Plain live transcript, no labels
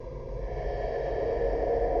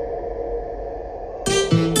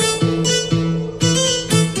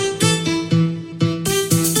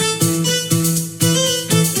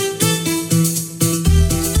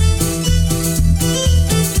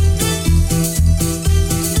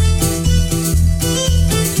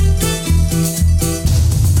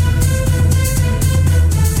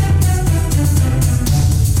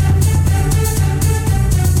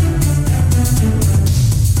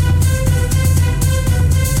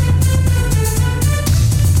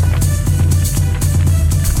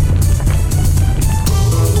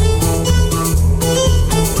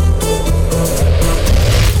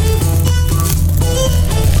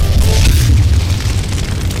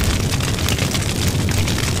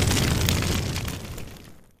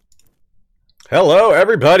Hello,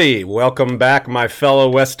 everybody. Welcome back, my fellow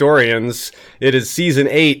Westorians. It is Season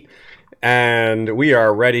 8, and we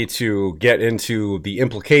are ready to get into the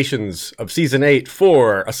implications of Season 8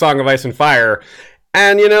 for A Song of Ice and Fire.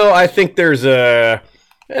 And, I think there's an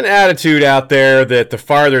attitude out there that the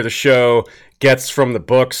farther the show gets from the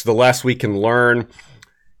books, the less we can learn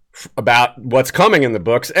about what's coming in the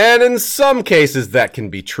books. And in some cases, that can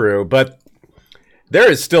be true, but there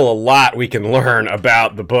is still a lot we can learn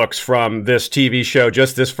about the books from this TV show.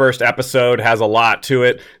 Just this first episode has a lot to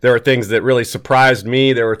it. There are things that really surprised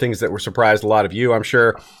me. There were things that were surprised a lot of you, I'm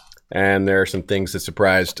sure. And there are some things that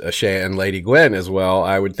surprised Ashaya and Lady Gwyn as well,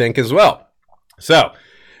 I would think as well. So,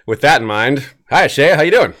 with that in mind, hi Ashaya, how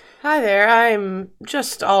you doing? Hi there, I'm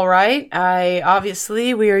just all right.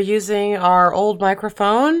 We are using our old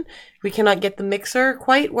microphone. We cannot get the mixer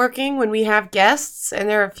quite working when we have guests, and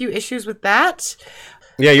there are a few issues with that.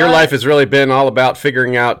 Yeah, your life has really been all about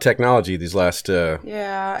figuring out technology these last several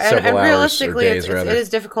hours realistically, or days, it is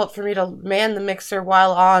difficult for me to man the mixer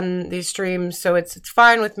while on these streams, so it's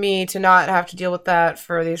fine with me to not have to deal with that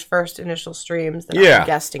for these first initial streams that I'm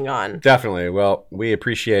guesting on. Definitely. Well, we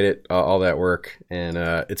appreciate it, all that work, and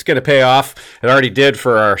it's going to pay off. It already did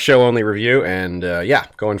for our show-only review, and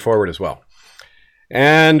going forward as well.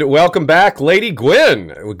 And welcome back, Lady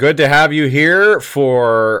Gwyn. Good to have you here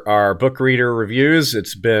for our book reader reviews.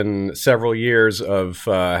 It's been several years of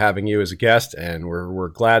having you as a guest, and we're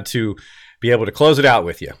glad to be able to close it out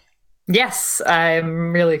with you. Yes,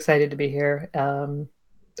 I'm really excited to be here.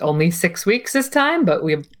 Only 6 weeks this time, but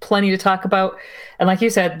we have plenty to talk about. And like you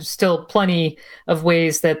said, still plenty of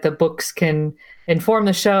ways that the books can inform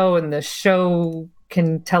the show, and the show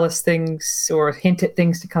can tell us things or hint at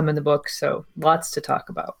things to come in the book. So lots to talk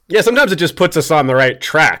about. Yeah, sometimes it just puts us on the right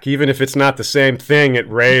track. Even if it's not the same thing, it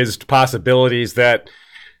raised possibilities that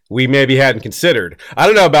we maybe hadn't considered. I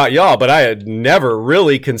don't know about y'all, but I had never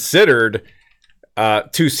really considered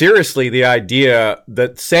too seriously the idea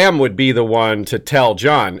that Sam would be the one to tell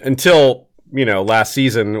Jon until, last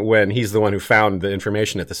season when he's the one who found the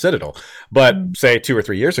information at the Citadel. But say 2 or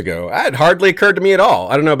 3 years ago, it had hardly occurred to me at all.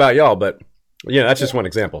 I don't know about y'all, but that's just one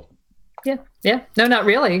example. Yeah. No, not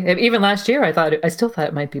really. Even last year, I still thought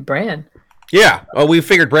it might be Bran. Yeah. Well, we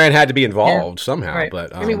figured Bran had to be involved somehow, right.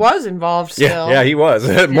 But and he was involved still. Yeah, he was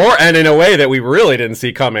more, and in a way that we really didn't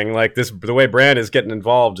see coming. Like the way Bran is getting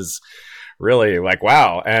involved is really like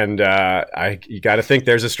wow. And you got to think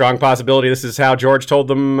there's a strong possibility this is how George told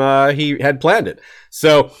them he had planned it.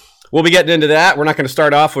 So. We'll be getting into that. We're not going to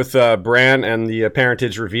start off with Bran and the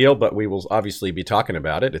parentage reveal, but we will obviously be talking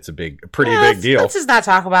about it. It's a pretty big deal. Let's just not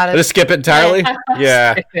talk about it. Let's skip it entirely?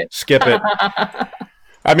 Yeah, skip it.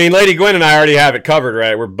 I mean, Lady Gwyn and I already have it covered,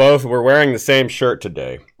 right? We're wearing the same shirt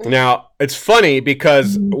today. Now, it's funny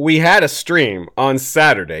because we had a stream on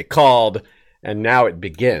Saturday called And Now It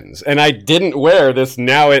Begins. And I didn't wear this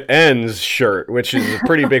Now It Ends shirt, which is a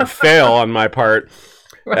pretty big fail on my part.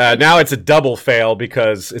 Right. Now it's a double fail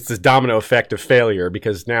because it's this domino effect of failure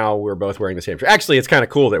because now we're both wearing the same shirt. Actually, it's kind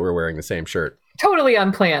of cool that we're wearing the same shirt. Totally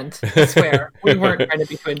unplanned, I swear. We weren't trying to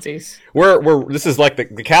be twinsies. This is like the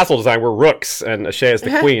castle design. We're rooks and Ashaya is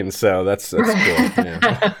the queen, so that's cool.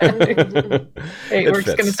 Yeah. Hey, we're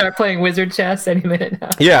just going to start playing wizard chess any minute now.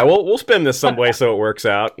 Yeah, we'll spin this some way so it works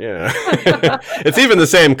out. Yeah, it's even the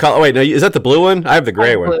same color. Wait, no, is that the blue one? I have the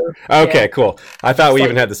gray one. Blue. Okay, yeah. Cool. I thought we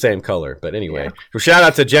even had the same color, but anyway. Yeah. Shout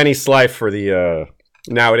out to Jenny Slife for the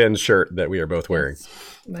Now It Ends shirt that we are both wearing.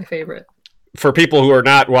 My favorite. For people who are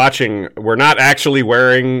not watching, we're not actually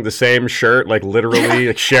wearing the same shirt, like literally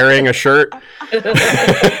like sharing a shirt.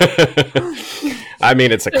 I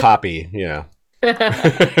mean, it's a copy, yeah.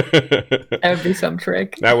 That would be some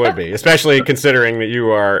trick. That would be, especially considering that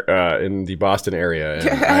you are in the Boston area and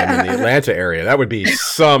I'm in the Atlanta area. That would be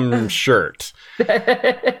some shirt.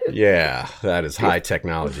 Yeah, that is high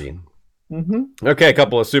technology. Mm-hmm. Okay, a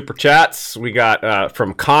couple of super chats. We got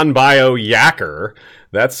from Conbio Yacker.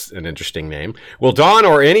 That's an interesting name. Will Dawn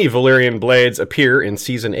or any Valyrian blades appear in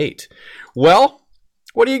Season 8? Well,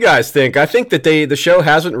 what do you guys think? I think that the show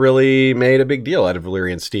hasn't really made a big deal out of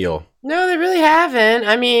Valyrian steel. No, they really haven't.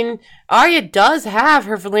 I mean, Arya does have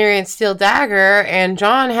her Valyrian steel dagger, and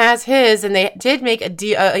Jon has his, and they did make a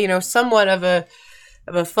deal, somewhat of a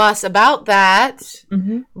fuss about that.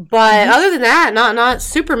 Mm-hmm. But other than that, not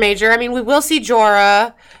super major. I mean, we will see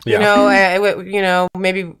Jorah,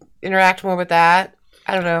 maybe interact more with that.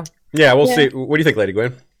 I don't know. Yeah, we'll see. What do you think, Lady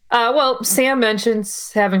Gwyn? Well, Sam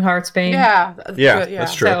mentions having Heartsbane. Yeah,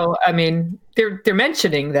 that's true. So, I mean, they're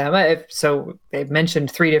mentioning them. So they've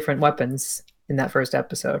mentioned 3 different weapons in that first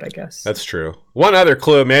episode, I guess. That's true. One other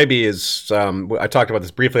clue maybe is, I talked about this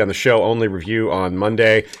briefly on the show only review on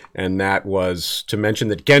Monday, and that was to mention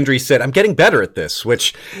that Gendry said, I'm getting better at this,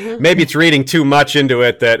 which maybe it's reading too much into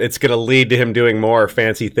it, that it's going to lead to him doing more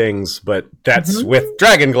fancy things, but that's with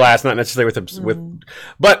Dragonglass, not necessarily with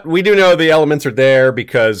but we do know the elements are there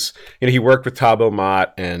because, you know, he worked with Tabo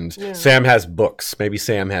Mott, and Sam has books. Maybe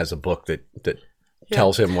Sam has a book that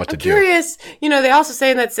tells him what to do. I'm curious, you know, they also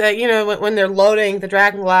say that, you know, when they're loading the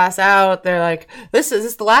Dragonglass out, they're like, is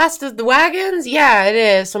this the last of the wagons? Yeah, it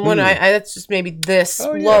is. Someone, that's just maybe this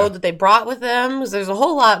load that they brought with them, because there's a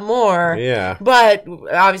whole lot more. Yeah. But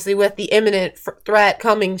obviously with the imminent threat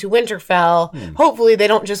coming to Winterfell, hopefully they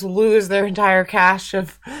don't just lose their entire cache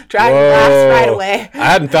of Dragonglass right away.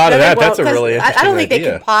 I hadn't thought of that. That's a really interesting I don't think idea.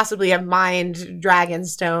 they could possibly have mined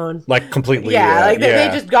Dragonstone. Like completely. Yeah, they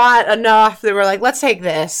just got enough. They were like, let's take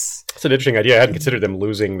this. It's an interesting idea. I hadn't considered them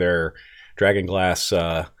losing their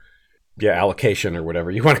Dragonglass allocation or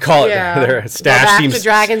whatever you want to call it. Their stash seems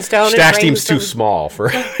Dragonstone. Stash seems too small for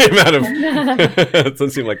the amount of it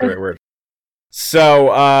doesn't seem like the right word.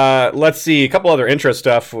 So let's see a couple other intro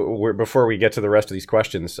stuff before we get to the rest of these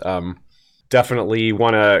questions. Definitely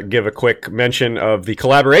want to give a quick mention of the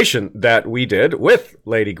collaboration that we did with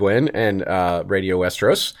Lady Gwyn and Radio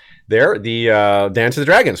Westeros. There, the Dance of the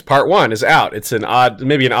Dragons Part 1 is out. It's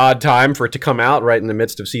maybe an odd time for it to come out right in the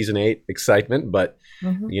midst of Season 8 excitement, but,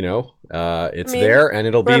 you know, it's there, and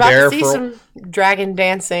it'll be there for... some dragon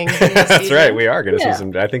dancing. That's right, we are going to see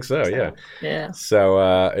some, I think so, yeah. Yeah.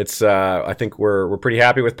 So, it's, I think we're pretty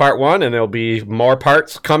happy with Part 1, and there'll be more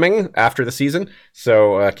parts coming after the season,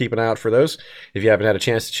 so keep an eye out for those. If you haven't had a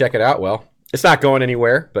chance to check it out, well, it's not going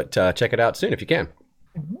anywhere, but check it out soon if you can.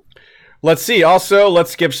 Let's see. Also,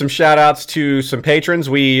 let's give some shout outs to some patrons.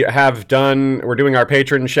 We're doing our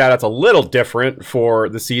patron shout outs a little different for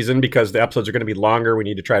the season because the episodes are going to be longer. We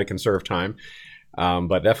need to try to conserve time.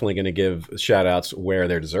 But definitely going to give shout outs where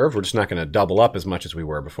they're deserved. We're just not going to double up as much as we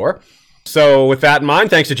were before. So with that in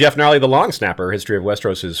mind, thanks to Jeff Gnarly the Long Snapper, History of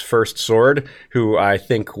Westeros' first sword, who I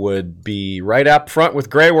think would be right up front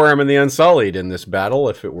with Grey Worm and the Unsullied in this battle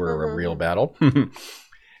if it were a real battle.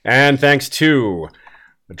 And thanks to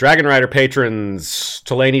Dragon Rider patrons,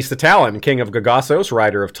 Talanis the Talon, King of Gagassos,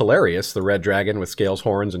 Rider of Talarius, the Red Dragon with scales,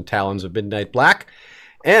 horns, and talons of midnight black,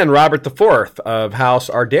 and Robert IV of House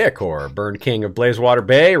Ardeacor, Burned King of Blazewater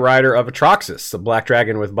Bay, Rider of Atraxis, the Black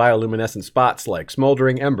Dragon with bioluminescent spots like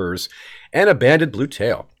smoldering embers, and a banded blue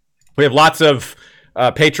tail. We have lots of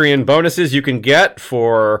Patreon bonuses you can get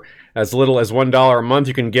for as little as $1 a month.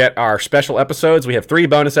 You can get our special episodes. We have 3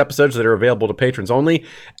 bonus episodes that are available to patrons only.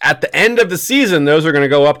 At the end of the season, those are going to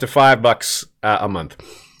go up to $5 a month.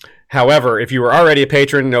 However, if you were already a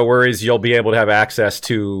patron, no worries. You'll be able to have access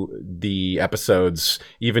to the episodes,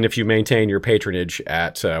 even if you maintain your patronage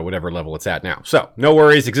at whatever level it's at now. So, no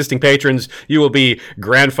worries. Existing patrons, you will be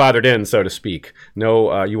grandfathered in, so to speak.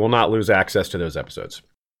 No, you will not lose access to those episodes.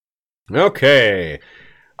 Okay.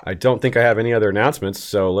 I don't think I have any other announcements,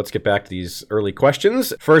 so let's get back to these early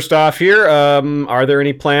questions. First off here, are there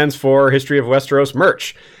any plans for History of Westeros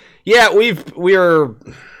merch? Yeah, we've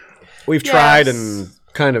tried and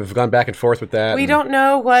kind of gone back and forth with that. We don't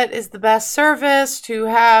know what is the best service to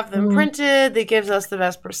have them printed that gives us the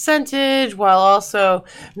best percentage while also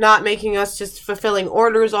not making us just fulfilling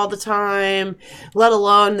orders all the time, let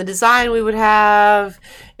alone the design we would have.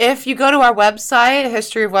 If you go to our website,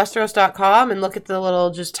 historyofwesteros.com, and look at the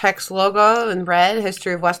little just text logo in red,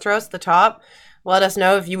 History of Westeros at the top, let us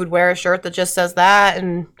know if you would wear a shirt that just says that,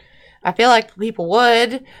 and I feel like people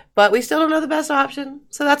would, but we still don't know the best option,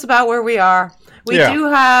 so that's about where we are. We do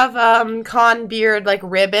have con beard like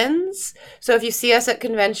ribbons, so if you see us at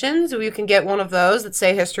conventions, you can get one of those that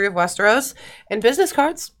say History of Westeros, and business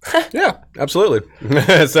cards. Yeah, absolutely.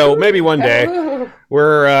 So maybe one day,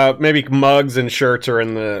 we're maybe mugs and shirts are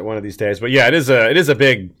in one of these days. But yeah, it is a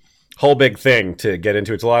big thing to get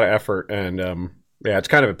into. It's a lot of effort, and yeah, it's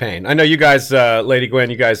kind of a pain. I know you guys, Lady Gwyn,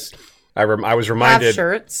 you guys. I was reminded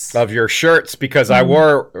of your shirts because I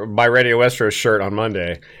wore my Radio Westeros shirt on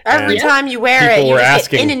Monday. Every time you wear it, you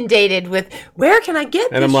get inundated with, where can I get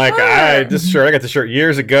this And I'm like, I got this shirt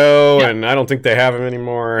years ago, and I don't think they have them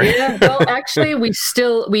anymore. Yeah, well, actually, we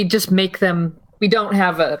just make them. We don't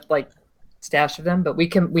have a stash of them, but we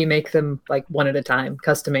make them like one at a time.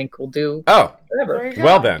 Custom ink will do. Oh, Whatever. go.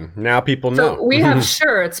 Well then, now people know. So we have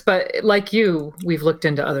shirts, but like you, we've looked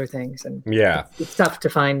into other things, and Yeah. it's tough to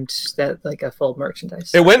find that like a full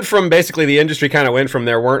merchandise. It went from basically the industry kind of went from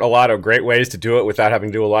there weren't a lot of great ways to do it without having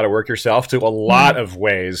to do a lot of work yourself to a lot of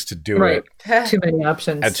ways to do it. Too many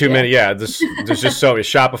options. And too many, there's just so many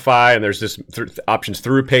Shopify, and there's just options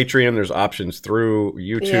through Patreon. There's options through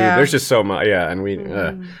YouTube. Yeah. There's just so much. Yeah, and we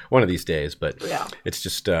one of these days, but it's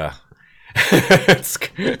just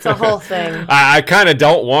it's a whole thing. I kind of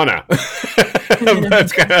don't wanna.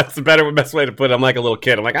 That's the best way to put it. I'm like a little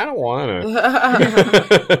kid. I'm like, I don't wanna,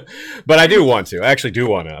 but I do want to. I actually do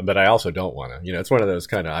wanna, but I also don't wanna. You know, it's one of those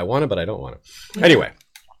kind of I wanna, but I don't wanna. Anyway.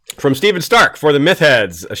 From Stephen Stark, for the myth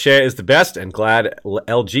heads, Ashaya is the best, and glad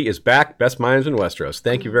LG is back. Best minds in Westeros.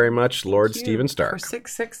 Thank you very much, Lord Stephen Stark. For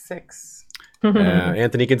 666.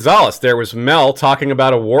 Anthony Gonzalez, there was Mel talking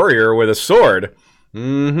about a warrior with a sword.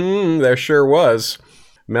 There sure was.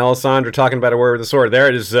 Melisandre talking about a warrior with a sword. There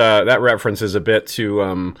it is. That references a bit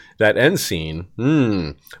to that end scene.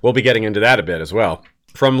 We'll be getting into that a bit as well.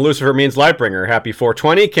 From Lucifer Means Lightbringer, happy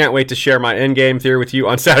 420. Can't wait to share my endgame theory with you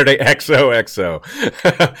on Saturday. XOXO.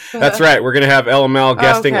 That's right. We're going to have LML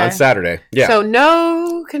guesting on Saturday. Yeah. So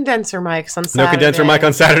no condenser mics on Saturday. No condenser mic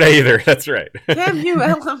on Saturday either. That's right. Damn you,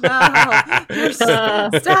 LML. You're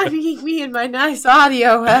studying me in my nice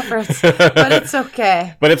audio efforts. But it's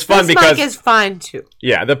okay. But it's fun this because... mic is fine, too.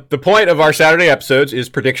 Yeah, the point of our Saturday episodes is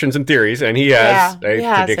predictions and theories, and he has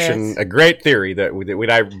a great theory that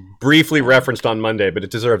I briefly referenced on Monday, but it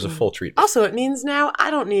deserves a full treatment. Also, it means now I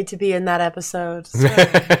don't need to be in that episode. So.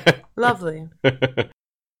 Lovely.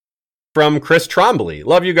 From Chris Trombley.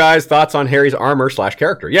 Love you guys. Thoughts on Harry's armor /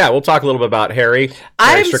 character? Yeah, we'll talk a little bit about Harry.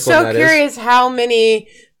 I'm so curious how many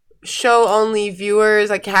show-only viewers,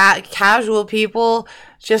 like casual people,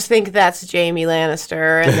 just think that's Jaime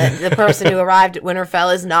Lannister, and that the person who arrived at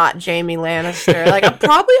Winterfell is not Jaime Lannister. Like,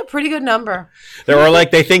 probably a pretty good number. Or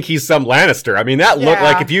like they think he's some Lannister. I mean, that looked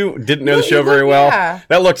like, if you didn't know the show very well,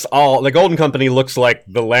 that looks the Golden Company looks like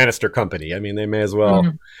the Lannister Company. I mean, they may as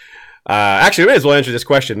well. Actually, we may as well answer this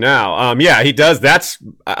question now. Yeah, he does.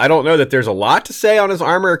 I don't know that there's a lot to say on his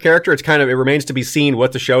armor or character. It remains to be seen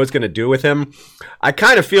what the show is going to do with him. I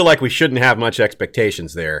kind of feel like we shouldn't have much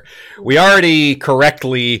expectations there. We already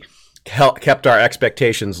correctly kept our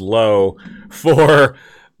expectations low for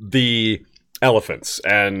the elephants.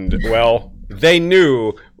 And, well, they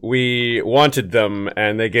knew we wanted them,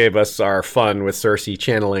 and they gave us our fun with Cersei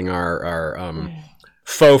channeling our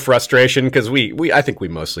faux frustration, because I think we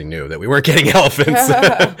mostly knew that we weren't getting elephants.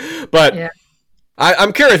 But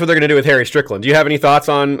I'm curious what they're going to do with Harry Strickland. Do you have any thoughts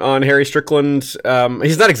on Harry Strickland?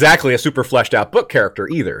 He's not exactly a super fleshed out book character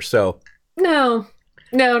either, so no,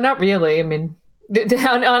 not really. I mean,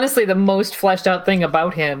 honestly, the most fleshed out thing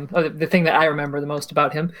about him, or the thing that I remember the most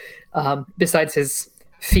about him, besides his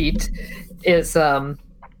feet, is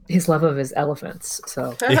his love of his elephants.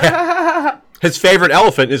 So his favorite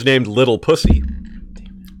elephant is named Little Pussy.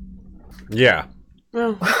 Yeah.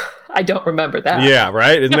 I don't remember that. Yeah,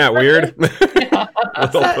 right? Isn't that weird?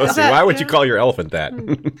 Little Pussy. Why would you call your elephant that?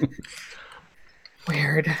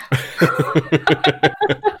 Weird.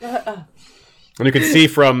 And you can see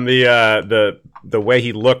from the way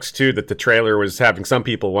he looks, too, that the trailer was having some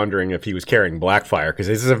people wondering if he was carrying Blackfire, because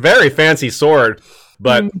this is a very fancy sword,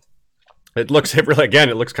 but it looks really, again,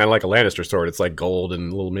 it looks kind of like a Lannister sword. It's like gold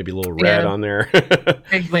and maybe a little red on there.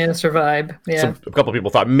 Big Lannister vibe. Yeah. A couple of people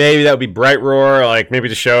thought maybe that would be Bright Roar, like maybe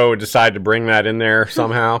the show would decide to bring that in there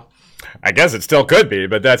somehow. I guess it still could be,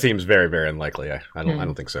 but that seems very, very unlikely. I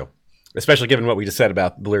don't think so. Especially given what we just said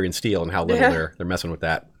about Valyrian steel and how little they're messing with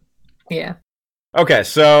that. Yeah. Okay,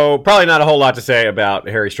 so probably not a whole lot to say about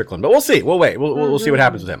Harry Strickland, but we'll see. We'll wait. We'll see what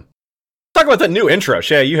happens with him. Talk about that new intro.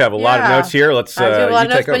 Shay, you have a lot of notes here. Let's I do a lot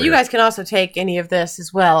of notes, but you guys can also take any of this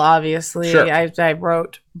as well, obviously. Sure. I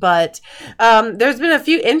wrote. But there's been a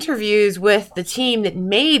few interviews with the team that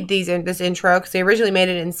made this intro, because they originally made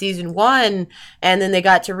it in season 1, and then they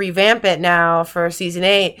got to revamp it now for season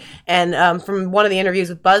 8. And from one of the interviews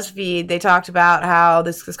with BuzzFeed, they talked about how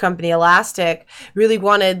this company, Elastic, really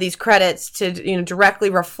wanted these credits to directly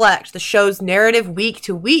reflect the show's narrative week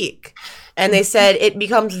to week. And they said it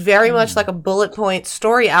becomes very much like a bullet point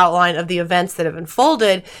story outline of the events that have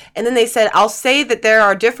unfolded. And then they said, I'll say that there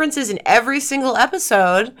are differences in every single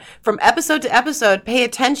episode. From episode to episode, pay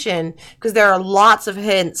attention, because there are lots of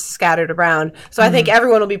hints scattered around. So I think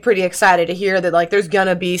everyone will be pretty excited to hear that there's going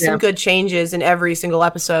to be some good changes in every single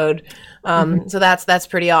episode. So that's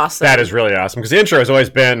pretty awesome. That is really awesome, because the intro has always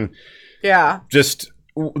been just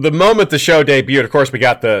the moment the show debuted, of course, we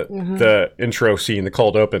got the intro scene, the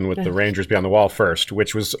cold open with the Rangers beyond the wall first,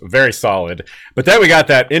 which was very solid. But then we got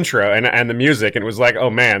that intro and the music, and it was like, oh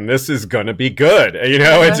man, this is gonna be good. You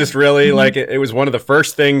know, it just really like it was one of the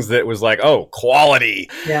first things that was like, oh, quality.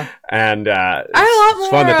 Yeah. And I had a lot more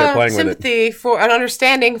fun that they're playing sympathy with it. for an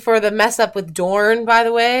understanding for the mess up with Dorne, by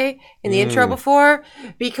the way, in the intro before,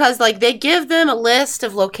 because like they give them a list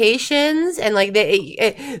of locations, and like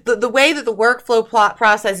the way that the workflow plot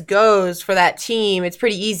process goes for that team, it's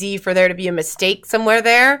pretty easy for there to be a mistake somewhere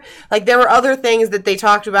there. Like there were other things that they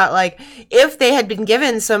talked about, like if they had been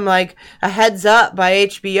given some like a heads up by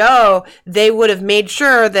HBO, they would have made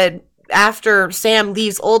sure that after Sam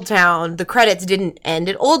leaves Old Town, the credits didn't end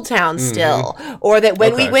at Old Town still. Or that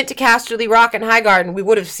when we went to Casterly Rock and Highgarden, we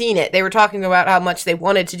would have seen it. They were talking about how much they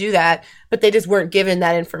wanted to do that, but they just weren't given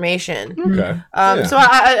that information. Okay. So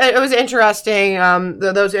it was interesting,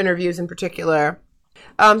 those interviews in particular.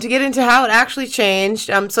 To get into how it actually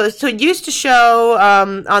changed. So it used to show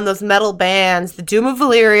on those metal bands the Doom of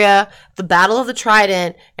Valyria, the Battle of the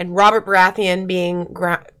Trident, and Robert Baratheon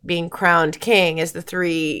being crowned king as the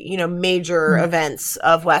three, major events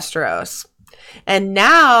of Westeros. And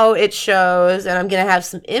now it shows, and I'm going to have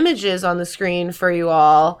some images on the screen for you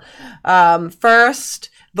all.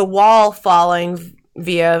 First, the wall falling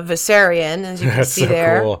via Viserion, as you can see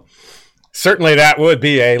there. Cool. Certainly that would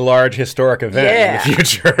be a large historic event in the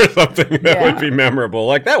future, or something that would be memorable.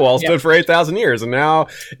 Like that wall stood for 8,000 years, and now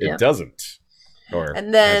it doesn't. Or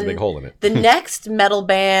and then has a big hole in it. The next metal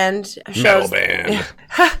band shows... the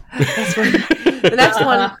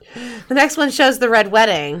next one shows the Red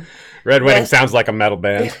Wedding. Red Wedding sounds like a metal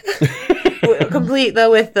band. Complete, though,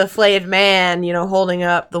 with the flayed man, holding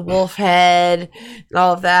up the wolf head and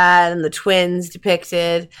all of that, and the twins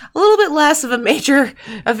depicted. A little bit less of a major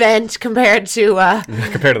event compared to the wall,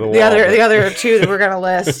 the other two that we're going to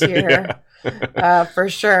list here, for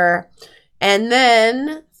sure. And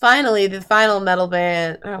then finally, the final metal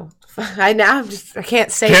band. Oh, I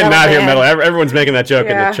can't say. Cannot hear metal. Everyone's making that joke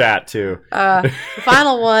in the chat too. The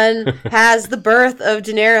final one has the birth of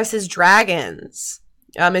Daenerys' dragons.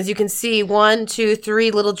 As you can see, 1, 2,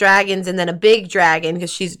 3 little dragons, and then a big dragon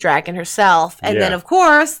because she's a dragon herself, and then of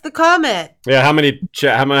course the comet. Yeah, how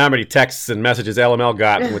many texts and messages LML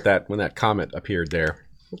got when that comet appeared there?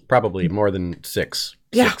 Probably more than 6.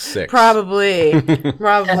 Yeah, 6. probably.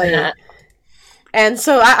 And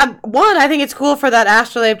so, I think it's cool for that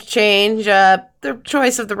astrolabe to change. The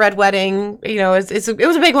choice of the Red Wedding, it was a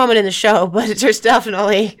big moment in the show, but it's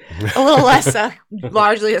definitely a little less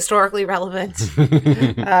largely historically relevant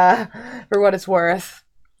for what it's worth.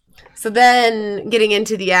 So then, getting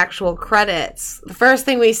into the actual credits, the first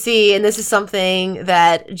thing we see, and this is something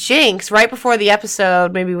that Jinx, right before the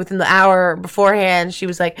episode, maybe within the hour beforehand, she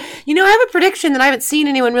was like, I have a prediction that I haven't seen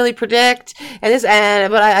anyone really predict, but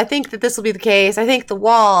I think that this will be the case. I think the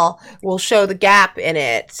wall will show the gap in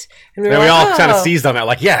it. And we all kind of seized on that,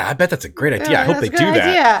 like, yeah, I bet that's a great idea. I hope they do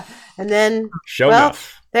that. Yeah. And then,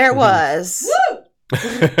 there it was.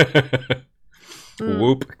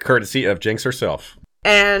 Whoop, courtesy of Jinx herself.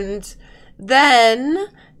 And then,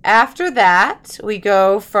 after that, we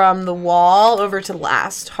go from the wall over to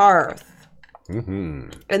Last Hearth. Mm-hmm.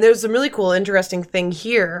 And there's some really cool, interesting thing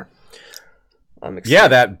here. Yeah,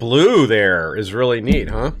 that blue there is really neat,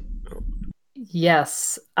 huh?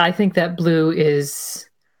 Yes, I think that blue is...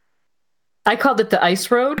 I called it the Ice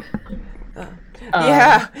Road.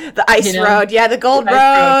 The Ice Road. Yeah, the Gold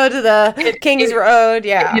Road, the King's Road,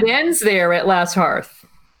 yeah. It ends there at Last Hearth.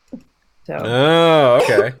 So,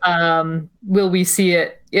 okay. Will we see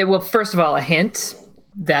it? Well, first of all, a hint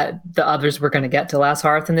that the others were going to get to Last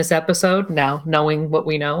Hearth in this episode. Now, knowing what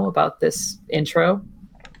we know about this intro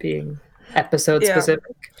being episode specific.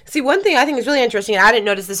 See, one thing I think is really interesting, and I didn't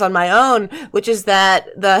notice this on my own, which is that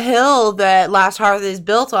the hill that Last Hearth is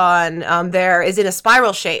built on there is in a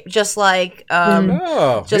spiral shape, just like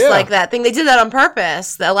like that thing. They did that on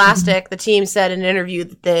purpose. The Elastic, the team said in an interview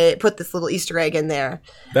that they put this little Easter egg in there.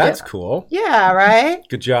 That's cool. Yeah, right?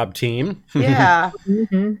 Good job, team. Yeah.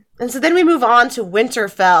 And so then we move on to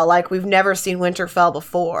Winterfell, like we've never seen Winterfell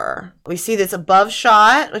before. We see this above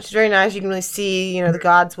shot, which is very nice. You can really see, the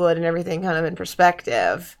Godswood and everything kind of in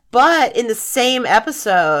perspective. But in the same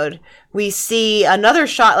episode, we see another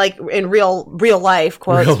shot, like in real life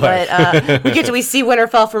quotes, but we see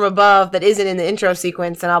Winterfell from above that isn't in the intro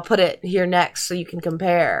sequence, and I'll put it here next so you can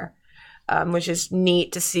compare, which is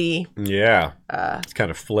neat to see. Yeah, it's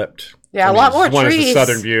kind of flipped. Yeah, a lot more trees. One is the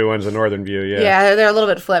southern view, one's the northern view, Yeah, they're a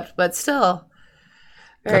little bit flipped, but still.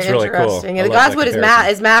 Very That's really cool. interesting. I And the love that Godswood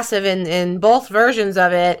comparison. is massive in both versions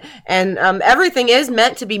of it, and everything is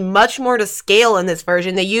meant to be much more to scale in this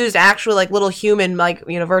version. They used actual like little human, like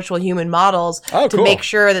virtual human models to cool. make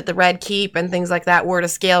sure that the Red Keep and things like that were to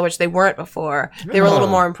scale, which they weren't before. They were a little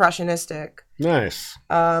more impressionistic. Nice.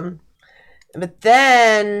 But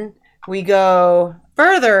then we go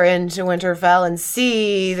further into Winterfell and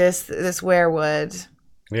see this werewood.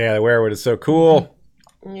 Yeah, the werewood is so cool.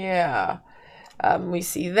 Yeah. We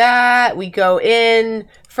see that. We go in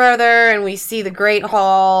further and we see the Great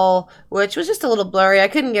Hall, which was just a little blurry. I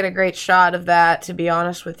couldn't get a great shot of that, to be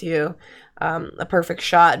honest with you. A perfect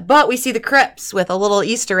shot. But we see the crypts with a little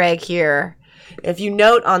Easter egg here. If you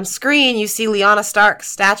note on screen, you see Lyanna Stark's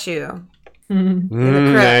statue. In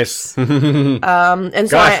the crypts. Nice. And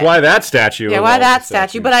so Gosh, why that statue? Yeah, why that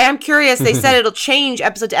statue? But I am curious. They said it'll change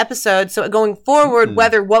episode to episode. So going forward,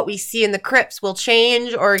 whether what we see in the crypts will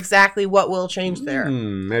change or exactly what will change there.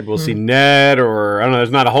 Maybe we'll see Ned, or I don't know.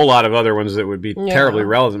 There's not a whole lot of other ones that would be terribly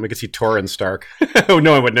relevant. We could see Torrhen Stark.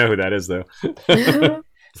 No one would know who that is, though.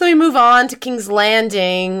 So we move on to King's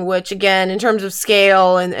Landing, which again, in terms of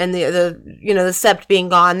scale and the sept being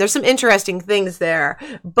gone, there's some interesting things there.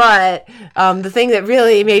 But the thing that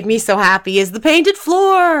really made me so happy is the painted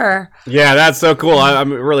floor. Yeah, that's so cool.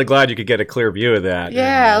 I'm really glad you could get a clear view of that.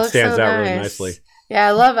 Yeah, it stands out really nicely. Yeah,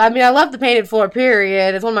 I love the painted floor,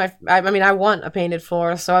 period. It's one of my, I want a painted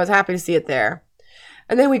floor, so I was happy to see it there.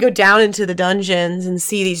 And then we go down into the dungeons and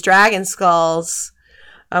see these dragon skulls,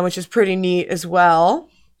 which is pretty neat as well.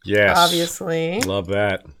 Yes. Obviously. Love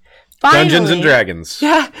that. Finally, Dungeons and Dragons.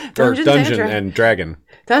 Yeah. Dungeon and Dragon.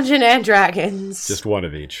 Dungeon and Dragons. Just one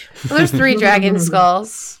of each. Well, there's 3 dragon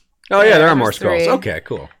skulls. Oh, yeah, there are more skulls. 3. Okay,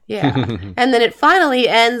 cool. Yeah. And then it finally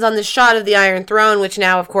ends on the shot of the Iron Throne, which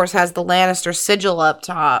now, of course, has the Lannister sigil up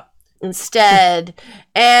top instead.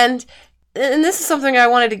 And this is something I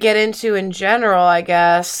wanted to get into in general, I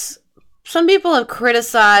guess. Some people have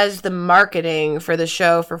criticized the marketing for the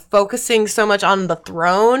show for focusing so much on the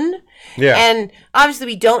throne. Yeah. And obviously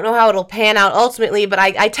we don't know how it'll pan out ultimately, but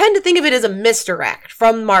I tend to think of it as a misdirect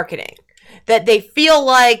from marketing. That they feel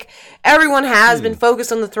like everyone has been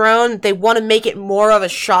focused on the throne. They want to make it more of a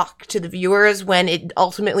shock to the viewers when it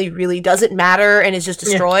ultimately really doesn't matter and is just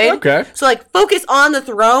destroyed. Yeah. Okay. So, like, focus on the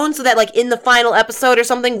throne so that, like, in the final episode or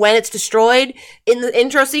something, when it's destroyed, in the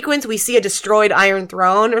intro sequence, we see a destroyed Iron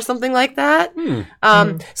Throne or something like that.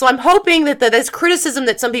 So I'm hoping that this criticism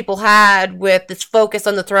that some people had with this focus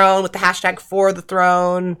on the throne, with the hashtag for the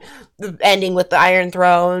throne, the ending with the Iron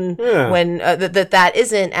Throne, when that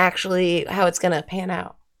isn't actually how it's going to pan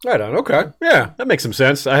out. Right on. Okay. Yeah, that makes some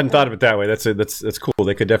sense. I hadn't thought of it that way. That's cool.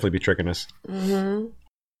 They could definitely be tricking us. Mm-hmm.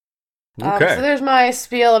 Okay. So there's my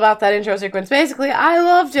spiel about that intro sequence. Basically, I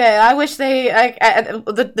loved it. I wish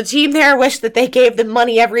the team there wished that they gave them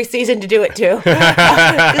money every season to do it too.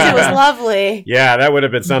 Because it was lovely. Yeah, that would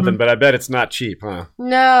have been something, but I bet it's not cheap, huh?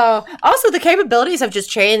 No. Also, the capabilities have just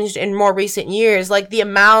changed in more recent years. Like, the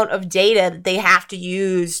amount of data that they have to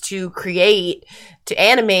use to create, to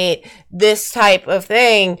animate this type of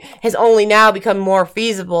thing has only now become more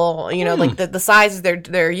feasible. You know, like the sizes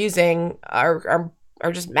they're using are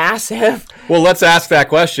just massive. Well, let's ask that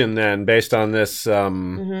question then, based on this.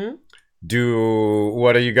 What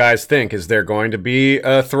do you guys think? Is there going to be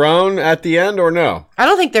a throne at the end or no? I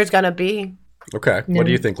don't think there's gonna be. Okay. No. What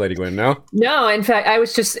do you think, Lady Gwyn? No? No, in fact, I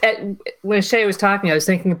was just, when Ashaya was talking, I was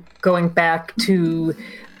thinking of going back to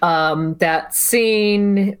that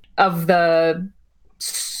scene of the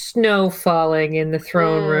snow falling in the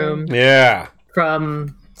throne room. Yeah.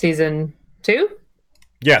 From season 2?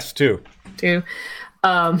 Yes, 2. 2.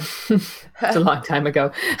 It's a long time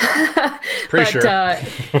ago. Pretty sure.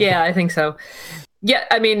 Yeah, I think so. Yeah,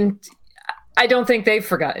 I mean, I don't think they've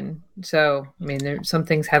forgotten. So, I mean, some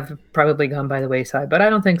things have probably gone by the wayside, but I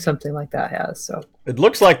don't think something like that has. So it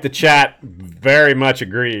looks like the chat very much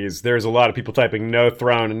agrees. There's a lot of people typing no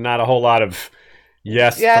throne and not a whole lot of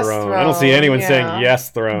yes throne. I don't see anyone saying yes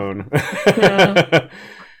throne.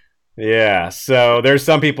 Yeah, so there's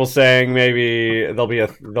some people saying maybe there'll be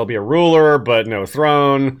a ruler, but no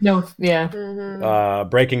throne. No, yeah.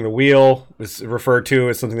 Breaking the wheel is referred to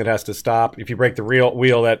as something that has to stop. If you break the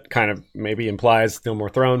wheel, that kind of maybe implies no more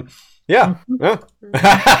throne. Yeah.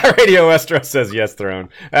 Radio Westeros says yes throne.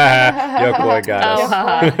 Yokoi got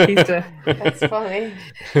us. That's funny.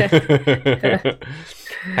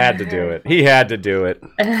 Had to do it. He had to do it.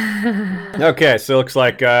 Okay, so looks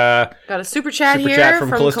like got a super chat here from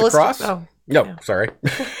Callista Cross. Oh, no, yeah. Sorry.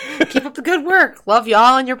 Keep up the good work. Love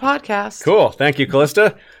y'all and your podcast. Cool. Thank you,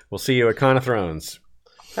 Callista. We'll see you at Con of Thrones.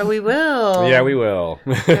 Oh, we will. Yeah, we will.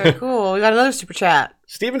 Very cool. We got another super chat.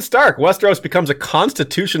 Stephen Stark, Westeros becomes a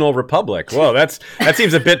constitutional republic. Whoa, that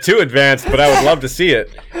seems a bit too advanced, but I would love to see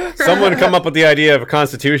it. Someone come up with the idea of a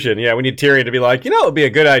constitution. Yeah, we need Tyrion to be like, it would be a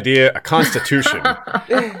good idea, a constitution.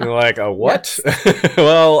 You're like, a what?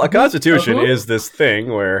 Well, a constitution is this thing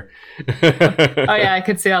where... Oh yeah, I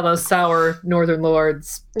could see all those sour northern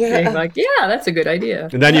lords being like, yeah, that's a good idea.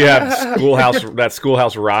 And then you have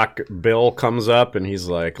Schoolhouse Rock bill comes up, and he's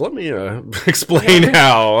like, let me explain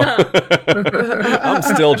how. I'm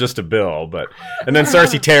still just a bill, and then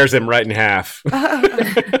Cersei tears him right in half.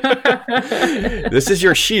 This is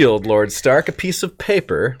your shield, Lord Stark, a piece of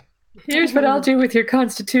paper. Here's what I'll do with your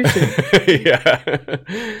constitution. Yeah.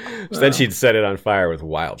 So then she'd set it on fire with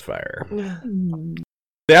wildfire.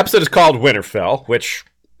 The episode is called Winterfell, which,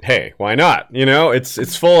 hey, why not?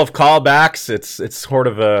 It's full of callbacks. It's sort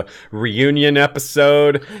of a reunion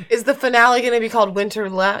episode. Is the finale going to be called Winter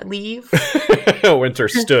Leave? Winter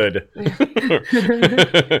stood.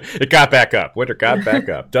 It got back up. Winter got back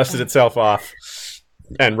up, dusted itself off,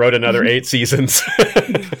 and wrote another 8 seasons.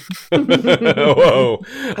 Whoa.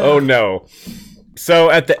 Oh, no.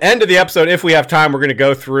 So at the end of the episode, if we have time, we're going to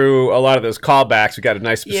go through a lot of those callbacks. We got a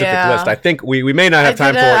nice specific list. I think we may not have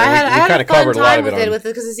time for it. We kind of covered a lot of it with it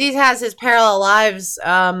because Aziz has his parallel lives,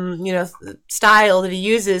 style that he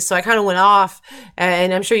uses. So I kind of went off,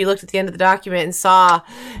 and I'm sure you looked at the end of the document and saw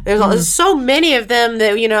there's so many of them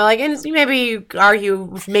that and maybe you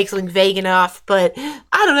argue make something vague enough, but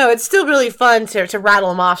I don't know. It's still really fun to rattle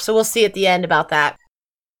them off. So we'll see at the end about that.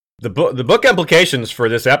 The book implications for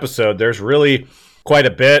this episode, there's really quite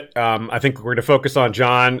a bit. I think we're going to focus on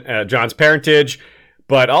Jon's parentage,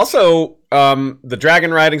 but also the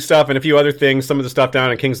dragon riding stuff and a few other things, some of the stuff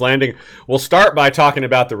down in King's Landing. We'll start by talking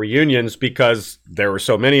about the reunions because there were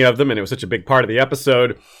so many of them and it was such a big part of the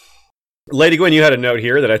episode. Lady Gwyn, you had a note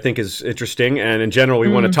here that I think is interesting, and in general, we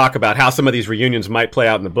want to talk about how some of these reunions might play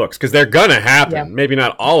out in the books, because they're going to happen. Yeah. Maybe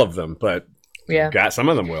not all of them, but some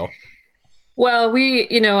of them will. Well, we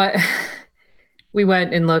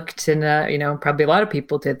went and looked, and probably a lot of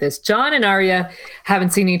people did this. Jon and Arya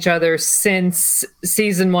haven't seen each other since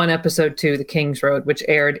season 1, episode 2, The King's Road, which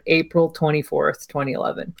aired April 24th,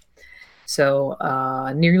 2011. So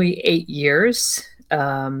nearly 8 years,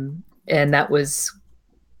 and that was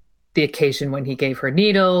the occasion when he gave her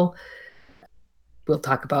needle. We'll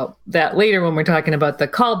talk about that later when we're talking about the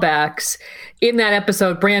callbacks. In that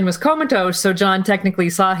episode, Bran was comatose, so Jon technically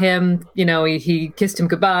saw him. He kissed him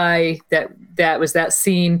goodbye. That was that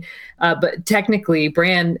scene. But technically,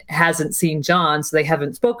 Bran hasn't seen Jon, so they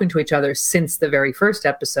haven't spoken to each other since the very first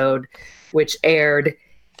episode, which aired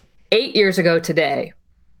 8 years ago today.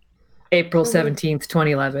 April 17th,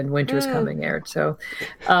 2011, Winter's Coming aired. So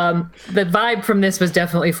the vibe from this was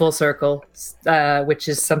definitely full circle, which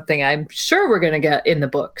is something I'm sure we're going to get in the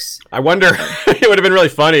books. I wonder, it would have been really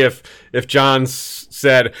funny if Jon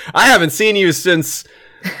said, I haven't seen you since,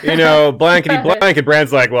 blankety blank, and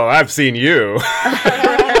Bran's like, well, I've seen you.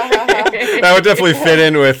 That would definitely fit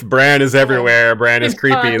in with Bran is everywhere. Bran is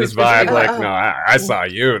creepy. This vibe, no, I saw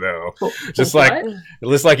you though. Just like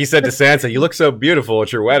he said to Sansa, "You look so beautiful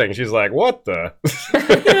at your wedding." She's like, "What the?"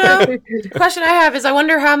 The question I have is, I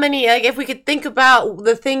wonder how many. If we could think about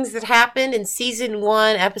the things that happened in season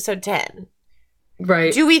 1, episode 10.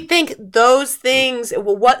 Right. Do we think those things,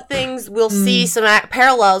 what things we'll see some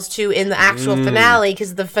parallels to in the actual finale?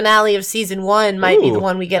 Because the finale of season 1 might be the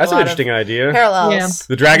one we get that's a lot an interesting idea. Parallels. Yeah.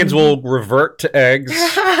 The dragons will revert to eggs.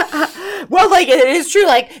 Well, it is true.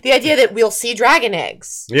 The idea that we'll see dragon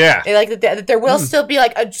eggs. Yeah. That there will still be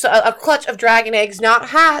a clutch of dragon eggs not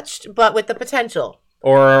hatched, but with the potential.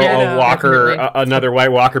 Or a walker, another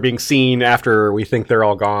White Walker being seen after we think they're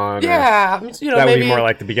all gone. Yeah. That would be more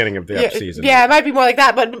like the beginning of the season. Yeah, it might be more like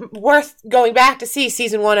that, but worth going back to see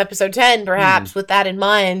season 1, episode 10, perhaps, with that in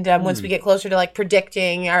mind, once we get closer to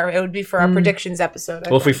predicting, or it would be for our predictions episode.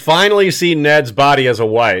 Well, if we finally see Ned's body as a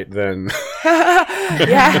white, then...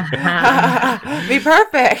 Yeah. Be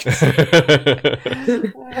perfect.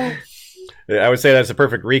 I would say that's a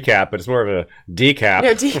perfect recap, but it's more of a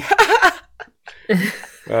decap.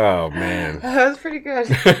 Oh man, that was pretty good.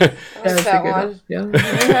 that one.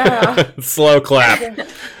 Yeah. Slow clap.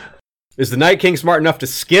 Is the Night King smart enough to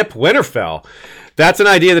skip Winterfell? That's an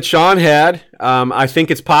idea that Sean had. I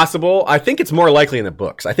think it's possible. I think it's more likely in the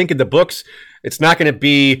books. I think in the books, it's not going to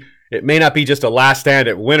be. It may not be just a last stand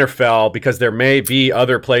at Winterfell, because there may be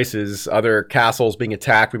other places, other castles being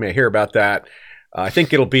attacked. We may hear about that. I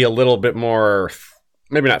think it'll be a little bit more,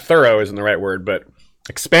 maybe not thorough isn't the right word, but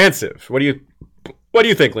expansive. What do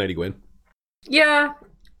you think, Lady Gwyn? Yeah,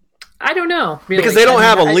 I don't know, really. Because they don't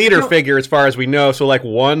have a leader figure as far as we know. So like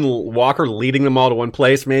one walker leading them all to one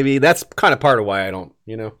place, maybe. That's kind of part of why I don't,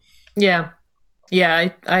 Yeah. Yeah,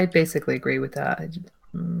 I basically agree with that.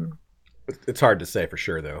 It's hard to say for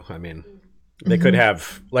sure, though. I mean, they could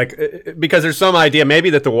have, because there's some idea maybe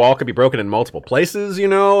that the wall could be broken in multiple places,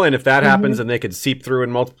 and if that happens and they could seep through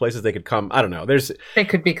in multiple places, they could come, I don't know. They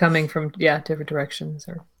could be coming from, different directions.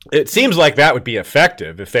 It seems like that would be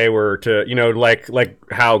effective if they were to, like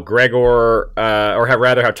how Gregor, how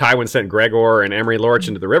Tywin sent Gregor and Emery Lorch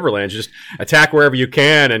into the Riverlands, just attack wherever you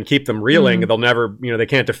can and keep them reeling. They'll never, they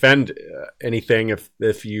can't defend anything if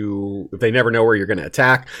they never know where you're going to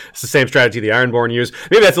attack. It's the same strategy the Ironborn use.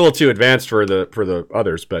 Maybe that's a little too advanced for the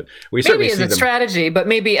others, but we certainly see them. Maybe as a strategy, but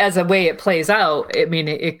maybe as a way it plays out. I mean,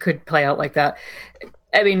 it could play out like that.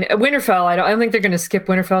 I mean, Winterfell, I don't think they're going to skip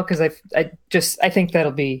Winterfell because I think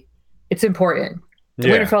it's important.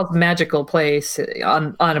 Winterfell's a magical place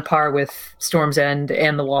on a par with Storm's End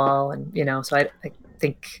and the Wall, and so I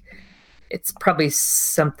think it's probably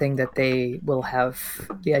something that they will have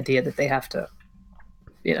the idea that they have to,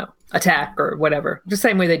 attack or whatever, the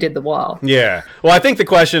same way they did the Wall. Yeah. Well, I think the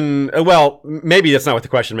question, maybe that's not what the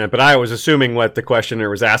question meant, but I was assuming what the questioner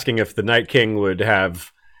was asking, if the Night King would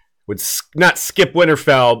not skip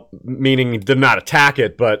Winterfell, meaning did not attack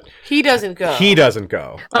it, but he doesn't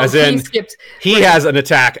go. As in, he has an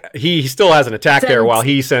attack. He still has an attack there while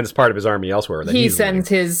he sends part of his army elsewhere. He sends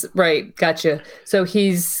his, right, gotcha. So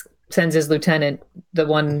sends his lieutenant, the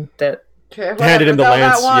one that handed him the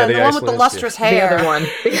lance. The one with the lustrous hair. The other one.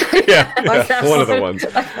 One of the ones.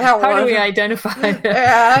 How do we identify it?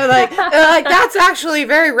 That's actually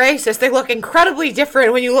very racist. They look incredibly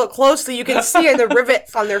different. When you look closely, you can see in the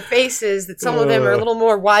rivets on their faces that some of them are a little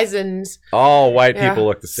more wizened. All white people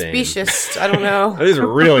look the same. Specious. I don't know. These are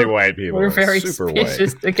really white people. We're very super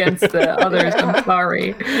specious white against the others. I'm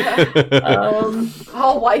sorry.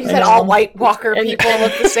 All white. You said all White Walker people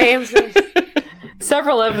look the same.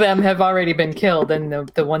 Several of them have already been killed, and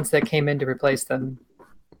the ones that came in to replace them.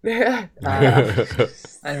 I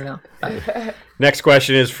don't know. Next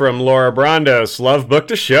question is from Laura Brandos. Love book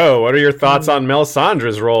to show. What are your thoughts on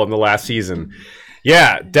Melisandre's role in the last season?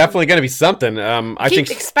 Yeah, definitely going to be something. I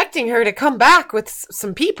think expecting her to come back with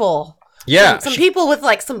some people. Yeah, some people with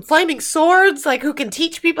some flaming swords, who can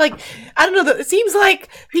teach people. I don't know. It seems like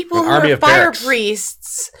people who are fire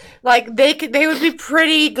priests, they would be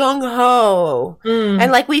pretty gung ho,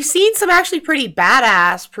 and we've seen some actually pretty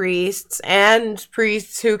badass priests and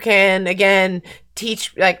priests who can again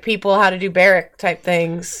teach people how to do barrack type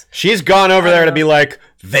things. She's gone over there to be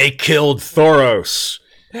they killed Thoros.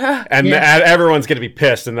 And everyone's going to be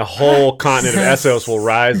pissed, and the whole continent of Essos will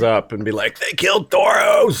rise up and be like, they killed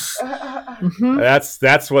Thoros!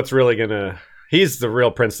 That's what's really going to... He's the real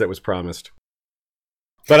prince that was promised.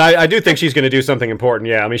 But I do think she's going to do something important,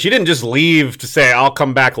 yeah. I mean, she didn't just leave to say, I'll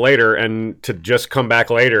come back later, and to just come back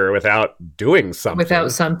later without doing something.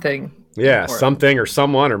 Without something. Yeah, important. Something or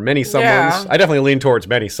someone or many someones. Yeah. I definitely lean towards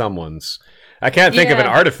many someones. I can't think of an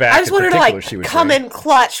artifact. I just wanted to come in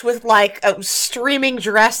clutch with streaming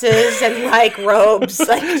dresses and robes.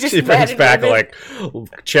 She brings back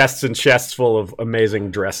chests and chests full of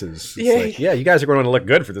amazing dresses. It's you guys are going to look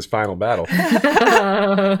good for this final battle. No,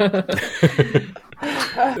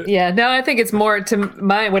 I think it's more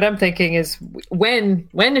what I'm thinking is when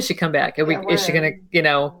does she come back? Is she gonna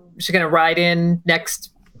is she gonna ride in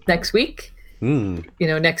next week?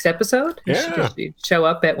 Next episode? Yeah. Does she show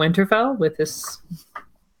up at Winterfell with this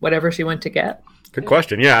whatever she went to get? Good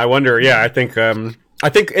question. Yeah, I wonder. Yeah, I think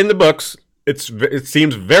in the books it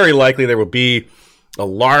seems very likely there will be a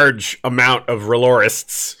large amount of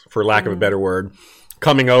Relorists, for lack of a better word,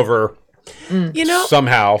 coming over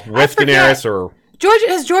somehow with Daenerys or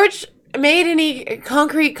George made any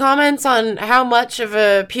concrete comments on how much of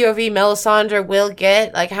a POV Melisandre will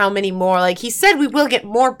get? How many more? He said we will get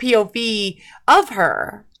more POV of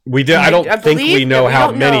her. We did. I don't think we know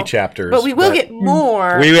how many chapters, but we will get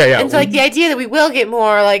more. And so, the idea that we will get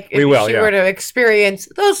more, if she were to experience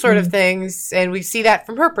those sort of things, and we see that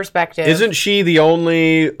from her perspective. Isn't she the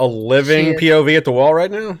only living POV at the Wall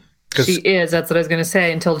right now? She is. That's what I was going to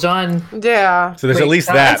say. Until John. Yeah. So there's at least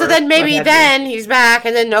that. And so then maybe he's back,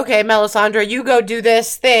 and then Melisandre, you go do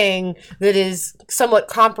this thing that is somewhat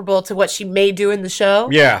comparable to what she may do in the show.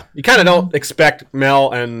 Yeah, you kind of don't expect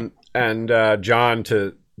Mel and John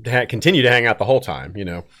to continue to hang out the whole time,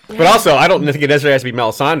 But also, I don't think it necessarily has to be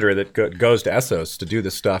Melisandre that goes to Essos to do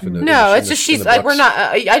this stuff. It's just she's we're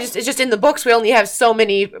not. It's just in the books we only have so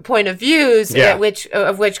many point of views, of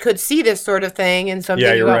which could see this sort of thing, and so I'm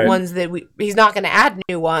thinking about ones that he's not going to add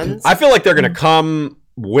new ones. I feel like they're going to come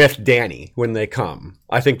with Dany when they come.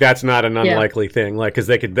 I think that's not an unlikely thing. Like, because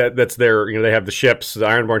they could, that's their, they have the ships, the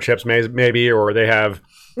Ironborn ships, maybe, or they have.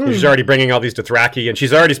 She's already bringing all these Dothraki, and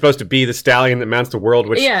she's already supposed to be the stallion that mounts the world.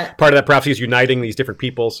 Which part of that prophecy is uniting these different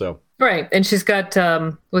people. So and she's got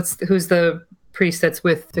who's the priest that's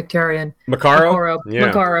with Victorian? Makaro.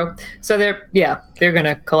 Makaro. So they're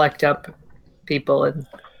gonna collect up people, and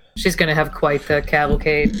she's gonna have quite the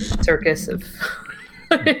cavalcade circus of.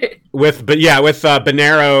 with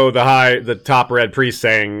Benero, the top red priest,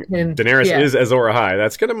 saying Daenerys is Azor Ahai.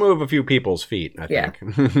 That's going to move a few people's feet, I think.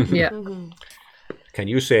 Can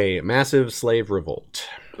you say massive slave revolt?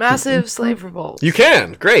 Massive slave revolt. You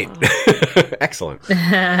can. Great. Excellent.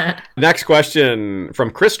 Next question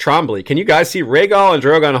from Chris Trombley. Can you guys see Rhaegal and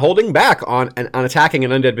Drogon holding back on attacking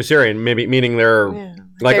an undead Viserion? Maybe meaning they're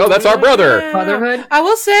that's our brother. Motherhood. I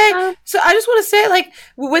will say, so I just want to say, like,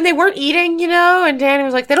 when they weren't eating, and Dany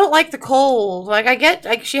was like, they don't like the cold. Like, I get,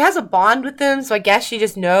 like, she has a bond with them, so I guess she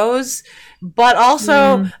just knows. But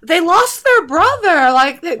also, they lost their brother.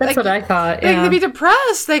 Like, that's what I thought. They'd be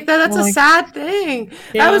depressed. Like, that's a sad thing.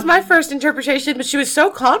 Yeah. That was my first interpretation. But she was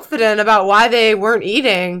so confident about why they weren't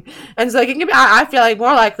eating, and so like, I feel like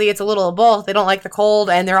more likely it's a little of both. They don't like the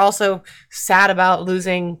cold, and they're also sad about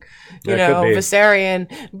losing, Viserion.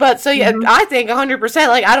 But so I think 100%.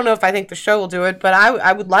 Like, I don't know if I think the show will do it, but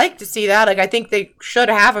I would like to see that. Like, I think they should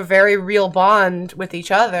have a very real bond with each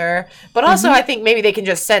other. But also, I think maybe they can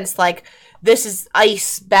just sense like, this is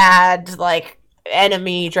ice bad, like,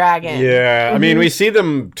 enemy dragon. Yeah, I mean, we see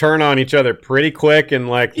them turn on each other pretty quick in,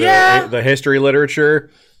 like, the history literature.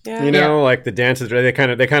 Yeah. Like, the dances, they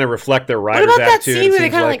kind of reflect their writer's attitude. What about that scene where they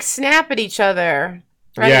kind of, like, snap at each other?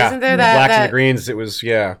 Right? Yeah, isn't there that Blacks and the Greens, it was,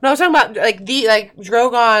 No, I was talking about, like,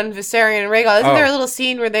 Drogon, Viserion, and Rhaegal. Isn't there a little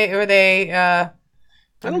scene where they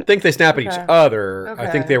I don't think they snap at each other. Okay.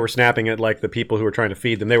 I think they were snapping at, like, the people who were trying to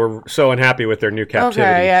feed them. They were so unhappy with their new captivity.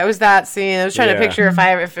 Okay, it was that scene. I was trying to picture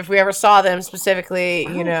if we ever saw them specifically,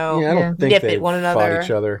 I don't think nip they at one fought another.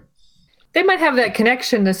 each other. They might have that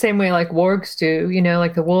connection the same way like wargs do,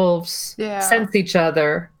 like the wolves sense each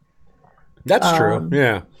other. That's true,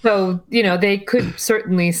 yeah. So, they could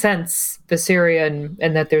certainly sense Viserion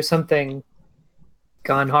and that there's something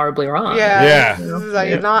gone horribly wrong. Yeah.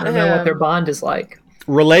 Like, not I don't know what their bond is like.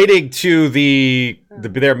 Relating to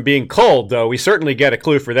them being cold, though, we certainly get a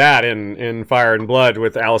clue for that in Fire and Blood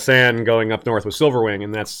with Alysanne going up north with Silverwing,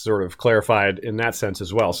 and that's sort of clarified in that sense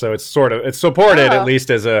as well. So it's supported at least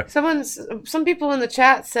as a. Some people in the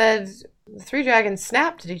chat said the three dragons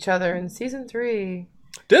snapped at each other in season 3.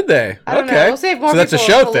 Did they? I don't know. We'll see if more so that's a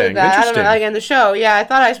show thing. That. Interesting. I don't know. Like in the show, I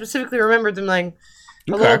thought I specifically remembered them like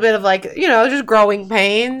a little bit of like just growing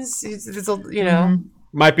pains. It's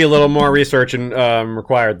Might be a little more research and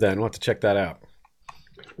required then. We'll have to check that out.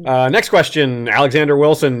 Next question, Alexander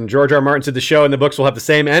Wilson. George R. R. Martin said the show and the books will have the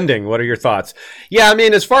same ending. What are your thoughts? Yeah, I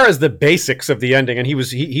mean, as far as the basics of the ending, and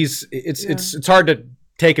it's hard to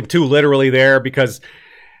take him too literally there because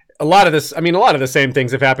a lot of the same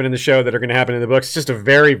things have happened in the show that are going to happen in the books. It's just a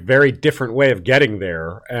very, very different way of getting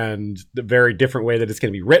there and the very different way that it's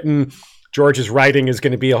going to be written. George's writing is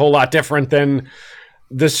going to be a whole lot different than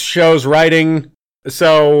this show's writing.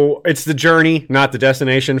 So it's the journey, not the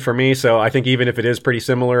destination for me. So I think even if it is pretty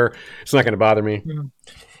similar, it's not going to bother me.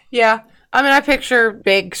 Yeah. I mean, I picture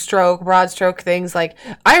broad stroke things like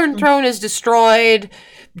Iron Throne is destroyed,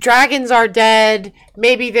 dragons are dead,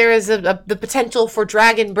 maybe there is the potential for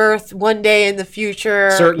dragon birth one day in the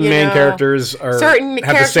future. Certain characters have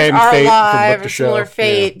the same fate alive, from book to show. Similar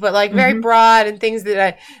fate, but like very broad and things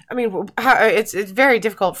that it's very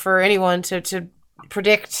difficult for anyone to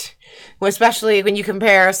predict, especially when you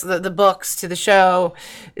compare the books to the show.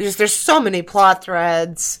 There's so many plot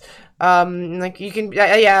threads. Like you can,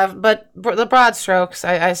 but the broad strokes,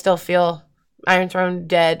 I still feel Iron Throne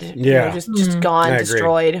dead. Yeah, just gone,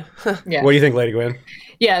 destroyed. Yeah. What do you think, Lady Gwyn?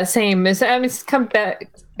 Yeah, same. It's come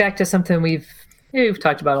back to something we've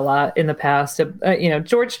talked about a lot in the past.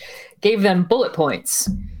 George gave them bullet points,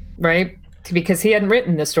 right? Because he hadn't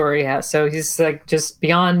written the story yet, so he's like just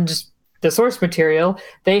beyond just the source material.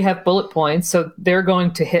 They have bullet points, so they're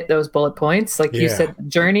going to hit those bullet points, like you said,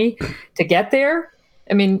 journey to get there.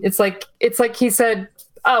 I mean, it's like he said,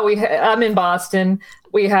 I'm in Boston.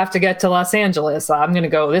 We have to get to Los Angeles. I'm going to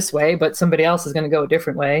go this way, but somebody else is going to go a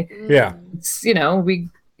different way. Yeah. It's going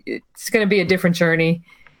to be a different journey.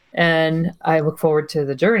 and I look forward to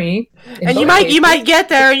the journey. And you might get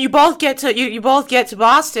there, and you both get to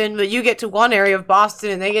Boston, but you get to one area of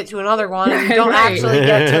Boston, and they get to another one, and you don't actually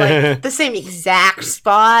get to like the same exact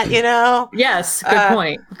spot, you know? Yes,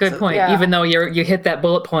 good point. Yeah. Even though you hit that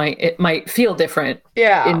bullet point, it might feel different.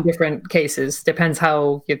 In different cases, depends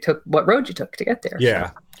how what road you took to get there. Yeah,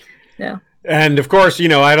 so, yeah. And of course, we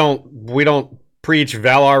don't preach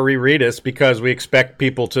Valar reread us because we expect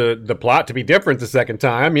the plot to be different the second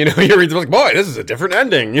time. You read the book, boy, this is a different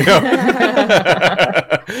ending. Right.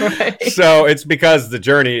 So it's because the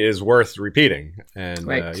journey is worth repeating. And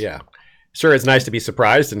sure, it's nice to be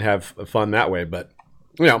surprised and have fun that way, but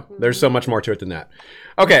there's so much more to it than that.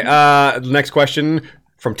 Okay, next question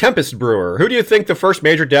from Tempest Brewer. Who do you think the first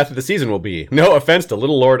major death of the season will be? No offense to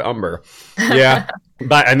Little Lord Umber. Yeah.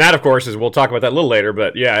 And that, of course, we'll talk about that a little later,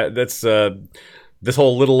 but yeah, that's this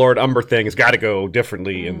whole Little Lord Umber thing has got to go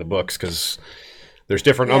differently in the books because there's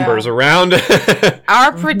different Umbers around.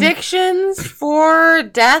 Our predictions for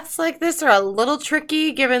deaths like this are a little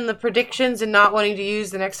tricky given the predictions and not wanting to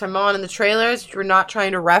use the next time on in the trailers, which we're not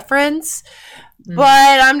trying to reference.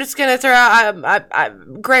 But I'm just going to throw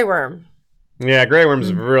out Grey Worm. Yeah, Grey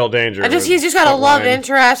Worm's a real danger. He's just got a love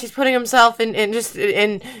interest. He's putting himself in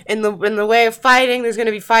the way of fighting. There's going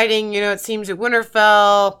to be fighting. It seems at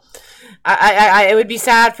Winterfell. It would be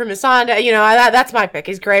sad for Missandei. That's my pick.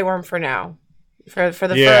 Is Grey Worm for now, for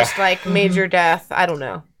the first major death. I don't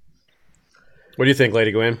know. What do you think,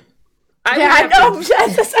 Lady Gwyn? I know.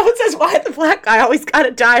 Someone says, why the black guy always got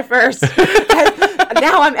to die first?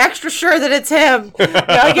 Now I'm extra sure that it's him.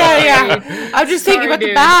 Yeah. I'm just thinking about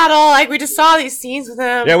the battle. We just saw these scenes with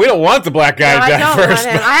him. Yeah, we don't want the black guy to die first.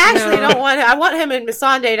 I actually don't want him. I want him and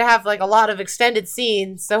Missandei to have a lot of extended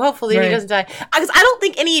scenes. So hopefully he doesn't die. Because I don't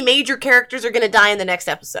think any major characters are going to die in the next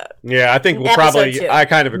episode. Yeah, I think we'll probably. I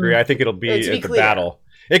kind of agree. I think it'll be at the battle.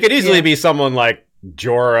 It could easily be someone like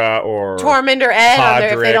Jorah or Tormund or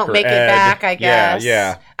Ed if they don't make it back, I guess.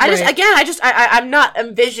 Yeah. I'm not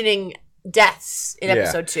envisioning deaths in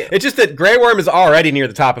episode 2. It's just that Grey Worm is already near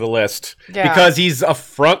the top of the list because he's a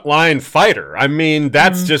frontline fighter. I mean,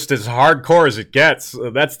 that's just as hardcore as it gets.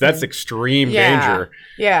 That's extreme danger.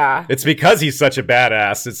 Yeah. It's because he's such a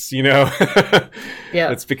badass. It's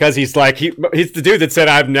it's because he's he's the dude that said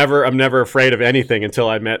I'm never afraid of anything until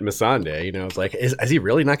I met Missandei. It's like, is he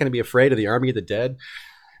really not going to be afraid of the army of the dead?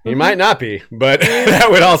 He might not be, but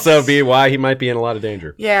that would also be why he might be in a lot of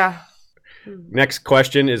danger. Yeah. Next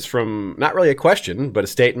question is from, not really a question, but a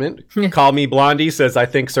statement. Call Me Blondie says, I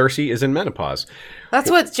think Cersei is in menopause. That's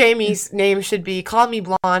what Jamie's name should be. Call Me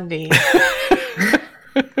Blondie.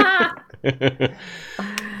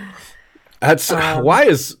 That's why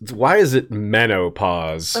is it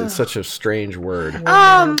menopause? It's such a strange word.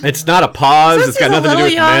 It's not a pause. It's got nothing to do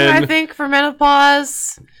with young, men. I think for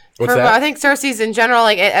menopause. What's that? I think Cersei's in general,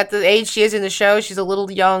 at the age she is in the show, she's a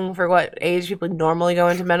little young for what age people normally go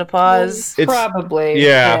into menopause. Probably.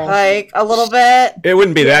 Yeah. A little bit. It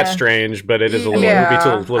wouldn't be that strange, but it is a little. It would be a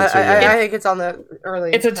little too young. I think it's on the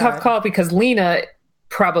early. It's a tough call because Lena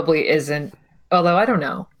probably isn't. Although I don't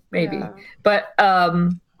know, maybe. Yeah. But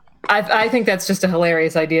I think that's just a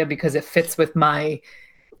hilarious idea because it fits with my.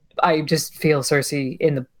 I just feel Cersei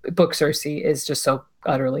in the book. Cersei is just so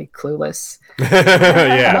utterly clueless.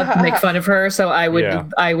 I love to make fun of her, so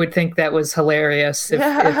I would think that was hilarious if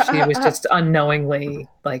she was just unknowingly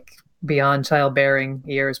beyond childbearing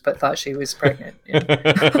years, but thought she was pregnant.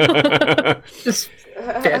 Just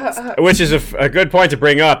fits. Which is a good point to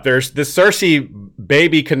bring up. There's this Cersei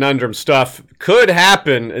baby conundrum stuff could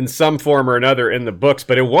happen in some form or another in the books,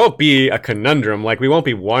 but it won't be a conundrum. We won't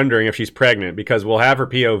be wondering if she's pregnant because we'll have her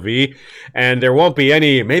POV, and there won't be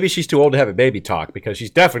any, maybe she's too old to have a baby talk because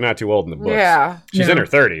she's definitely not too old in the books. Yeah. She's in her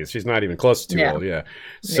 30s. She's not even close to too old. Yeah.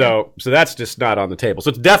 So that's just not on the table.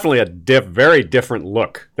 So it's definitely a very different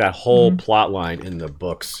look, that whole plot line in the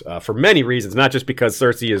books, for many reasons, not just because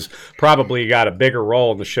Cersei has probably got a bigger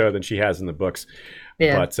role in the show than she has in the books.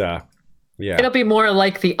 Yeah. But it'll be more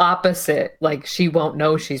like the opposite. She won't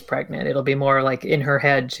know she's pregnant. It'll be more in her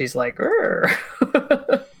head, she's like,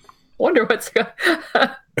 wonder what's going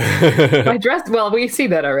my dress. Well, we see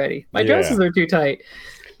that already. My dresses are too tight.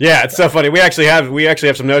 Yeah, it's so funny. We actually have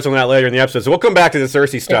some notes on that later in the episode. So we'll come back to the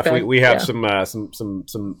Cersei stuff. We have some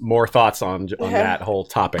more thoughts on that whole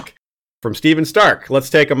topic. From Stephen Stark,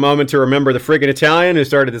 let's take a moment to remember the friggin' Italian who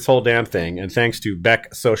started this whole damn thing. And thanks to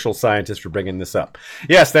Beck, social scientist, for bringing this up.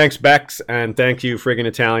 Yes, thanks, Bex, and thank you, friggin'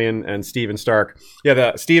 Italian and Stephen Stark. Yeah,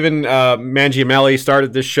 the Stephen Mangiamelli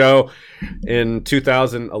started this show in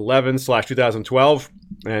 2011/2012,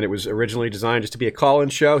 and it was originally designed just to be a call-in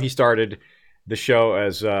show. He started the show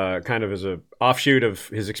as kind of as a offshoot of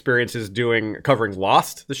his experiences covering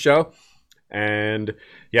Lost, the show. And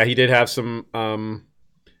yeah, he did have some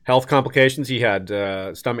health complications. He had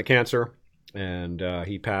stomach cancer, and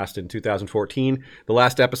he passed in 2014. The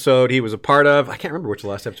last episode he was a part of, I can't remember which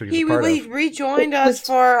last episode he was a part of. He rejoined us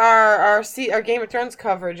for our Game of Thrones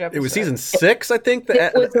coverage episode. It was season 6, I think.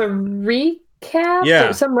 It was a recap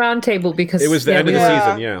or some roundtable because it was the end of the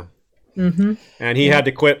season, yeah. Mm-hmm. And he had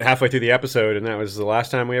to quit halfway through the episode, and that was the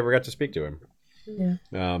last time we ever got to speak to him.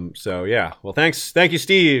 Yeah. So yeah. Well, thank you,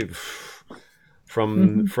 Steve,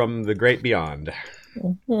 from the great beyond.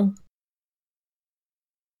 Mm-hmm.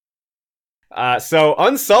 So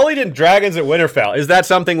Unsullied and Dragons at Winterfell, is that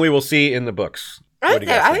something we will see in the books? I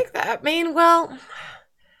think that. I mean, well,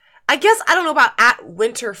 I guess I don't know about at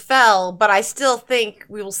Winterfell, but I still think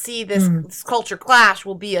we will see this culture clash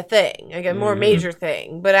will be a thing, like a more major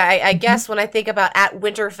thing. But I guess when I think about at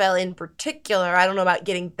Winterfell in particular, I don't know about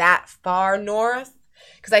getting that far north,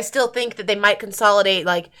 because I still think that they might consolidate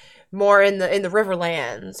like more in the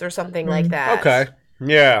Riverlands or something like that. Okay,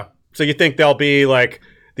 yeah. So you think there'll be like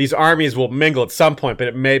these armies will mingle at some point, but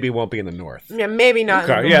it maybe won't be in the north. Yeah, maybe not.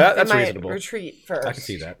 Okay, yeah, that's reasonable. Retreat first. I can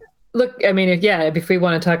see that. Look, I mean, if we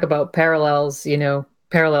want to talk about parallels,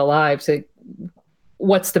 parallel lives,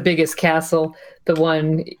 what's the biggest castle? The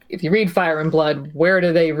one, if you read Fire and Blood, where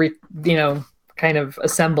do they, kind of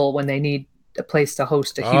assemble when they need a place to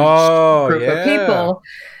host a huge group of people?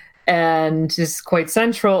 And is quite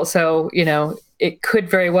central. So, it could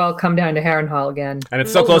very well come down to Harrenhal again. And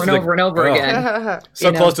it's so close to over and over again.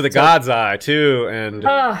 So close to the God's Eye, too. And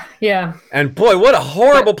yeah. And boy, what a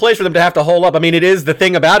horrible place for them to have to hole up. I mean, it is the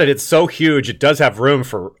thing about it. It's so huge. It does have room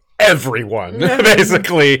for everyone,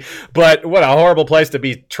 basically. But what a horrible place to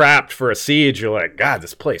be trapped for a siege. You're like, God,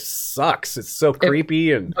 this place sucks. It's so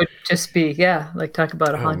creepy. And it would just be, like talk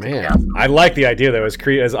about a haunted castle. I like the idea, though.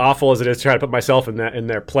 As awful as it is to try to put myself in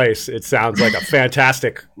their place, it sounds like a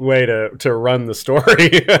fantastic way to run the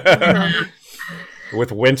story.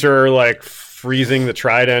 With winter, like freezing the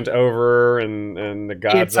trident over and the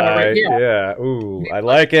God's Eye. Yeah. Ooh, I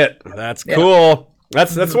like it. That's cool.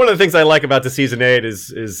 That's one of the things I like about the season 8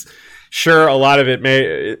 is sure a lot of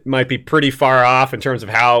it might be pretty far off in terms of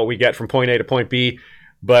how we get from point A to point B,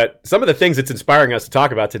 but some of the things it's inspiring us to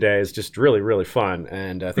talk about today is just really, really fun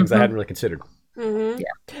and things I hadn't really considered. Mm-hmm.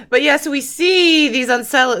 Yeah, but so we see these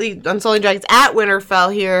unsullied dragons at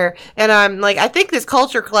Winterfell here, and I'm like, I think this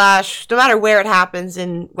culture clash, no matter where it happens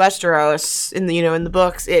in Westeros, in the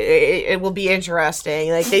books, it will be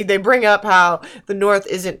interesting. Like they bring up how the North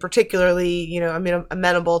isn't particularly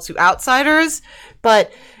amenable to outsiders, but.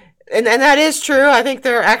 And that is true. I think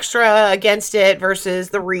they're extra against it versus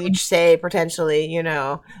the Reach, say, potentially,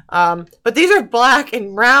 But these are black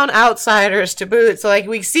and brown outsiders to boot. So, like,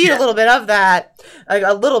 we see a little bit of that, like,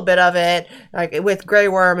 a little bit of it, like, with Grey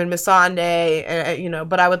Worm and Missandei,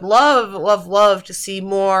 But I would love to see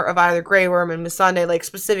more of either Grey Worm and Missandei, like,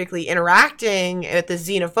 specifically interacting with the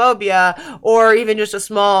xenophobia, or even just a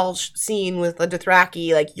small scene with the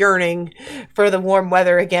Dothraki, like, yearning for the warm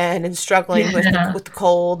weather again and struggling with the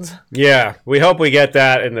cold. Yeah, we hope we get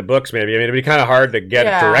that in the books, maybe. I mean, it'd be kind of hard to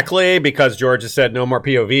get directly because George has said no more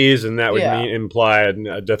POVs, and that would imply a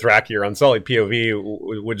Dothraki or Unsullied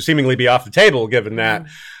POV would seemingly be off the table given that.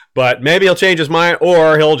 But maybe he'll change his mind,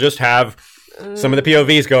 or he'll just have some of the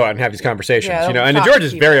POVs go out and have these conversations. And George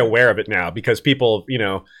is very aware of it now because people,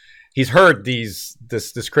 he's heard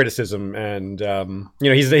this criticism, and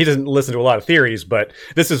he doesn't listen to a lot of theories, but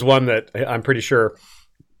this is one that I'm pretty sure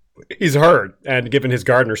he's heard, and given his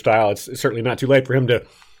gardener style, it's certainly not too late for him to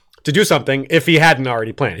do something if he hadn't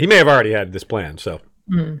already planned. He may have already had this plan, so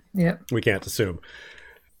we can't assume.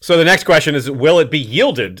 So the next question is, will it be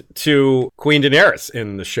yielded to Queen Daenerys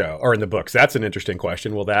in the show or in the books? That's an interesting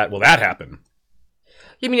question. Will that happen?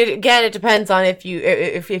 I mean, it depends on if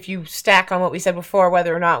you stack on what we said before,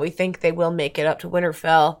 whether or not we think they will make it up to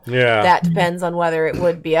Winterfell. Yeah, that depends on whether it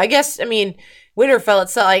would be. I guess. I mean, Winterfell,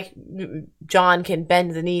 it's not like Jon can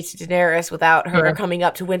bend the knee to Daenerys without her coming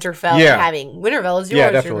up to Winterfell and having Winterfell is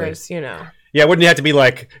yours, yours, Yeah, wouldn't it have to be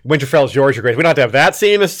like Winterfell is yours, your grace? We don't have to have that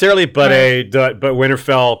scene necessarily, but but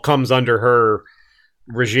Winterfell comes under her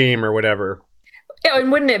regime or whatever. Yeah,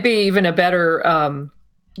 and wouldn't it be even a better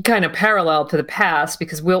kind of parallel to the past?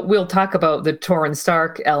 Because we'll talk about the Torrhen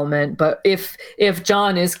Stark element, but if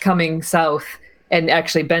Jon is coming south and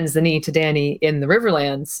actually bends the knee to Dany in the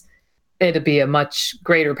Riverlands, it'd be a much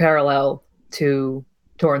greater parallel to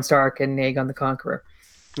Torrhen Stark and Aegon the Conqueror.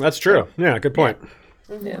 That's true. Yeah, good point.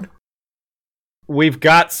 Yeah. We've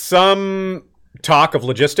got some talk of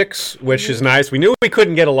logistics, which is nice. We knew we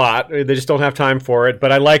couldn't get a lot. They just don't have time for it.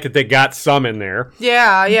 But I like that they got some in there.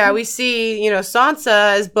 Yeah. We see,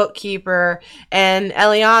 Sansa as bookkeeper and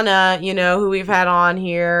Eliana, who we've had on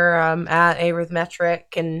here at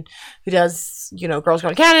Arithmetric and who does, Girls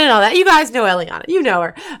Gone Canon and all that. You guys know Eliana. You know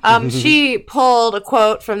her. She pulled a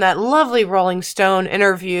quote from that lovely Rolling Stone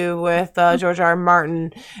interview with George R. R.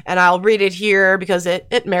 Martin. And I'll read it here because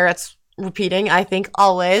it merits repeating, I think,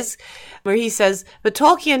 always, where he says, but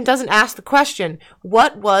Tolkien doesn't ask the question,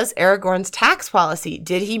 what was Aragorn's tax policy?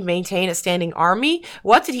 Did he maintain a standing army?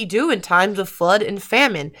 What did he do in times of flood and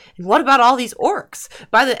famine? And what about all these orcs?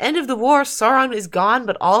 By the end of the war, Sauron is gone,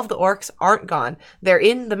 but all of the orcs aren't gone. They're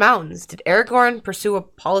in the mountains. Did Aragorn pursue a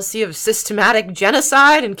policy of systematic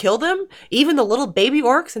genocide and kill them? Even the little baby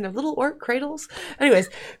orcs in their little orc cradles? Anyways,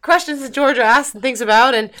 questions that George asks and thinks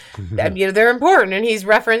about, and they're important, and he's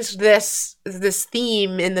referenced this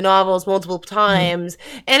theme in the novels multiple times.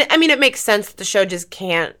 And I mean, it makes sense that the show just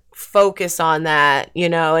can't focus on that,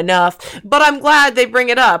 enough. But I'm glad they bring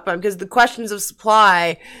it up because the questions of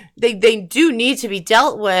supply, they do need to be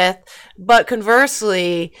dealt with. But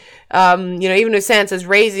conversely, even if Sansa's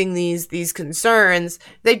raising these concerns,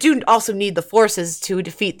 they do also need the forces to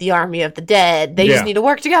defeat the army of the dead. They just need to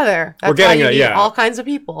work together. That's why you need all kinds of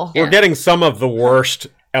people. We're getting some of the worst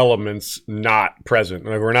elements not present.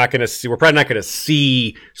 Like we're probably not going to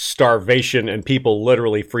see starvation and people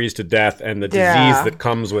literally freeze to death and the disease that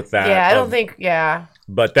comes with that. I don't think.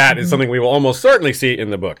 But that is something we will almost certainly see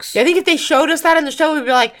in the books. I think if they showed us that in the show, we'd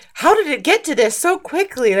be like, how did it get to this so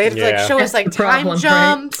quickly? They have to show us time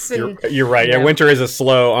jumps. Right? You're right. Yeah, winter is a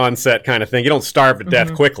slow onset kind of thing. You don't starve to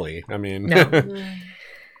death quickly. I mean, no.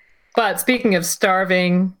 But speaking of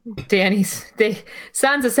starving,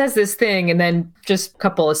 Sansa says this thing, and then just a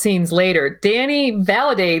couple of scenes later, Dany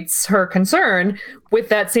validates her concern with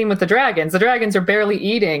that scene with the dragons. The dragons are barely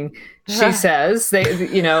eating, she says. They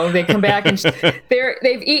come back and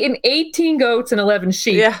they've eaten 18 goats and 11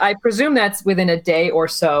 sheep. Yeah. I presume that's within a day or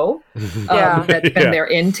so. That's been their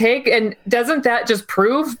intake. And doesn't that just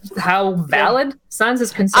prove how valid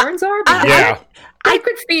Sansa's concerns are? I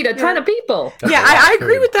could feed a ton of people. I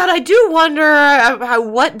agree with that. I do wonder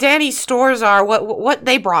what Dany's stores are, what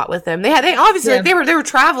they brought with them. They obviously they were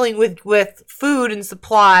traveling with food and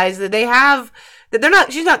supplies that they have.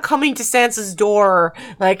 That she's not coming to Sansa's door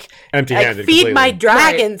empty-handed. Feed completely. My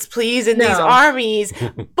dragons, please, in these armies.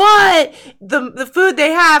 But the food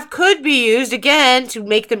they have could be used again to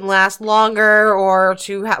make them last longer or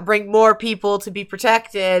to bring more people to be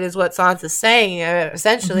protected, is what Sansa's saying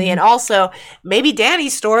essentially. And also, maybe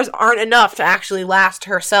Dany's stores aren't enough to actually last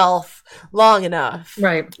herself long enough.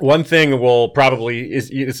 Right. One thing will probably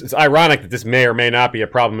it's ironic that this may or may not be a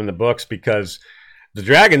problem in the books because the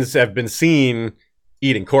dragons have been seen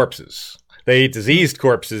eating corpses. They eat diseased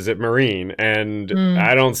corpses at Marine, and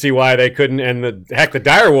I don't see why they couldn't. And the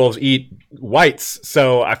direwolves eat whites,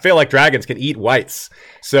 so I feel like dragons can eat whites.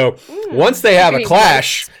 So once they have a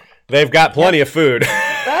clash, they've got plenty of food.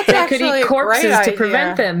 That's they could eat corpses to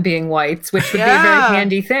prevent them being whites, which would be a very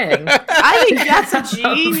handy thing. I think that's a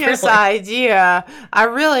genius idea. I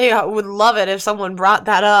really would love it if someone brought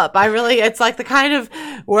that up. It's like the kind of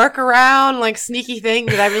workaround, sneaky thing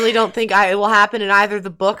that I really don't think it will happen in either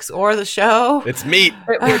the books or the show. It's meat.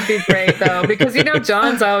 It would be great though, because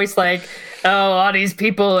John's always like, oh, all these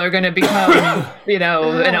people are going to become,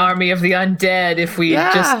 an army of the undead if we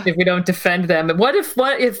don't defend them. And what if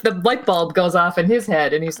the light bulb goes off in his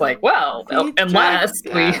head and he's like, well, unless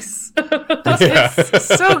we. It's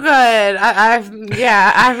so good.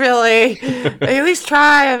 I really at least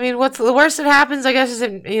try. I mean, what's the worst that happens? I guess is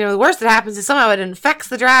the worst that happens is somehow it infects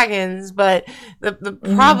the dragons, but the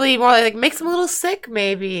probably more makes them a little sick.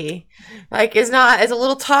 Maybe is a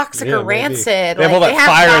little toxic or rancid. They have all that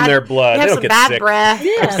fire in their blood. They have some bad breath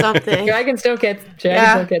or something. Dragons don't get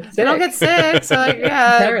sick. They don't get sick. So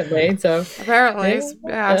apparently. So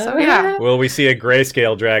Will we see a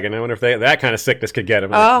grayscale dragon? I wonder if that kind of sickness could get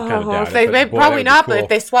them. Probably not. But if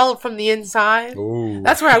they swallow from the inside,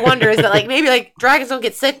 that's where I wonder is that maybe dragons don't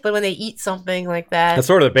get sick, but when they eat something like that, that's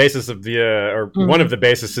sort of the basis of the one of the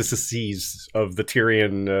bases of the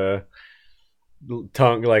Tyrion.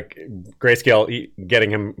 Tongue grayscale getting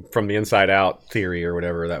him from the inside out theory or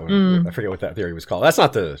whatever that one. I forget what that theory was called. That's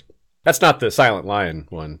not the Silent Lion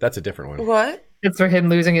one. That's a different one. What? It's for him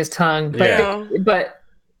losing his tongue. But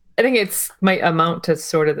I think it's might amount to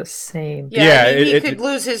sort of the same. He could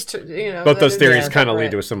lose his. Both those theories kind of lead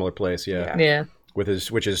to a similar place. Yeah. Which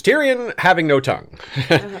is Tyrion having no tongue,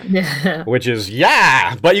 which is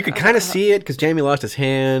but you could kind of see it because Jaime lost his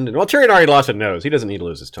hand, and Tyrion already lost a nose. He doesn't need to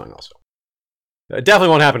lose his tongue also. It definitely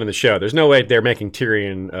won't happen in the show. There's no way they're making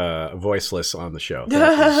Tyrion voiceless on the show.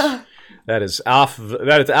 That is out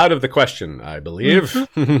of the question, I believe.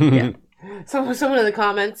 Yeah. Someone in the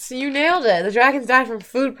comments, you nailed it. The dragons died from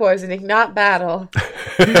food poisoning, not battle.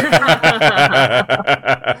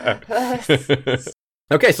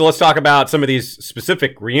 Okay, so let's talk about some of these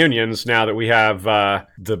specific reunions now that we have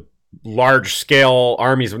the large-scale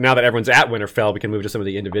armies. Now that everyone's at Winterfell, we can move to some of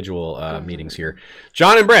the individual meetings here.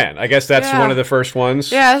 Jon and Bran, I guess that's one of the first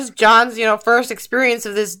ones. Yeah, this is Jon's, first experience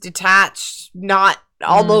of this detached, not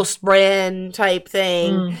almost Bran type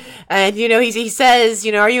thing. And, he says,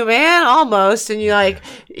 are you a man? Almost. And you're like,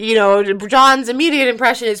 Jon's immediate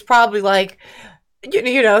impression is probably like,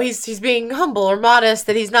 he's being humble or modest,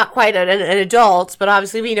 that he's not quite an adult, but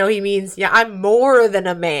obviously we know he means, I'm more than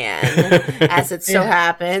a man, as it so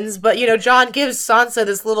happens. But, Jon gives Sansa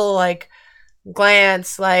this little,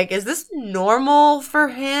 glance, is this normal for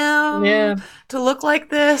him to look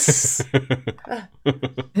like this?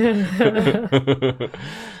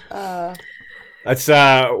 That's,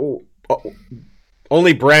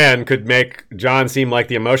 only Bran could make Jon seem like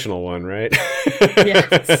the emotional one, right?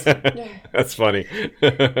 Yes. That's funny.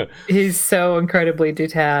 He's so incredibly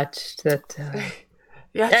detached that...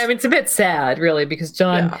 Yes. I mean, it's a bit sad, really, because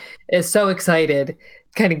Jon is so excited,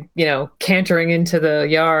 kind of, cantering into the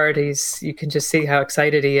yard. You can just see how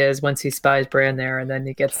excited he is once he spies Bran there, and then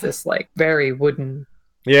he gets this, very wooden...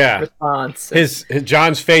 response. His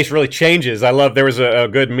Jon's face really changes. I love, there was a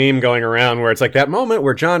good meme going around where it's like that moment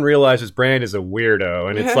where Jon realizes Bran is a weirdo,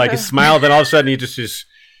 and it's like he smiled, then all of a sudden he just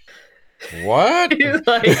what?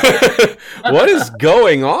 What is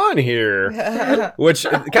going on here? Which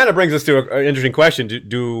kind of brings us to an interesting question.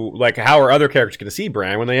 Do how are other characters going to see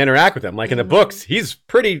Bran when they interact with him? Like in the books, he's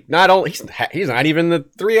pretty, he's not even the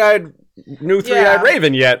new three-eyed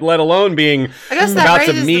raven yet, let alone being I guess that about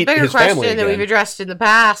raises to meet the bigger his family question that again. we've addressed in the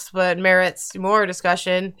past, but merits more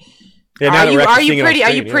discussion. Yeah, are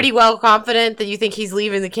you pretty well confident that you think he's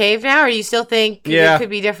leaving the cave now, or you still think it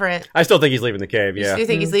could be different? I still think he's leaving the cave. Yeah, you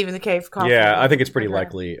think he's leaving the cave? Confident? Yeah, I think it's pretty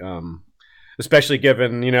likely. Especially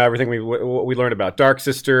given everything we learned about Dark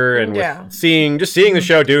Sister and with seeing the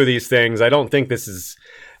show do these things. I don't think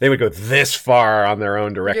they would go this far on their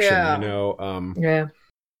own direction.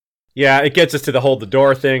 Yeah, it gets us to the hold the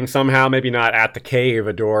door thing somehow. Maybe not at the cave,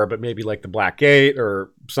 a door, but maybe like the Black Gate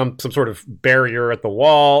or some sort of barrier at the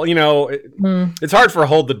wall. It's hard for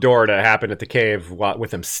hold the door to happen at the cave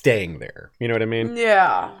with them staying there. You know what I mean?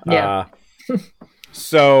 Yeah.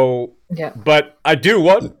 But I do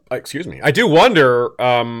wonder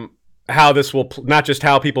how this will not just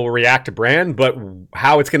how people will react to Bran, but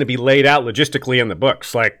how it's going to be laid out logistically in the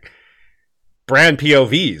books. Like Bran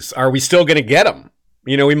POVs, are we still going to get them?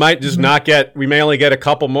 We might just not get, we may only get a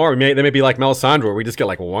couple more. They may be like Melisandre, where we just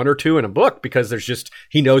get one or two in a book because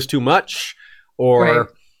he knows too much. Or,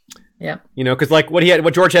 because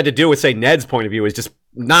what George had to do with, say, Ned's point of view is just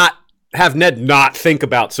not have Ned not think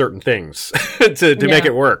about certain things to make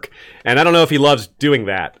it work. And I don't know if he loves doing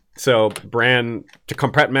that. So Bran, to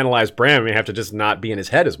compartmentalize Bran, may have to just not be in his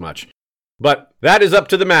head as much. But that is up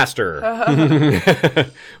to the master.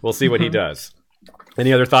 We'll see what he does.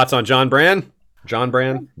 Any other thoughts on Bran?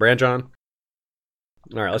 Bran John?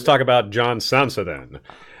 All right, let's talk about Jon Sansa then.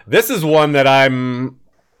 This is one that I'm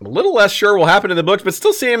a little less sure will happen in the books, but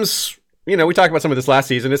still seems, we talked about some of this last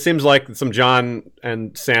season. It seems like some Jon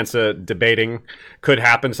and Sansa debating could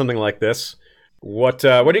happen, something like this. What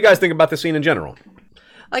do you guys think about this scene in general?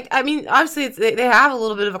 Obviously they have a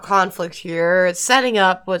little bit of a conflict here. It's setting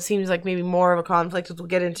up what seems like maybe more of a conflict, which we'll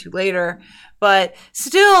get into later. But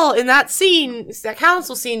still, in that scene, that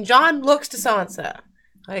council scene, Jon looks to Sansa.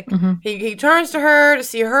 He turns to her to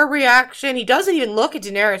see her reaction. He doesn't even look at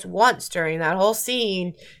Daenerys once during that whole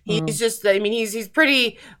scene. He's just, he's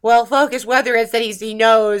pretty well focused, whether it's that he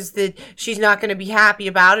knows that she's not going to be happy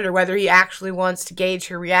about it, or whether he actually wants to gauge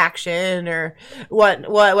her reaction or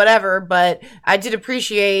whatever. But I did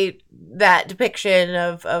appreciate that depiction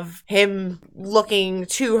of him looking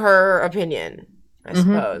to her opinion, I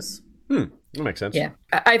suppose. That makes sense. Yeah.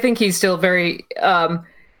 I think he's still very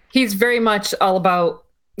much all about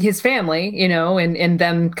his family, and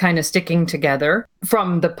them kind of sticking together.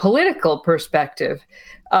 From the political perspective,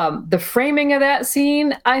 the framing of that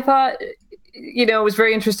scene, I thought, was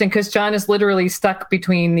very interesting because Jon is literally stuck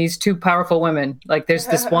between these two powerful women. There's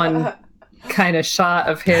this one kind of shot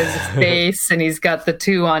of his face, and he's got the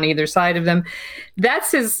two on either side of them.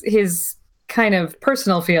 That's his kind of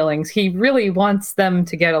personal feelings. He really wants them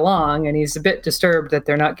to get along, and he's a bit disturbed that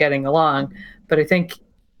they're not getting along. But I think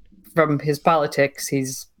from his politics,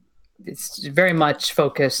 it's very much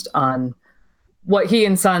focused on what he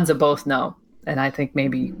and Sansa both know. And I think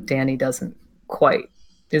maybe Dany isn't quite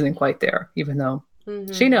there, even though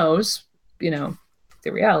she knows, the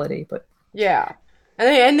reality. But yeah,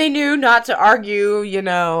 and they knew not to argue, in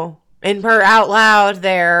her out loud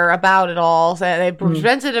there about it all. So they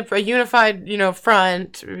presented a unified,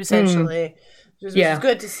 front essentially. Which is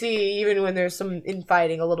good to see, even when there's some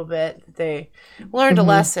infighting a little bit. That they learned a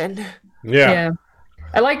lesson. Yeah.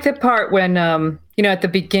 I like the part when, at the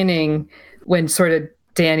beginning, when sort of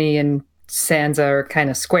Dany and Sansa are kind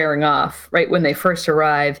of squaring off, right when they first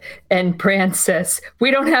arrive, and Bran says, "We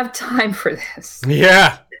don't have time for this."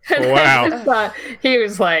 Yeah. And Wow. I just thought, he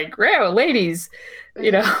was like, "Wow, ladies,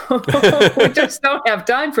 we just don't have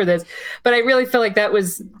time for this." But I really feel like that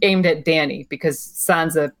was aimed at Dany, because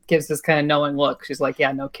Sansa gives this kind of knowing look. She's like,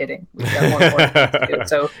 "Yeah, no kidding. We've got more important things to do."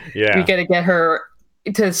 So we got to get her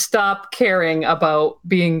to stop caring about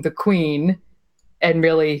being the queen and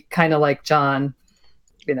really kind of like Jon,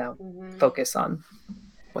 focus on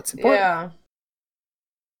what's important. Yeah.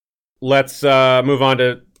 Let's move on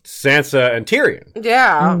to Sansa and Tyrion.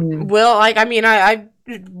 Yeah.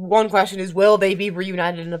 One question is, will they be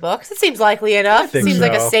reunited in the books? It seems likely enough. It seems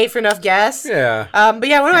like a safe enough guess. Yeah. But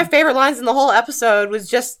yeah, one of my favorite lines in the whole episode was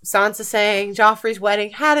just Sansa saying Joffrey's wedding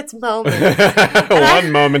had its moment.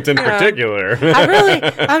 One moment in particular.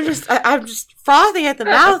 I'm just frothing at the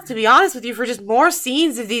mouth, to be honest with you, for just more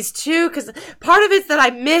scenes of these two, because part of it's that I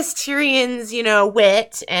miss Tyrion's,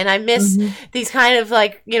 wit, and I miss these kind of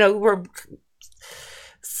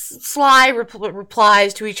sly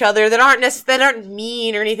replies to each other that aren't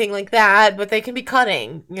mean or anything like that, but they can be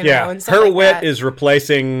cutting. And her like wit that. is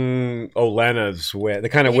replacing Olenna's wit, the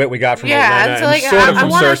kind of wit we got from Olenna. And so I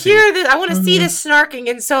want to hear this. I want to see this snarking,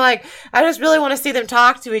 and so I just really want to see them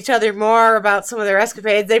talk to each other more about some of their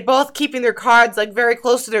escapades. They both keeping their cards very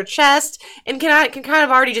close to their chest, and can kind of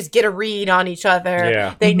already just get a read on each other.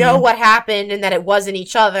 Yeah. They know what happened and that it wasn't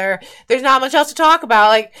each other. There's not much else to talk about.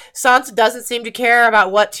 Sansa doesn't seem to care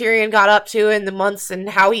about what Tyrion got up to in the months and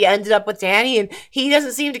how he ended up with Dany, and he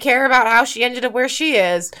doesn't seem to care about how she ended up where she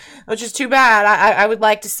is, which is too bad. I would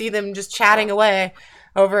like to see them just chatting away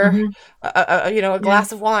over a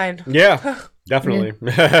glass of wine. Yeah, definitely.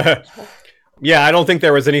 Yeah, I don't think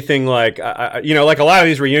there was anything like a lot of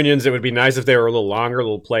these reunions, it would be nice if they were a little longer, a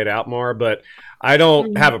little played out more, but I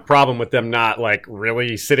don't have a problem with them not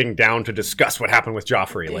really sitting down to discuss what happened with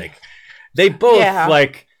Joffrey. They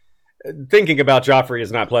both thinking about Joffrey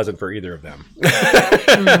is not pleasant for either of them.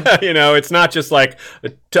 It's not just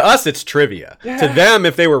to us, it's trivia. To them,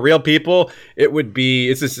 if they were real people, it would be,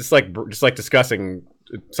 it's just like discussing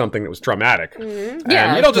something that was traumatic. And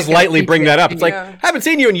you don't just lightly bring that up. It's I haven't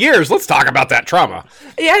seen you in years. Let's talk about that trauma.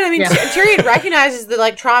 Yeah, Tyrion recognizes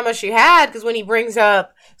the trauma she had, because when he brings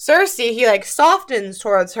up Cersei, he softens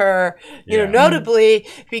towards her, notably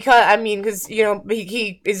because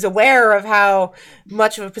he is aware of how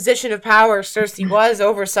much of a position of power Cersei was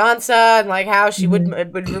over Sansa, and how she would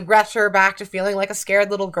regress her back to feeling like a scared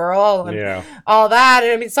little girl and all that.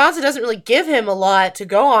 And Sansa doesn't really give him a lot to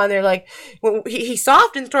go on there. He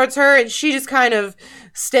softens towards her, and she just kind of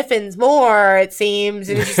stiffens more, it seems,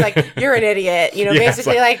 and it's just you're an idiot,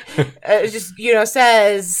 basically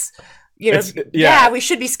says, we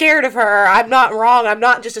should be scared of her. I'm not wrong. I'm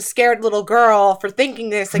not just a scared little girl for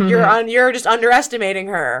thinking this. You're just underestimating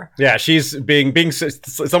her. Yeah, she's being.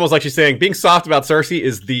 It's almost like she's saying being soft about Cersei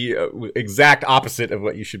is the exact opposite of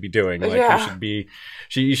what you should be doing.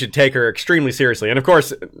 You should take her extremely seriously. And of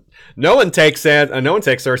course, no one takes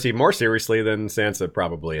Cersei more seriously than Sansa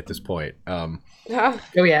probably at this point. Oh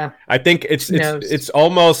yeah, I think she's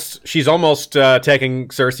almost taking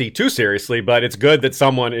Cersei too seriously, but it's good that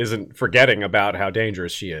someone isn't forgetting about how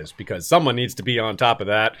dangerous she is, because someone needs to be on top of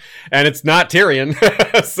that, and it's not Tyrion.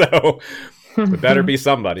 So it better be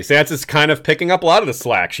somebody. Sansa's kind of picking up a lot of the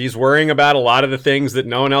slack. She's worrying about a lot of the things that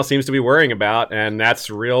no one else seems to be worrying about, and that's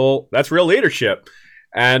real leadership.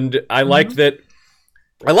 And I like that.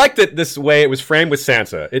 I like that this way it was framed with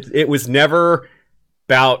Sansa. It was never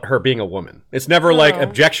about her being a woman. It's never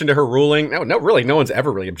objection to her ruling. No, really, no one's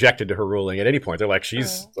ever really objected to her ruling at any point. They're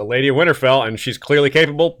she's a lady of Winterfell and she's clearly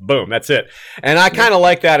capable. Boom, that's it. And I kind of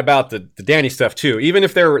like that about the Dany stuff too. Even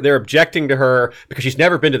if they're objecting to her because she's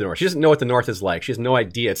never been to the North. She doesn't know what the North is like. She has no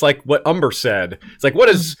idea. It's like what Umber said.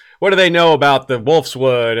 It's what do they know about the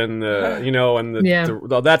Wolfswood and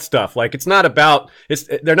the that stuff? It's not about.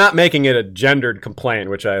 They're not making it a gendered complaint,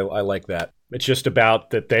 which I like that. It's just about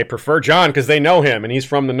that they prefer Jon because they know him and he's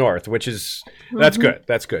from the North, which is that's good.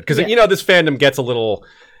 That's good because this fandom gets a little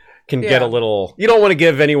get a little. You don't want to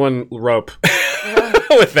give anyone rope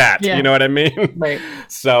with that. You know what I mean? Right.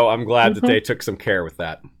 So I'm glad that they took some care with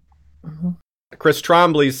that. Chris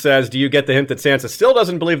Trombley says, do you get the hint that Sansa still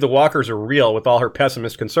doesn't believe the walkers are real with all her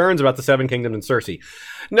pessimist concerns about the Seven Kingdoms and Cersei?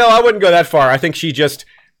 No, I wouldn't go that far. I think she knows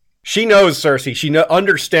Cersei. She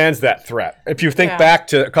understands that threat. If you think back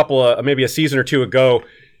to a couple of, maybe a season or two ago,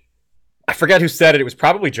 I forget who said it. It was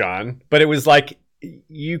probably Jon, but it was like,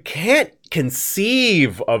 you can't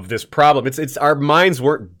conceive of this problem. It's our minds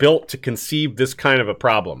weren't built to conceive this kind of a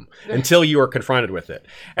problem until you are confronted with it.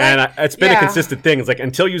 And it's been a consistent thing. It's like,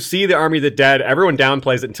 until you see the Army of the Dead, everyone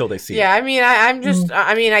downplays it until they see it. Yeah, I mean,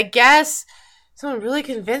 I guess someone really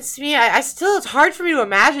convinced me. I still, it's hard for me to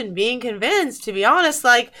imagine being convinced, to be honest.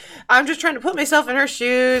 Like, I'm just trying to put myself in her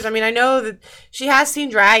shoes. I mean, I know that she has seen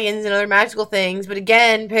dragons and other magical things, but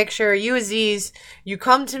again, picture you, Aziz, you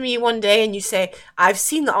come to me one day and you say, I've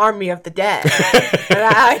seen the Army of the Dead. And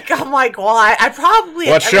I'm like, well, I probably...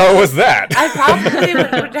 What show was that? I probably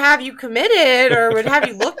would have you committed or would have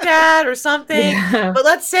you looked at or something. Yeah. But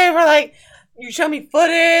let's say we're like, you show me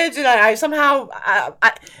footage, and I somehow...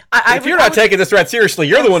 if you're not taking this threat seriously,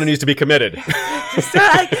 you're the one who needs to be committed.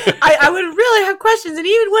 I would really have questions, and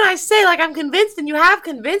even when I say, like, I'm convinced, and you have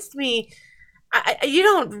convinced me, you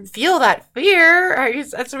don't feel that fear.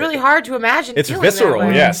 It's really hard to imagine. It's visceral,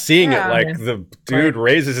 seeing it, like the dude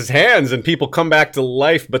raises his hands, and people come back to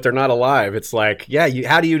life, but they're not alive. It's like,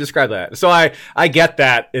 how do you describe that? So I get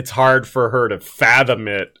that. It's hard for her to fathom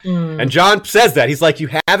it. And Jon says that. He's like, you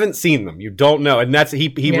haven't seen them. You don't know. And that's he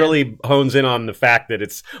really hones in on the fact that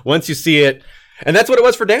it's, once you see it, and that's what it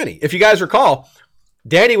was for Dany. If you guys recall,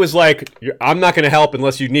 Dany was like, I'm not going to help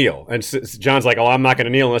unless you kneel. And Jon's like, oh, I'm not going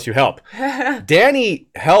to kneel unless you help. Dany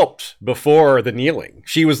helped before the kneeling.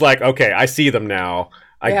 She was like, okay, I see them now.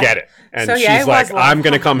 I get it. And so, she's like, I'm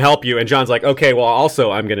going to come help you. And Jon's like, okay, well, also,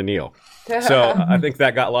 I'm going to kneel. So I think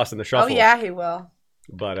that got lost in the shuffle. Oh, yeah, he will.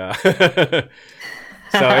 But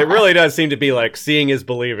so it really does seem to be like seeing is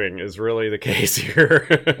believing is really the case here.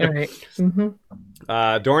 All right. Mm-hmm.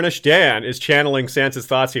 Dornish Dan is channeling Sansa's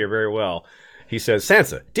thoughts here very well. He says,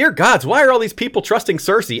 Sansa, dear gods, why are all these people trusting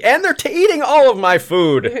Cersei? And they're eating all of my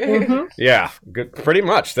food. Mm-hmm. Yeah, good, pretty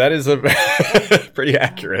much. That is pretty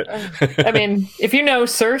accurate. I mean, if you know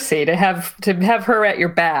Cersei, to have her at your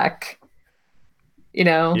back,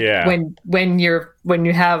 when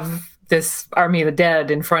you have this Army of the Dead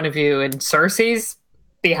in front of you and Cersei's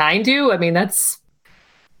behind you, I mean, that's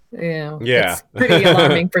it's pretty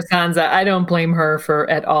alarming for Sansa. I don't blame her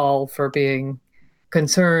at all for being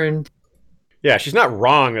concerned. Yeah, she's not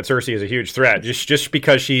wrong that Cersei is a huge threat. Just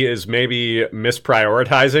because she is maybe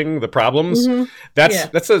misprioritizing the problems,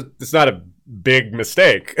 it's not a big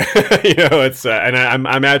mistake. It's and I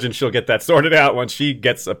imagine she'll get that sorted out once she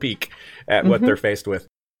gets a peek at what they're faced with.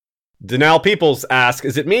 Denal Peoples asks,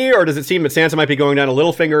 is it me, or does it seem that Sansa might be going down a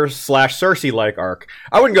Littlefinger/Cersei-like arc?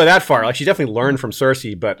 I wouldn't go that far. Like, she definitely learned from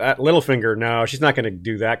Cersei, but at Littlefinger, no, she's not going to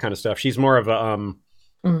do that kind of stuff. She's more of a...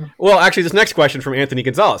 Well, actually, this next question from Anthony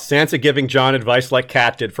Gonzalez. Sansa giving Jon advice like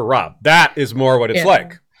Kat did for Robb. That is more what it's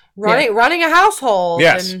like. Running a household.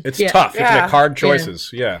 Yes, it's tough. You have to make hard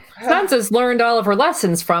choices. Yeah. Sansa's learned all of her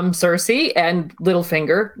lessons from Cersei and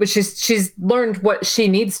Littlefinger, but she's learned what she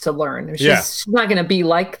needs to learn. She's not going to be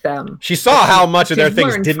like them. She saw how much of their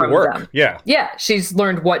things didn't work. Them. Yeah. Yeah, she's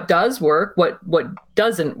learned what does work, what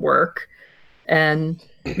doesn't work, and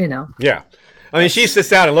Yeah. I mean, she sits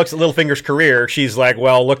down and looks at Littlefinger's career. She's like,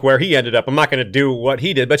 well, look where he ended up. I'm not going to do what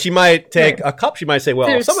he did. But she might take a cup. She might say,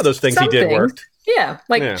 well, some of those things he did worked. Yeah.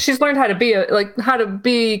 She's learned how to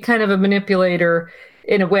be kind of a manipulator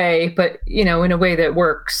in a way, but, in a way that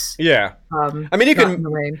works. Yeah. I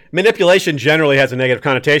mean, manipulation generally has a negative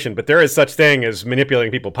connotation, but there is such thing as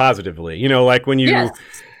manipulating people positively. Like when you,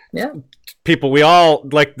 people, we all,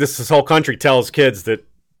 like this whole country tells kids that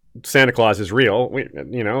Santa Claus is real.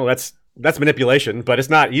 That's manipulation, but it's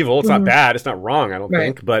not evil. It's not bad. It's not wrong, I don't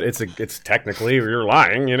think. But it's technically, you're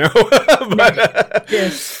lying, but,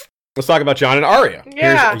 yes. Let's talk about Jon and Arya.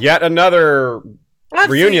 Yeah. Here's yet another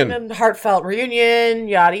reunion. Heartfelt reunion,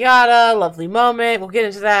 yada yada, lovely moment. We'll get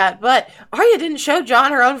into that. But Arya didn't show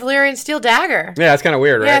Jon her own Valyrian steel dagger. Yeah, it's kind of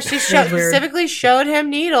weird, right? Yeah, she specifically showed him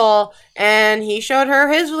Needle, and he showed her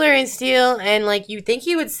his Valyrian steel, and you think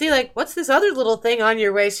he would see, what's this other little thing on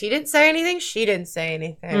your waist? He didn't say anything. She didn't say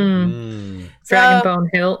anything. So, Dragonbone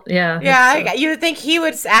hilt, yeah. Yeah, you would think he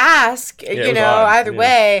would ask, either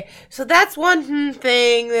way. So that's one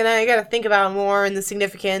thing that I got to think about more, and the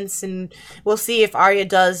significance, and we'll see if Arya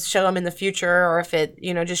does show him in the future, or if it,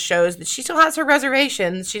 just shows that she still has her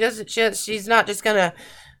reservations. She's not just gonna,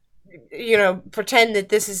 pretend that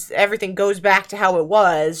this is everything goes back to how it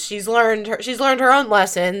was. She's learned her own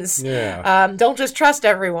lessons. Yeah. Don't just trust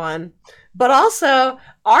everyone. But also,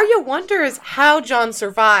 Arya wonders how Jon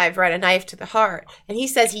survived, right? A knife to the heart, and he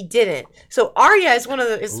says he didn't. So Arya is one of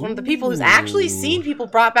the people who's actually seen people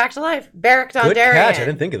brought back to life. Beric Dondarrion. Good catch. I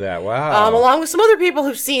didn't think of that. Wow. Along with some other people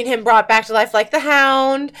who've seen him brought back to life, like the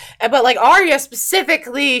Hound. But like Arya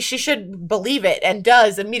specifically, she should believe it and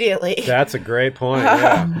does immediately. That's a great point.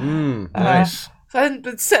 Yeah. Nice. And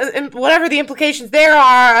whatever the implications there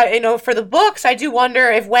are, for the books, I do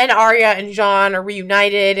wonder if when Arya and Jon are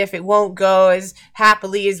reunited, if it won't go as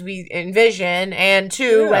happily as we envision, and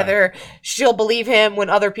two, whether she'll believe him when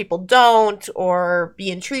other people don't, or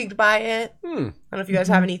be intrigued by it. I don't know if you guys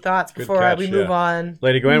have any thoughts before we move on.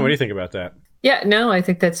 Lady Gwyn, what do you think about that? Yeah, no, I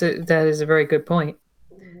think that is a very good point.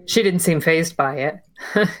 She didn't seem fazed by it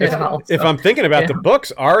at all. If I'm thinking about the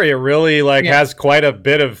books, Arya really has quite a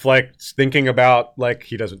bit of thinking about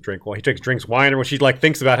he doesn't drink wine. He drinks wine, or she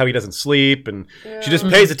thinks about how he doesn't sleep, and she just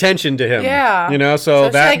pays attention to him. Yeah, so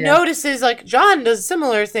that she notices Jon does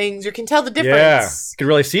similar things, or can tell the difference. Yeah, you can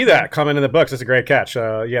really see that coming in the books. That's a great catch.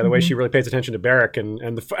 The way she really pays attention to Beric,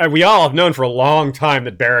 and we all have known for a long time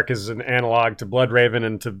that Beric is an analog to Bloodraven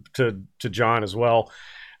and to Jon as well.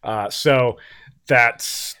 That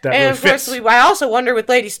and really of course, fits. I also wonder with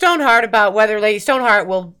Lady Stoneheart about whether Lady Stoneheart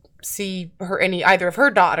will see either of her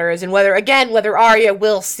daughters, and whether Arya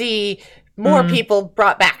will see more people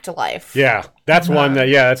brought back to life. Yeah, that's one that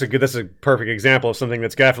that's a perfect example of something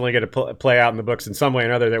that's definitely going to play out in the books in some way or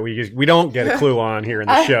another that we don't get a clue on here in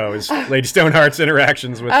the show is Lady Stoneheart's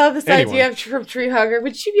interactions with. I love this anyone. idea of Treehugger.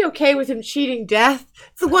 Would she be okay with him cheating death?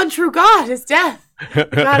 It's the one true God is death. The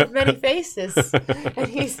God of many faces, and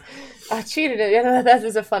he's cheated it. Yeah, that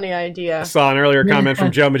is a funny idea. I saw an earlier comment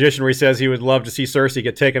from Joe Magician where he says he would love to see Cersei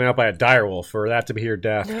get taken out by a direwolf, for that to be her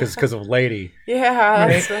death because of Lady. Yeah,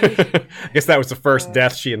 that's funny. I guess that was the first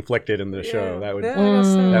death she inflicted in the show. That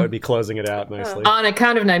would be closing it out nicely. On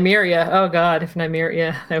account of Nymeria. Oh God, if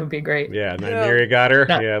Nymeria, that would be great. Yeah, Nymeria got her.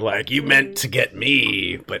 Yeah, you meant to get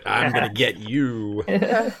me, but I'm gonna get you.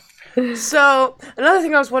 So another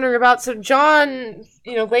thing I was wondering about, so Jon,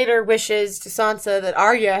 later wishes to Sansa that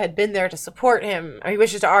Arya had been there to support him. Or he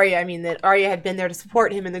wishes to Arya, that Arya had been there to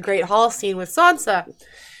support him in the Great Hall scene with Sansa.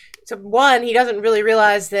 So one, he doesn't really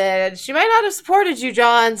realize that she might not have supported you,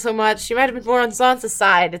 Jon, so much. She might have been more on Sansa's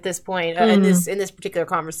side at this point in this particular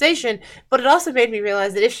conversation. But it also made me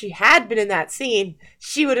realize that if she had been in that scene,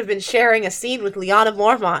 she would have been sharing a scene with Lyanna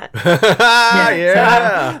Mormont. Yeah.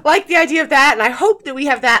 So I like the idea of that, and I hope that we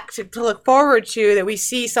have that to look forward to. That we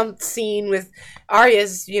see some scene with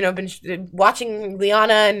Arya's, been watching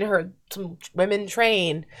Lyanna and some women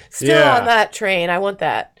train. Still on that train. I want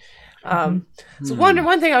that. So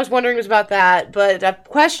one thing I was wondering was about that, but a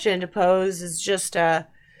question to pose is just,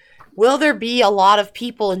 will there be a lot of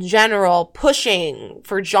people in general pushing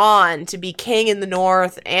for Jon to be king in the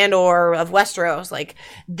North and or of Westeros,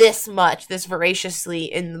 this voraciously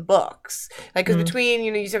in the books? Because between,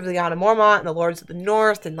 you have Lyanna Mormont and the Lords of the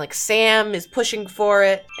North, and Sam is pushing for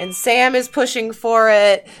it, and Sam is pushing for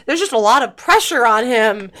it. There's just a lot of pressure on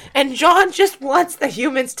him, and Jon just wants the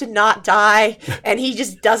humans to not die, and he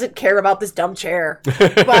just doesn't care about this dumb chair.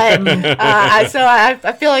 But so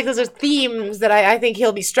I feel like those are themes that I think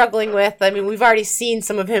he'll be struggling with. We've already seen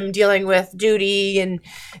some of him dealing with duty and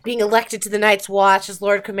being elected to the Night's Watch as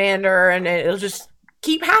Lord Commander, and it'll just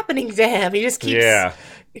keep happening to him. He just keeps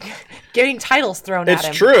getting titles thrown at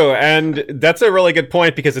him. It's true, and that's a really good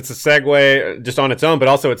point because it's a segue just on its own, but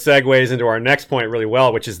also it segues into our next point really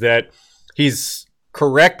well, which is that he's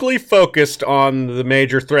correctly focused on the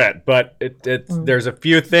major threat, but there's a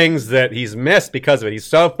few things that he's missed because of it. He's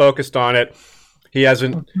so focused on it, he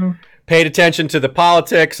hasn't paid attention to the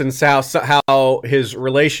politics and how his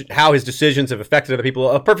decisions have affected other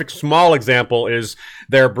people. A perfect small example is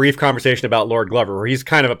their brief conversation about Lord Glover, where he's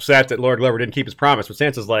kind of upset that Lord Glover didn't keep his promise. But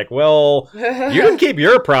Sansa's like, well, you didn't keep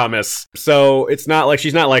your promise. So it's not like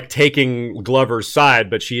she's not taking Glover's side,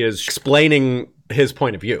 but she is explaining his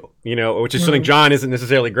point of view, which is something Jon isn't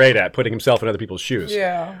necessarily great at, putting himself in other people's shoes.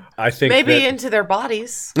 Yeah. I think maybe into their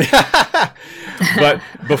bodies. But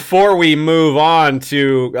before we move on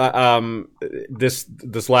to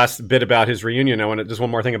this last bit about his reunion, I want to just one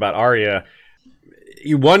more thing about Arya.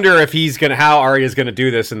 You wonder if how Arya's gonna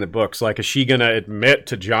do this in the books. Is she gonna admit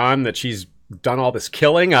to Jon that she's done all this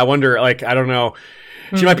killing? I wonder, I don't know.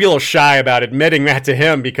 She might be a little shy about admitting that to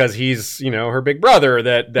him because he's, her big brother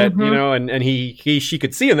that and she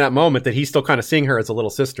could see in that moment that he's still kind of seeing her as a little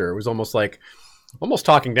sister. It was almost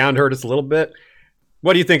talking down to her just a little bit.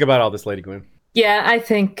 What do you think about all this, Lady Gwyn? Yeah, I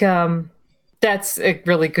think that's a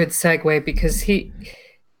really good segue because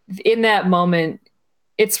in that moment,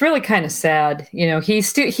 it's really kind of sad. He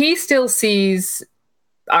still sees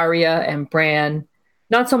Arya and Bran.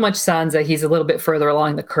 Not so much Sansa, he's a little bit further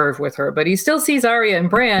along the curve with her, but he still sees Arya and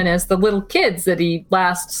Bran as the little kids that he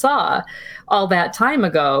last saw all that time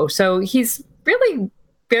ago. So he's really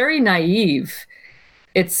very naive,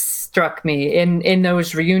 it struck me, in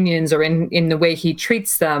those reunions or in the way he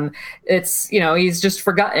treats them. It's, he's just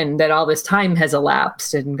forgotten that all this time has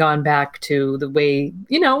elapsed and gone back to the way,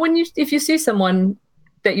 if you see someone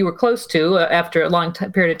that you were close to after a long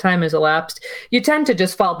period of time has elapsed, you tend to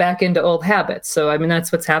just fall back into old habits. So, I mean,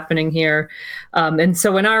 that's what's happening here. And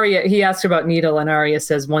so when Arya, he asked her about Needle, and Arya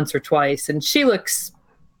says once or twice, and she looks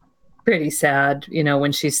pretty sad,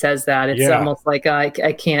 when she says that. It's almost like, I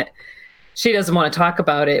can't, she doesn't want to talk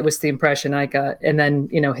about it. It was the impression I got. And then,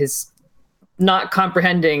 his not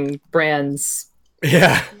comprehending Bran's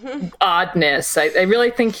oddness. I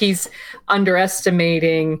really think he's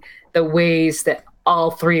underestimating the ways that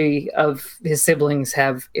all three of his siblings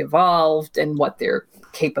have evolved and what their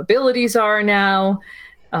capabilities are now.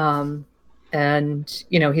 And,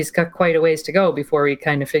 he's got quite a ways to go before he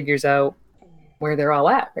kind of figures out where they're all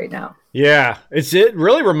at right now. Yeah, it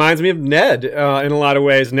really reminds me of Ned in a lot of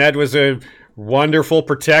ways. Ned was a wonderful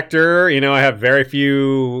protector. I have very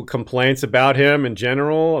few complaints about him in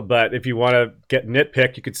general, but if you want to get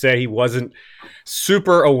nitpicked, you could say he wasn't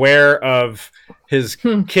super aware of his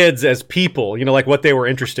kids as people, like what they were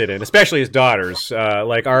interested in, especially his daughters.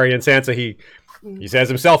 Like Arya and Sansa, he says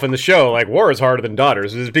himself in the show, like, war is harder than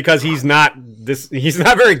daughters. It's because he's not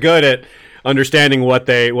very good at understanding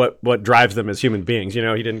what drives them as human beings. He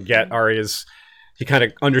didn't get Arya's, he kind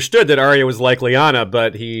of understood that Arya was like Lyanna,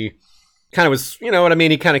 but he kind of was, what I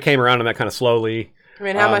mean? He kind of came around on that kind of slowly. I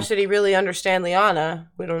mean, how much did he really understand Lyanna?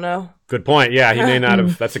 We don't know. Good point. Yeah, he may not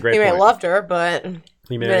have. That's a great point. He may have loved her, but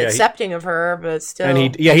he may have been accepting of her, but still. And he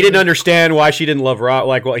didn't understand why she didn't love Rob.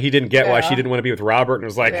 Like, he didn't get why she didn't want to be with Robert, and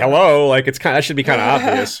was like, hello, like that should be kind of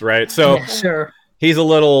obvious, right? So sure, he's a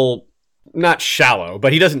little not shallow,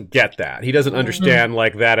 but he doesn't get that. He doesn't understand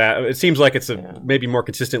like that. It seems like it's maybe more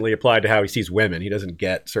consistently applied to how he sees women. He doesn't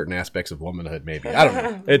get certain aspects of womanhood. Maybe, I don't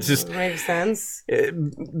know. It's just makes sense.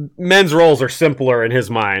 Men's roles are simpler in his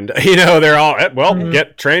mind. They're all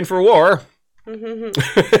get trained for war. But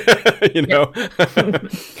in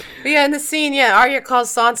the scene, Arya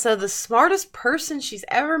calls Sansa the smartest person she's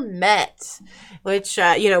ever met, which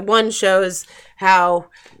one shows how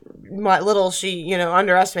little she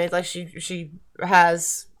underestimates. Like she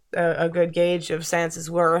has a good gauge of Sansa's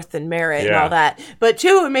worth and merit and all that. But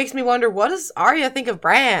two, it makes me wonder, what does Arya think of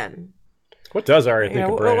Bran? What does Arya think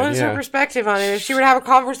of Bran? What is her perspective on it? If she were to have a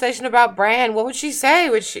conversation about Bran, what would she say?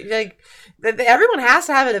 Would she everyone has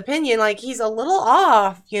to have an opinion. Like, he's a little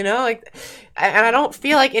off, and I don't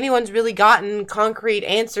feel like anyone's really gotten concrete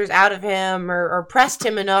answers out of him or pressed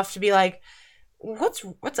him enough to be like,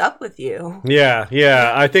 what's up with you? Yeah.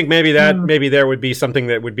 I think maybe there would be something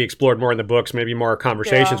that would be explored more in the books. Maybe more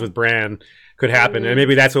conversations with Bran could happen, and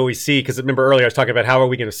maybe that's what we see. Because remember earlier I was talking about how are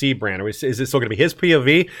we going to see Bran? Is it still going to be his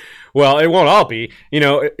POV? Well, it won't all be.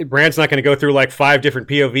 Bran's not going to go through like 5 different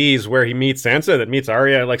POVs where he meets Sansa, that meets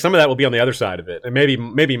Arya. Like, some of that will be on the other side of it, and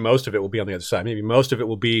maybe most of it will be on the other side. Maybe most of it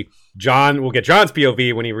will be Jon. We'll get Jon's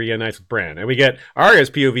POV when he reunites with Bran, and we get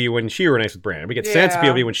Arya's POV when she reunites with Bran. We get Sansa's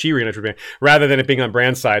POV when she reunites with Bran, rather than it being on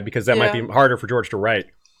Bran's side, because that might be harder for George to write.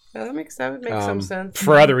 Yeah, that would make some sense.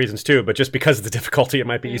 For other reasons too, but just because of the difficulty, it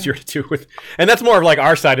might be easier to do with. And that's more of like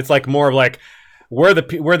our side. It's like more of like we're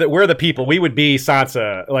the people. We would be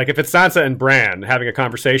Sansa. Like, if it's Sansa and Bran having a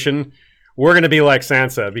conversation, we're going to be like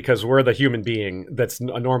Sansa because we're the human being that's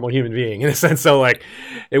a normal human being in a sense. So like,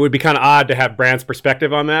 it would be kind of odd to have Bran's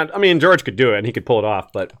perspective on that. I mean, George could do it and he could pull it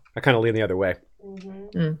off, but I kind of lean the other way.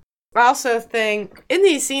 I also think in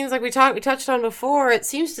these scenes, like we touched on before, it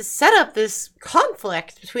seems to set up this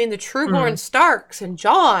conflict between the Trueborn Starks and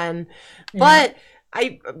Jon. But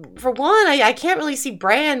I can't really see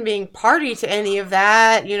Bran being party to any of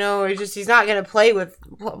that. He's not going to play with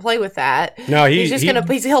that. No,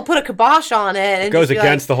 he'll put a kibosh on it. And it goes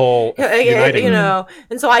against the whole uniting.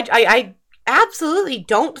 And so I absolutely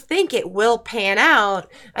don't think it will pan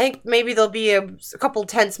out. I think maybe there'll be a couple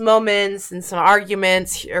tense moments and some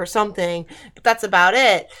arguments or something, but that's about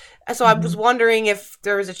it. So I was wondering if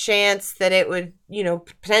there was a chance that it would,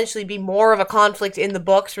 potentially be more of a conflict in the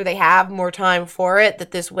books where they have more time for it,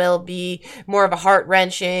 that this will be more of a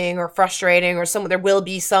heart-wrenching or frustrating, or there will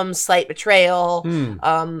be some slight betrayal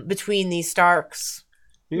between these Starks.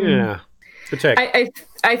 Yeah.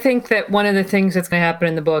 I think that one of the things that's going to happen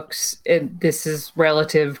in the books, this is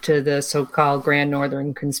relative to the so-called Grand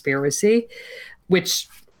Northern Conspiracy, which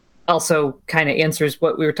also kind of answers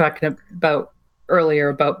what we were talking about earlier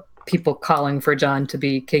about people calling for Jon to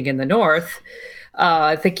be king in the North.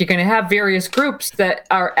 I think you're going to have various groups that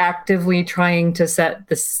are actively trying to set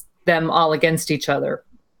them all against each other.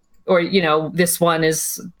 Or, this one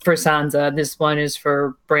is for Sansa, this one is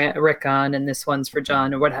for Rickon, and this one's for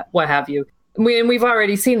Jon, or what have you. We've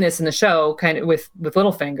already seen this in the show, kind of with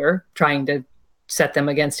Littlefinger trying to set them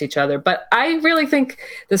against each other. But I really think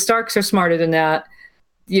the Starks are smarter than that.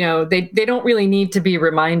 They don't really need to be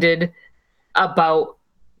reminded about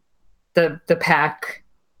the pack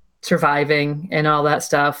surviving and all that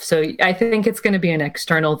stuff. So I think it's going to be an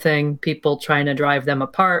external thing, people trying to drive them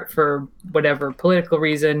apart for whatever political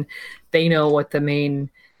reason. They know what their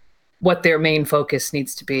main focus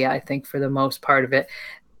needs to be, I think, for the most part of it.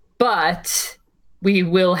 But we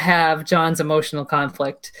will have Jon's emotional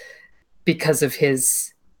conflict because of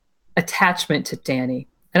his attachment to Dany.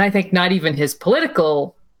 And I think not even his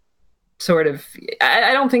political sort of,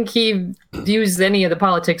 I don't think he views any of the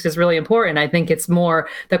politics as really important. I think it's more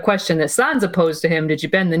the question that Sansa posed to him: did you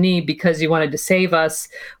bend the knee because you wanted to save us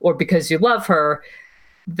or because you love her?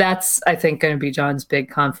 That's, I think, going to be Jon's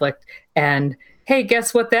big conflict. And hey,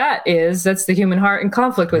 guess what that is? That's the human heart in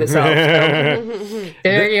conflict with itself. So,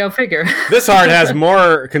 there you go, figure. This heart has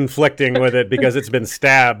more conflicting with it because it's been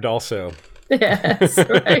stabbed also. Yes,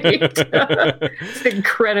 right. It's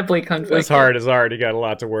incredibly conflicting. This heart has already got a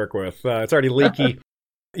lot to work with. It's already leaky.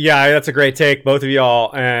 Yeah, that's a great take, both of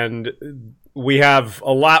y'all. And we have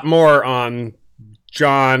a lot more on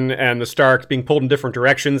Jon and the Starks being pulled in different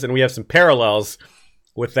directions, and we have some parallels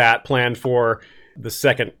with that planned for the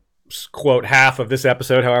second, quote, half of this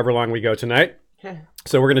episode, however long we go tonight.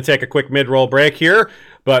 So we're going to take a quick mid-roll break here,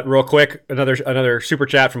 but real quick, another super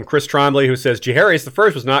chat from Chris Trombley, who says, Jaehaerys the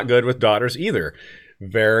First was not good with daughters either.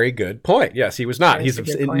 Very good point. Yes, he was not. He's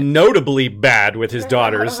notably bad with his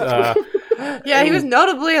daughters. Yeah, he was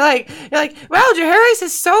notably like, wow, Jaehaerys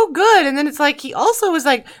is so good. And then it's like, he also was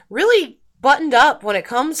like really buttoned up when it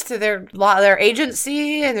comes to their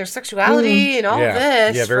agency and their sexuality and all of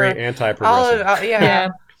this. Yeah, very anti-progressive. Yeah.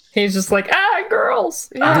 He's just like,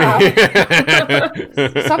 girls. Yeah.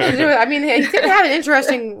 Something to do with, I mean, he did have an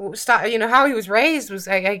interesting style, how he was raised was,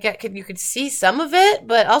 you could see some of it,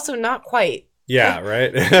 but also not quite. Yeah,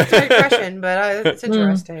 right? It's a question, but it's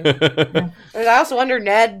interesting. And I also wonder,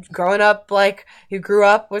 Ned, growing up, he grew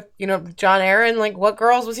up with, Jon Arryn, what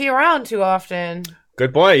girls was he around too often?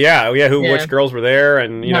 Good point. Yeah. Which girls were there,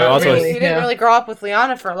 and also he didn't really grow up with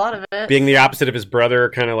Lyanna for a lot of it. Being the opposite of his brother,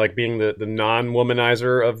 kind of like being the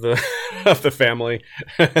non-womanizer of the of the family.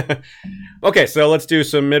 Okay, so let's do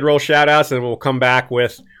some mid-roll shout-outs, and we'll come back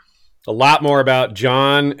with a lot more about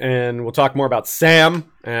Jon, and we'll talk more about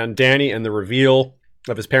Sam and Dany and the reveal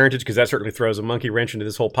of his parentage, because that certainly throws a monkey wrench into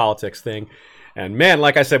this whole politics thing. And man,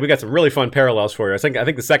 like I said, we got some really fun parallels for you. I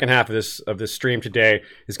think the second half of this stream today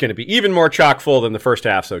is going to be even more chock full than the first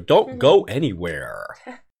half. So don't go anywhere.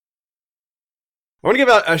 I want to give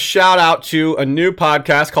a shout out to a new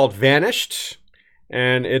podcast called Vanished,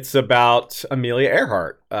 and it's about Amelia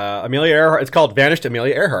Earhart. It's called Vanished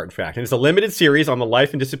Amelia Earhart, in fact, and it's a limited series on the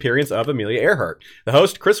life and disappearance of Amelia Earhart. The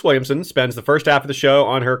host, Chris Williamson, spends the first half of the show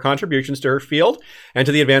on her contributions to her field and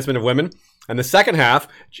to the advancement of women, and the second half,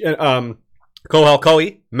 Kohel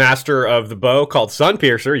Kohi, master of the bow, called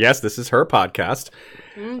Sunpiercer, yes, this is her podcast,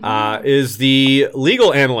 is the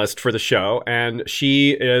legal analyst for the show, and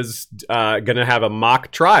she is going to have a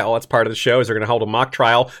mock trial. That's part of the show, is they're going to hold a mock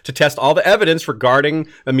trial to test all the evidence regarding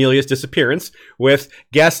Amelia's disappearance, with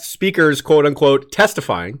guest speakers, quote-unquote,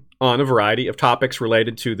 testifying on a variety of topics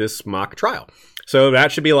related to this mock trial. So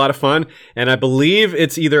that should be a lot of fun, and I believe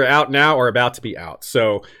it's either out now or about to be out.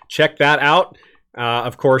 So check that out.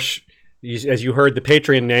 Of course, as you heard the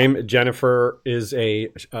Patreon name, Jennifer is a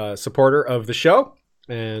supporter of the show,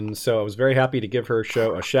 and so I was very happy to give her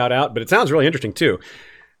show a shout out, but it sounds really interesting too.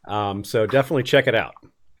 So definitely check it out.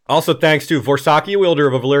 Also thanks to Vorsaki, wielder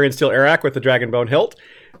of a Valyrian Steel Arak with the Dragonbone hilt,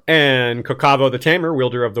 and Kokavo the Tamer,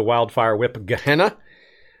 wielder of the Wildfire Whip Gehenna.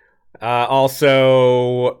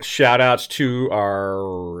 Also shout outs to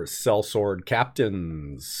our sellsword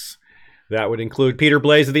captains. That would include Peter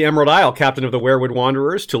Blaze of the Emerald Isle, captain of the Werewood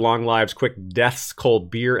Wanderers, to long lives, quick deaths, cold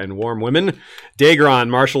beer, and warm women. Daegron,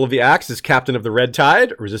 marshal of the Axe, is captain of the Red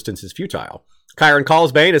Tide, resistance is futile. Chiron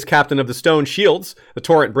Callsbane is captain of the Stone Shields, the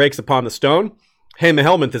torrent breaks upon the stone. Haema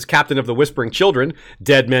Helminth is captain of the Whispering Children,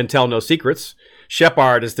 dead men tell no secrets.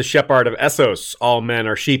 Shepard is the Shepherd of Essos, all men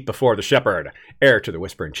are sheep before the Shepherd, heir to the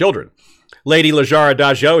Whispering Children. Lady Lajara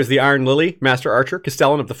Dajo is the Iron Lily, Master Archer,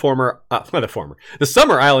 Castellan of the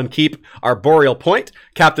Summer Island Keep, Arboreal Point,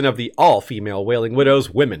 captain of the all-female Wailing Widows,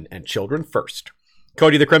 Women and Children First.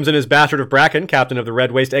 Cody the Crimson is Bastard of Bracken, captain of the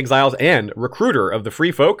Red Waste Exiles and recruiter of the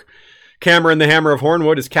Free Folk. Cameron the Hammer of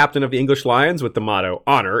Hornwood is captain of the English Lions with the motto,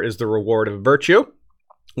 "Honor is the reward of virtue."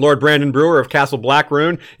 Lord Brandon Brewer of Castle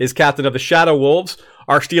Blackroon is captain of the Shadow Wolves.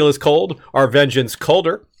 "Our steel is cold, our vengeance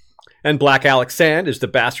colder." And Black Alex Sand is the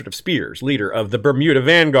Bastard of Spears, leader of the Bermuda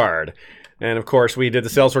Vanguard. And of course, we did the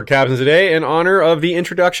Sellsword Captains today in honor of the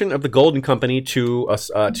introduction of the Golden Company to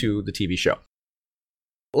us to the TV show.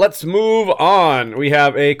 Let's move on. We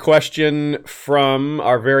have a question from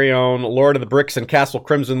our very own Lord of the Bricks and Castle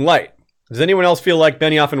Crimson Light. Does anyone else feel like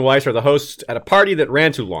Benioff and Weiss are the hosts at a party that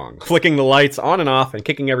ran too long, flicking the lights on and off and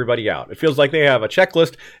kicking everybody out? It feels like they have a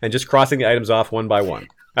checklist and just crossing the items off one by one.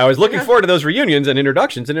 I was looking forward to those reunions and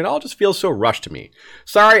introductions, and it all just feels so rushed to me.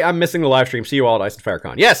 Sorry, I'm missing the live stream. See you all at Ice and Fire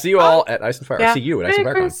Con. Yes, see you all at Ice and Fire. Yeah. See you at Ice and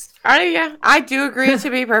Fire Con. I do agree, to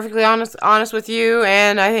be perfectly honest with you,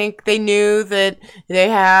 and I think they knew that they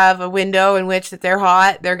have a window in which that they're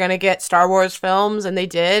hot. They're going to get Star Wars films, and they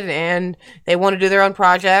did, and they want to do their own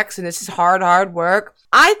projects, and this is hard work.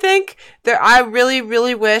 I think that I really,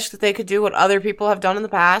 really wish that they could do what other people have done in the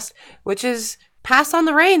past, which is pass on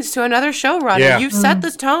the reins to another showrunner. Yeah. You've set the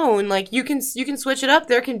tone. Like, you can switch it up.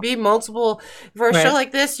 There can be multiple for a show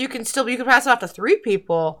like this. You can pass it off to 3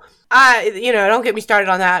 people. Don't get me started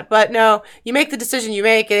on that. But no, you make the decision you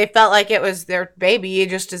make. And they felt like it was their baby,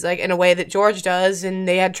 just as like in a way that George does, and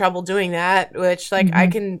they had trouble doing that. Which I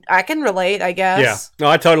can relate, I guess. Yeah,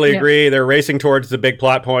 no, I totally agree. They're racing towards the big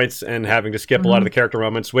plot points and having to skip a lot of the character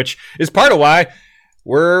moments, which is part of why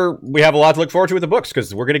we have a lot to look forward to with the books,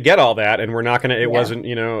 because we're going to get all that, and we're not going to. It wasn't,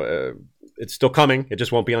 it's still coming. It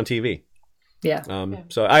just won't be on TV. Yeah.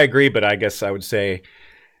 So I agree, but I guess I would say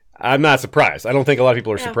I'm not surprised. I don't think a lot of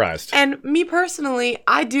people are surprised. And me personally,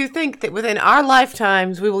 I do think that within our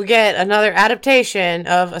lifetimes, we will get another adaptation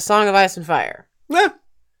of A Song of Ice and Fire.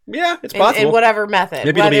 Yeah, it's possible. In whatever method.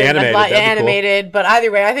 Maybe it'll be animated. Cool. But either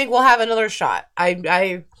way, I think we'll have another shot.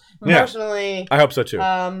 I personally, I hope so too.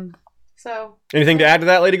 So, anything to add to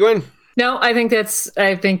that, Lady Gwyn? No, I think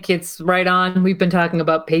it's right on. We've been talking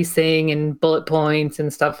about pacing and bullet points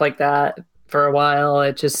and stuff like that for a while.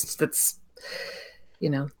 That's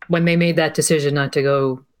when they made that decision not to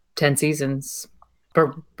go 10 seasons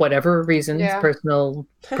for whatever reasons, personal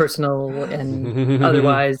and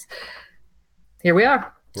otherwise, here we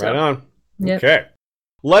are. Right on. Yep. Okay.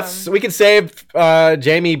 We can save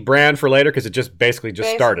Jamie Brand for later, because it just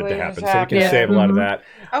started to happen, so we can save a lot of that.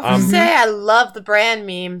 I was to say, I love the Brand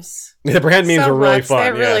memes. The Brand memes are really fun.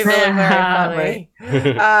 They're really, really very funny.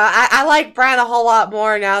 I like Brand a whole lot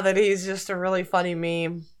more now that he's just a really funny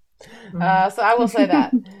meme. So I will say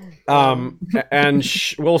that. And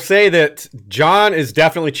we'll say that John is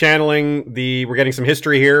definitely channeling we're getting some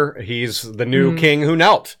history here. He's the new king who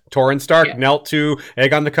knelt. Torrhen Stark knelt to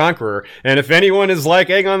Aegon the Conqueror. And if anyone is like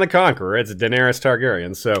Aegon the Conqueror, it's Daenerys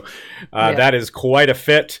Targaryen. So that is quite a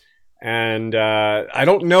fit. And I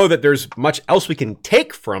don't know that there's much else we can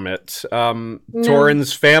take from it.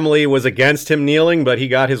 Torrhen's family was against him kneeling, but he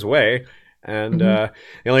got his way. And the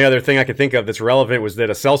only other thing I could think of that's relevant was that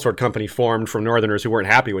a sellsword company formed from Northerners who weren't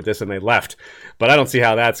happy with this, and they left. But I don't see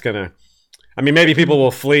how that's going to... I mean, maybe people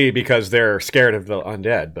will flee because they're scared of the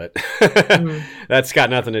undead, but that's got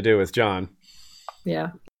nothing to do with John. Yeah.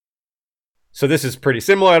 So this is pretty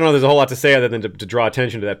similar. I don't know if there's a whole lot to say other than to draw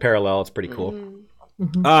attention to that parallel. It's pretty cool.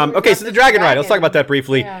 Okay, so the dragon ride. Let's talk about that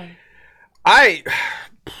briefly. Yeah.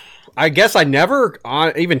 I guess I never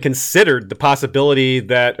even considered the possibility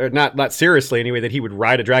that, or not seriously anyway, that he would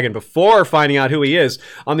ride a dragon before finding out who he is.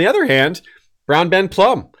 On the other hand, Brown Ben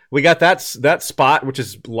Plum, we got that spot, which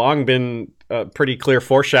has long been pretty clear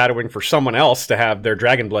foreshadowing for someone else to have their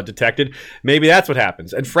dragon blood detected. Maybe that's what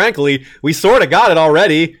happens. And frankly, we sort of got it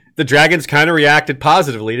already. The dragons kind of reacted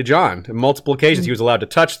positively to John. On multiple occasions, he was allowed to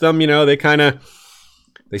touch them.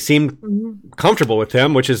 They seemed comfortable with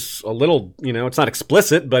him, which is a little, it's not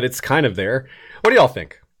explicit, but it's kind of there. What do y'all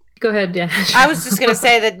think? Go ahead, yeah. I was just going to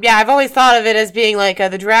say that, I've always thought of it as being like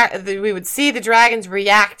we would see the dragons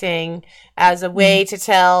reacting as a way to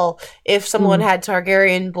tell if someone had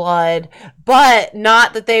Targaryen blood, but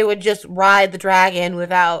not that they would just ride the dragon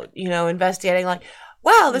without, investigating like,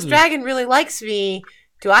 wow, this dragon really likes me.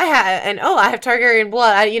 I have Targaryen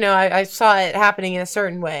blood. I saw it happening in a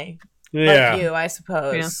certain way. Yeah. Like you, I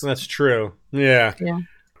suppose. Yeah. That's true. Yeah.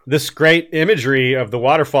 This great imagery of the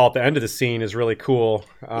waterfall at the end of the scene is really cool.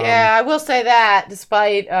 I will say that,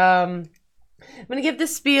 despite... I'm going to give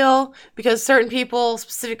this spiel because certain people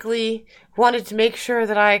specifically wanted to make sure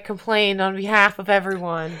that I complained on behalf of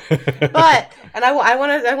everyone. But, and I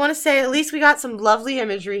want to say, at least we got some lovely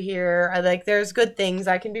imagery here. There's good things.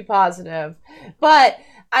 I can be positive. But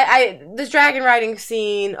this dragon riding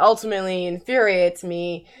scene ultimately infuriates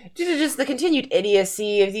me due to just the continued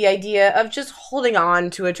idiocy of the idea of just holding on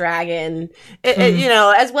to a dragon,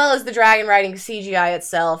 as well as the dragon riding CGI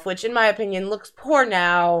itself, which in my opinion looks poor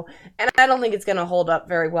now, and I don't think it's going to hold up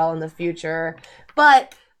very well in the future.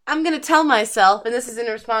 But I'm going to tell myself, and this is in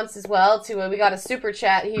response as well to, we got a super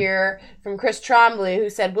chat here from Chris Trombley, who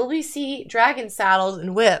said, will we see dragon saddles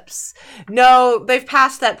and whips? No, they've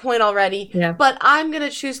passed that point already, but I'm going to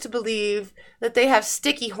choose to believe that they have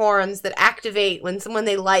sticky horns that activate when someone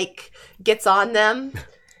they like gets on them.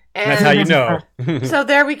 And that's how you know. So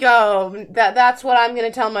there we go. That's what I'm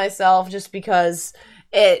going to tell myself, just because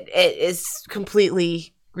it is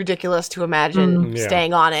completely ridiculous to imagine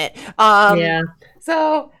staying on it.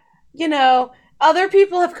 So, other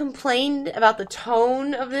people have complained about the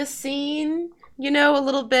tone of this scene, a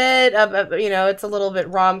little bit of, it's a little bit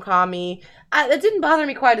rom-com-y. It didn't bother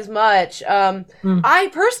me quite as much. I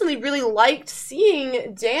personally really liked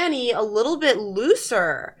seeing Dany a little bit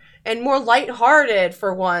looser and more lighthearted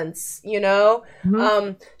for once, She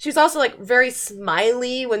was also, like, very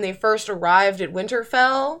smiley when they first arrived at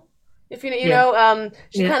Winterfell. If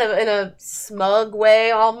she's kind of in a smug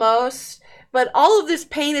way almost. But all of this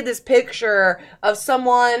painted this picture of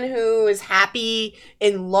someone who is happy,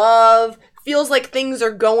 in love, feels like things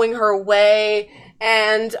are going her way.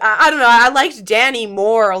 And I don't know, I liked Dany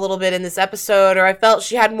more a little bit in this episode, or I felt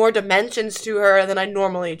she had more dimensions to her than I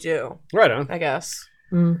normally do. Right on. I guess.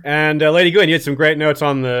 And Lady Gwyn, you had some great notes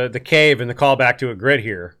on the cave and the callback to a grit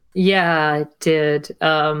here. Yeah, I did.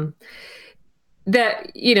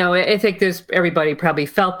 That, I think everybody probably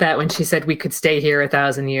felt that when she said we could stay here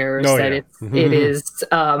 1,000 years. It is.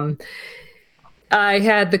 I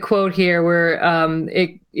had the quote here where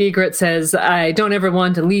Ygritte says, "I don't ever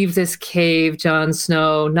want to leave this cave, Jon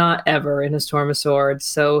Snow, not ever," in A Storm of Swords.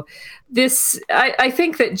 So I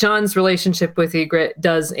think that Jon's relationship with Ygritte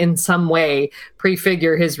does in some way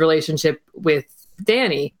prefigure his relationship with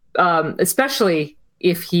Dany, especially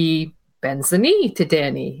if he bends the knee to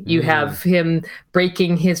Dany. You have him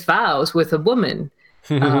breaking his vows with a woman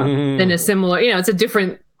in a similar, it's a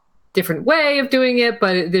different way of doing it,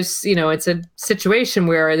 but there's, it's a situation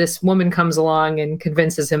where this woman comes along and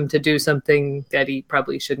convinces him to do something that he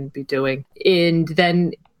probably shouldn't be doing. And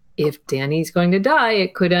then if Dany's going to die,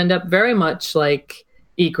 it could end up very much like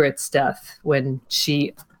Ygritte's death when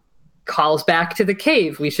she calls back to the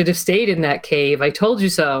cave. We should have stayed in that cave. I told you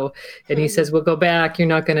so. And he says, we'll go back. You're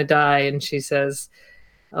not going to die. And she says,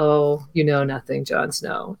 oh, you know nothing, Jon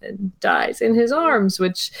Snow, and dies in his arms,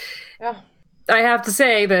 which I have to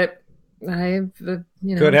say that I have a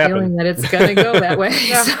feeling that it's going to go that way.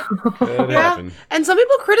 And some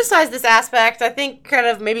people criticize this aspect. I think kind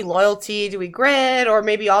of maybe loyalty to Ygritte, or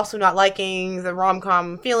maybe also not liking the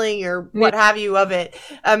rom-com feeling or what have you of it.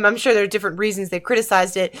 I'm sure there are different reasons they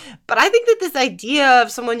criticized it. But I think that this idea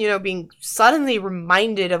of someone, being suddenly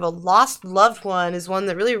reminded of a lost loved one is one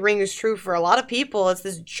that really rings true for a lot of people. It's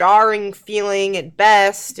this jarring feeling at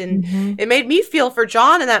best. And it made me feel for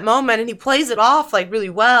Jon in that moment. And he plays it off like really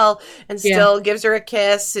well and still gives her a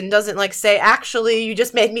kiss and doesn't say, actually, you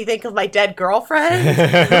just made me think of my dead girlfriend,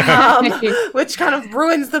 which kind of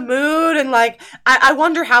ruins the mood. And I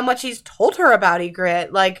wonder how much he's told her about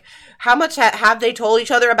Ygritte. How much have they told each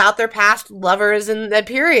other about their past lovers in that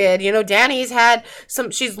period? Dany's had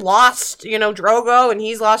she's lost, Drogo, and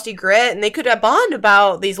he's lost Ygritte, and they could bond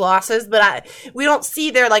about these losses, but we don't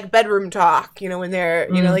see their bedroom talk, when they're,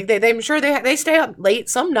 I'm sure they stay up late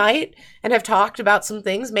some night and have talked about some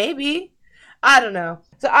things, maybe. I don't know.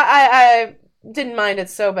 So I didn't mind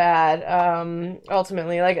it so bad.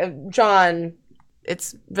 Ultimately, Jon,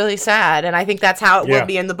 it's really sad, and I think that's how it will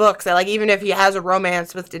be in the books. That even if he has a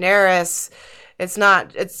romance with Daenerys,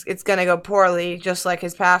 it's gonna go poorly, just like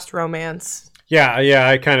his past romance. Yeah,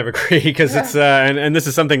 I kind of agree because it's and this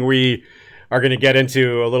is something we are going to get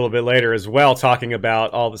into a little bit later as well, talking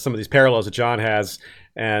about some of these parallels that Jon has,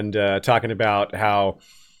 and talking about how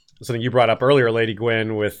something you brought up earlier, Lady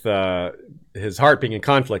Gwyn, with his heart being in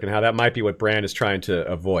conflict, and how that might be what Bran is trying to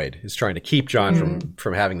avoid. He's trying to keep Jon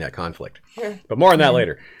from having that conflict. But more on that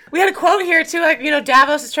later. We had a quote here too,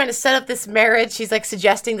 Davos is trying to set up this marriage. He's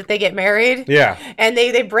suggesting that they get married. Yeah. And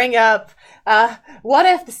they bring up, what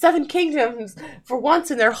if the Seven Kingdoms, for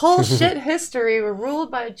once in their whole shit history, were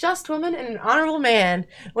ruled by a just woman and an honorable man?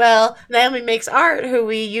 Well, Naomi Makes Art, who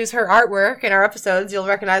we use her artwork in our episodes, you'll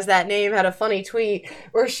recognize that name, had a funny tweet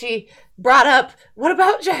where she brought up, what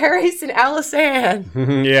about Jaehaerys and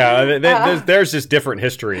Alysanne? There's just different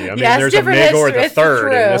history. I mean, there's a Maegor the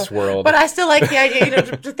Third in this world. But I still like the idea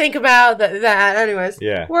to think about that. Anyways,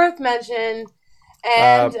 worth mention.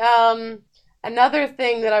 And Another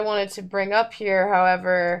thing that I wanted to bring up here,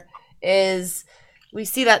 however, is we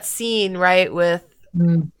see that scene, right, with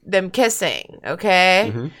them kissing,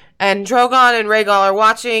 okay? Mm-hmm. And Drogon and Rhaegal are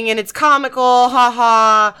watching, and it's comical,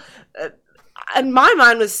 haha. And my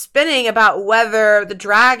mind was spinning about whether the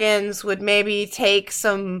dragons would maybe take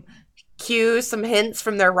some cues, some hints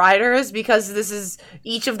from their riders, because this is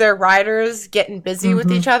each of their riders getting busy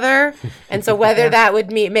with each other, and so whether that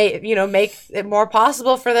would make it more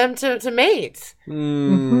possible for them to mate.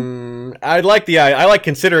 I like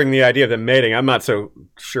considering the idea of them mating. I'm not so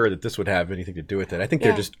sure that this would have anything to do with it. I think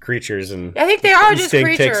they're just creatures, and I think they are just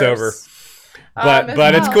creatures. Takes over.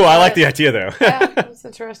 But it's cool. I like the idea though. Yeah, it's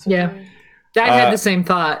interesting. Yeah. I had the same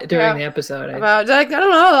thought during the episode. About, like, I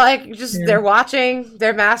don't know, like, just they're watching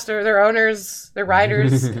their master, their owners, their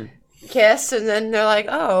riders kiss, and then they're like,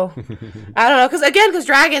 oh. I don't know, because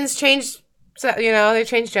dragons change, they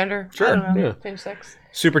change gender. Sure, I don't know, change sex.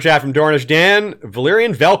 Super chat from Dornish Dan.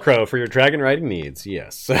 Valyrian Velcro for your dragon riding needs.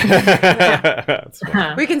 Yes. We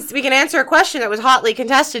can answer a question that was hotly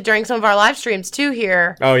contested during some of our live streams too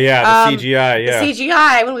here. Oh yeah, the CGI. Yeah, the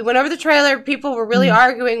CGI. When we went over the trailer, people were really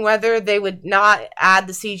arguing whether they would not add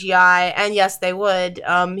the CGI, and yes, they would.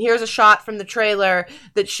 Here's a shot from the trailer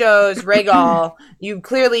that shows Rhaegal. You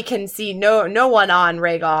clearly can see no one on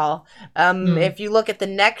Rhaegal. If you look at the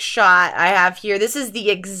next shot I have here, this is the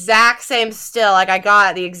exact same still. Like I got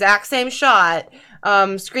the exact same shot,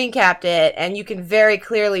 screen capped it, and you can very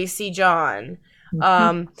clearly see Jon.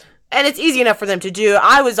 And it's easy enough for them to do.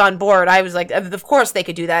 I was on board. I was like, of course they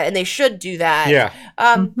could do that, and they should do that. Yeah.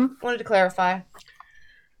 Wanted to clarify.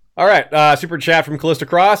 All right. Super chat from Callista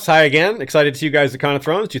Cross. Hi again. Excited to see you guys at Con of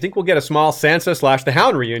Thrones. Do you think we'll get a small Sansa / the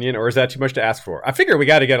Hound reunion, or is that too much to ask for? I figure we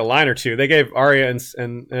got to get a line or two. They gave Arya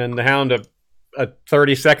and the Hound a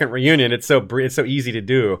 30-second reunion. It's so easy to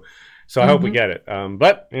do. So I hope we get it.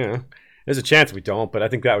 But, there's a chance we don't, but I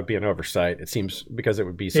think that would be an oversight. It seems because it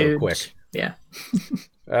would be so quick. Yeah.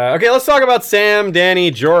 Okay, let's talk about Sam,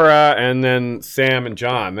 Dany, Jorah, and then Sam and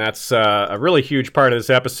Jon. That's a really huge part of this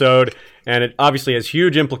episode, and it obviously has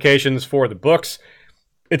huge implications for the books.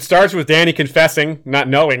 It starts with Dany confessing, not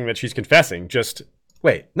knowing that she's confessing,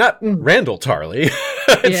 not Randall Tarly.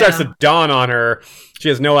 It starts to dawn on her. She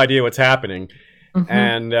has no idea what's happening.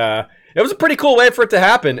 And it was a pretty cool way for it to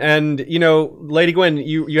happen. And, Lady Gwyn,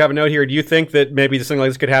 you have a note here. Do you think that maybe something like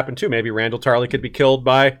this could happen too? Maybe Randall Tarly could be killed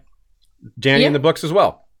by Dany in the books as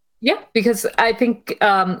well? Yeah, because I think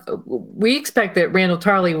we expect that Randall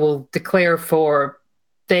Tarly will declare for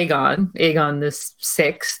Aegon the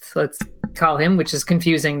Sixth, let's call him, which is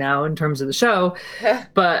confusing now in terms of the show.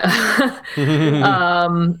 But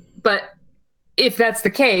but if that's the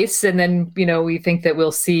case, and then, we think that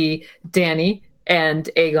we'll see Dany and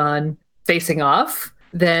Aegon facing off,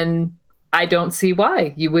 then I don't see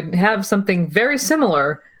why you wouldn't have something very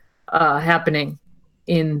similar happening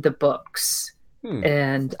in the books.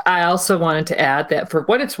 And I also wanted to add that, for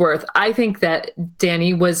what it's worth, I think that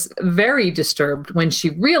Dany was very disturbed when she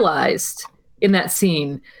realized in that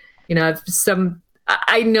scene,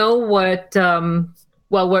 I know what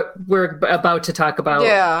we're about to talk about,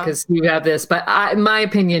 because you have this, but my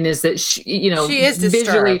opinion is that she is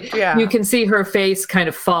visually disturbed. You can see her face kind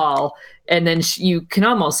of fall, and then you can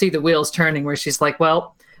almost see the wheels turning, where she's like,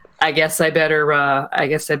 well, I guess I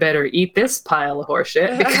better eat this pile of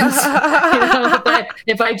horseshit, because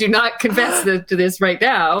if I do not confess to this right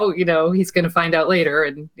now, he's going to find out later,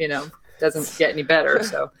 and doesn't get any better.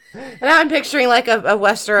 So, and I'm picturing like a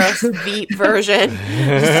Westeros Veep version.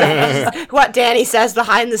 Just what Dany says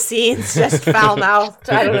behind the scenes, just foul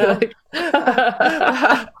mouthed. I don't know.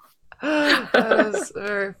 That was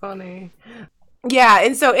very funny. Yeah,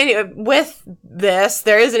 and so anyway, with this,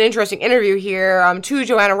 there is an interesting interview here to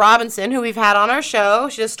Joanna Robinson, who we've had on our show.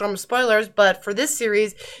 She does Storm of Spoilers, but for this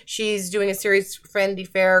series, she's doing a series for Vanity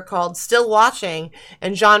Fair called Still Watching.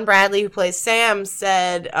 And John Bradley, who plays Sam,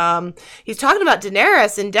 said he's talking about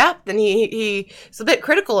Daenerys in depth, and he's a bit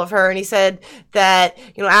critical of her, and he said that,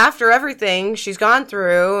 after everything she's gone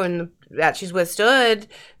through and that she's withstood,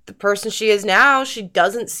 the person she is now, she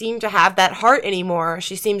doesn't seem to have that heart anymore.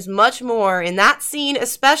 She seems much more, in that scene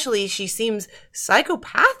especially, she seems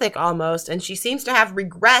psychopathic almost, and she seems to have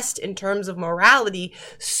regressed in terms of morality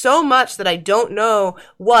so much that I don't know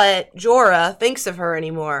what Jorah thinks of her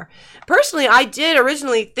anymore. Personally, I did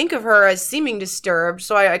originally think of her as seeming disturbed,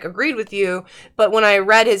 so I agreed with you, but when I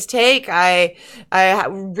read his take, I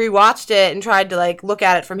rewatched it and tried to look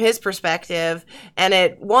at it from his perspective, and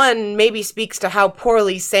it, one, maybe speaks to how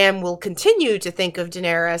poorly Sam will continue to think of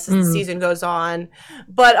Daenerys as the season goes on.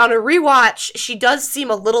 But on a rewatch, she does seem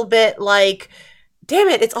a little bit like damn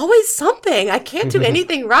it, it's always something. I can't do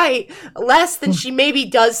anything right. Less than she maybe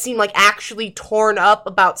does seem like actually torn up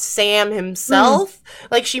about Sam himself.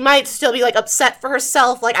 Like she might still be like upset for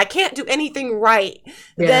herself. Like I can't do anything right.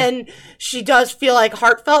 Yeah. Then she does feel like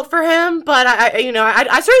heartfelt for him. But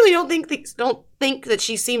I certainly don't think that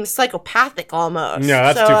she seems psychopathic almost.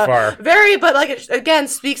 No, that's too far. But like it again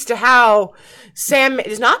speaks to how Sam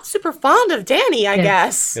is not super fond of Dany, I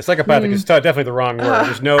guess. Yeah, psychopathic is definitely the wrong word.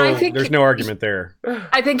 There's no argument there.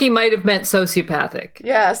 I think he might have meant sociopathic.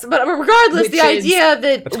 Yes, but regardless, the idea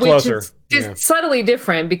that... It's closer. Which is subtly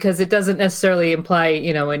different because it doesn't necessarily imply,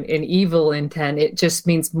 an evil intent. It just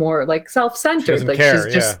means more like self-centered. She doesn't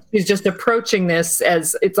care, she's just approaching this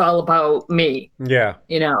as it's all about me. Yeah.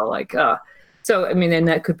 So, I mean, and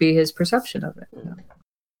that could be his perception of it.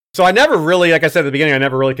 So I never really, like I said at the beginning, I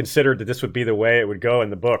never really considered that this would be the way it would go in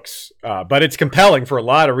the books. But it's compelling for a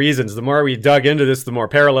lot of reasons. The more we dug into this, the more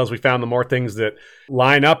parallels we found, the more things that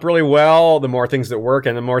line up really well, the more things that work,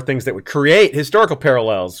 and the more things that would create historical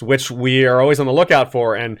parallels, which we are always on the lookout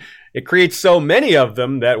for. And it creates so many of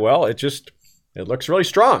them that, well, it looks really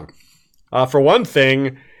strong. For one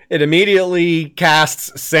thing, it immediately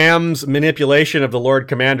casts Sam's manipulation of the Lord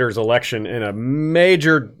Commander's election in a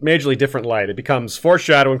majorly different light. It becomes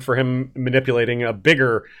foreshadowing for him manipulating a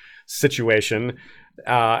bigger situation.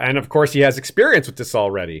 And of course, he has experience with this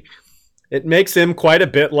already. It makes him quite a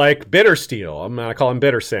bit like Bittersteel. I'm going to call him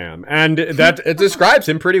Bitter Sam. And it describes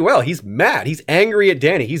him pretty well. He's mad. He's angry at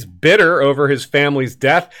Dany. He's bitter over his family's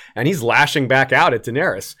death, and he's lashing back out at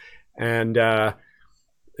Daenerys. And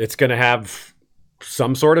it's going to have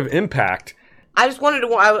some sort of impact. I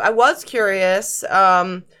was curious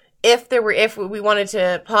if we wanted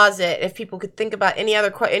to pause it, if people could think about any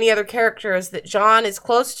other characters that Jon is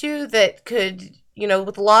close to that could,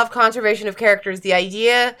 with the law of conservation of characters, the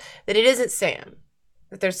idea that it isn't Sam,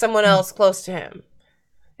 that there's someone else close to him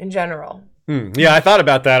in general. Yeah, I thought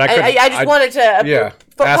about that. I just wanted to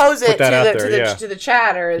propose it to the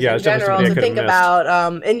chatters in general to think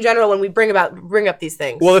about. In general, when we bring up these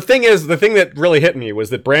things. Well, the thing that really hit me was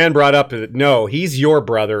that Bran brought up that no, he's your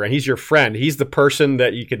brother and he's your friend. He's the person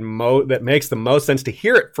that you can that makes the most sense to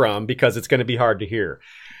hear it from because it's going to be hard to hear.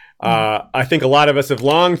 I think a lot of us have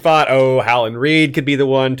long thought, Howland Reed could be the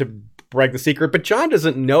one to break the secret, but Jon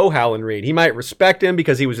doesn't know Howland Reed. He might respect him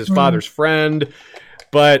because he was his father's friend,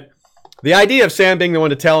 but the idea of Sam being the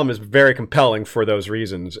one to tell him is very compelling for those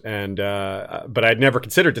reasons, and but I'd never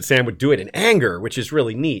considered that Sam would do it in anger, which is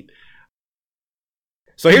really neat.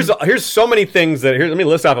 So here's so many things let me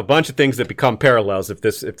list off a bunch of things that become parallels if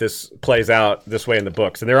this plays out this way in the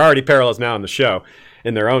books, and there are already parallels now in the show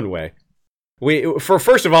in their own way.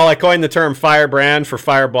 First of all, I coined the term Firebrand for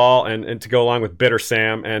Fireball and to go along with Bitter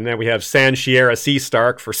Sam, and then we have San Shiera Sea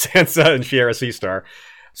Stark for Sansa and Shiera Sea Star.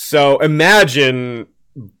 So imagine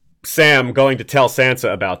Sam going to tell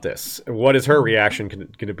Sansa about this. What is her reaction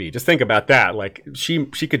going to be? Just think about that. Like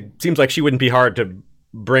seems like she wouldn't be hard to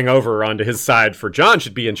bring over onto his side for Jon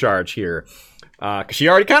should be in charge here. Because she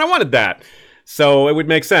already kind of wanted that. So it would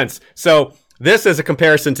make sense. So this is a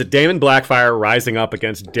comparison to Daemon Blackfyre rising up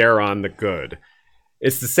against Daeron the Good.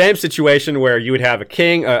 It's the same situation where you would have a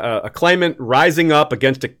king, a claimant rising up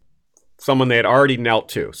against someone they had already knelt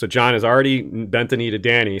to. So Jon has already bent the knee to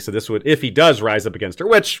Dany. So this would, if he does rise up against her,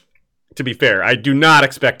 which, to be fair, I do not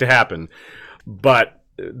expect to happen, but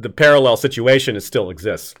the parallel situation still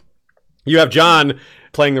exists. You have Jon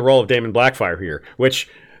playing the role of Daemon Blackfyre here, which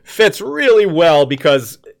fits really well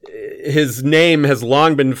because his name has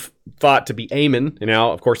long been thought to be Aemon. And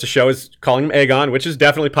now, of course, the show is calling him Aegon, which is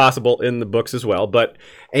definitely possible in the books as well. But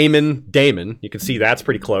Aemon, Daemon, you can see that's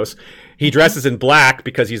pretty close. He dresses in black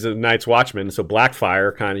because he's a Night's Watchman, so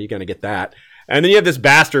Blackfyre, kind of, you're going to get that. And then you have this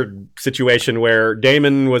bastard situation where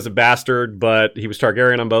Daemon was a bastard, but he was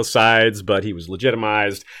Targaryen on both sides, but he was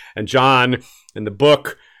legitimized. And Jon, in the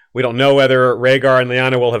book, we don't know whether Rhaegar and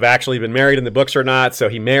Lyanna will have actually been married in the books or not, so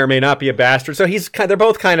he may or may not be a bastard. So they're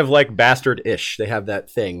both kind of like bastard-ish. They have that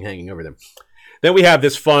thing hanging over them. Then we have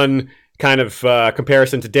this fun kind of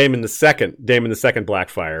comparison to Daemon II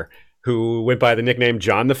Blackfyre, who went by the nickname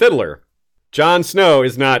John the Fiddler. Jon Snow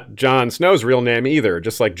is not Jon Snow's real name either,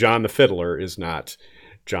 just like John the Fiddler is not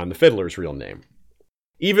John the Fiddler's real name.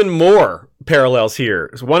 Even more parallels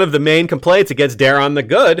here. One of the main complaints against Daeron the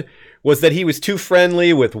Good was that he was too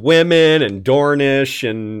friendly with women and Dornish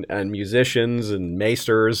and musicians and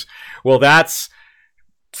maesters. Well, that's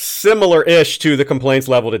similar-ish to the complaints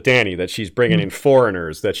leveled at Dany, that she's bringing in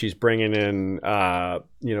foreigners, that she's bringing in,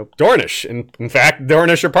 Dornish. And in fact,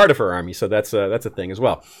 Dornish are part of her army, so that's a thing as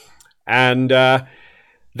well. And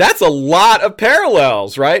That's a lot of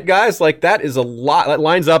parallels, right, guys? Like, that is a lot. That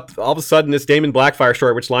lines up, all of a sudden, this Daemon Blackfyre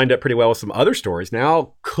story, which lined up pretty well with some other stories,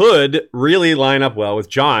 now could really line up well with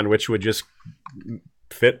Jon, which would just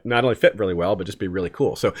not only fit really well, but just be really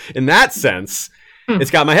cool. So in that sense,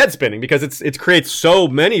 it's got my head spinning because it creates so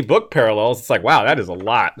many book parallels. It's like, wow, that is a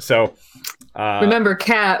lot. So remember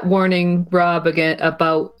Kat warning Rob again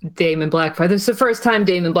about Daemon Blackfyre. This is the first time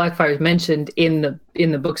Daemon Blackfyre is mentioned in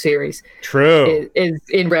the book series. True. Is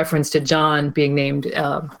in reference to Jon being named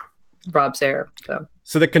Rob's heir.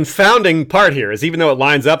 So the confounding part here is, even though it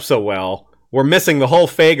lines up so well, we're missing the whole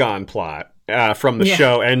Phagon plot from the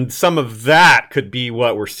show, and some of that could be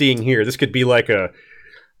what we're seeing here. This could be like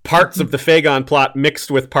parts of the Phagon plot mixed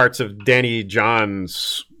with parts of Dany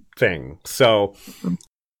John's thing. So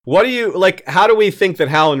what do you like? How do we think that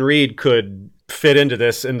Howland Reed could fit into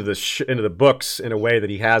this, into the books in a way that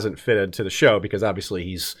he hasn't fitted to the show? Because obviously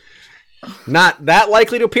he's not that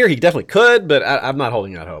likely to appear. He definitely could, but I'm not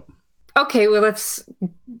holding out hope. Okay, well let's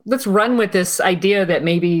run with this idea that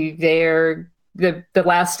maybe the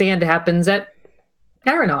last stand happens at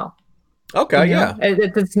Harrenhal. Okay, yeah.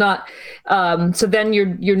 It's not. So then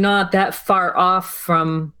you're not that far off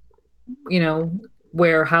from,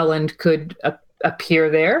 where Howland could appear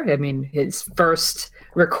there. I mean, his first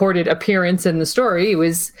recorded appearance in the story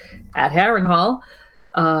was at Harrenhal.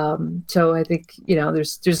 So I think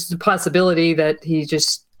there's a possibility that he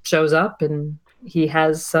just shows up and he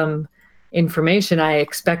has some information. I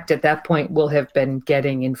expect at that point we'll have been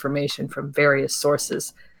getting information from various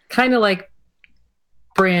sources, kind of like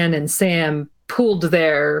Bran and Sam pooled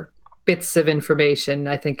their bits of information.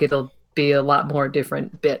 I think it'll be a lot more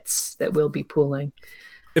different bits that we'll be pooling.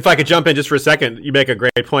 If I could jump in just for a second, you make a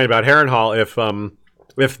great point about Harrenhal.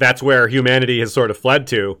 If that's where humanity has sort of fled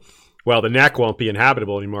to, well, the neck won't be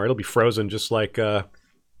inhabitable anymore. It'll be frozen just like a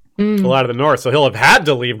lot of the north. So he'll have had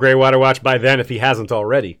to leave Greywater Watch by then if he hasn't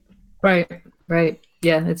already. Right.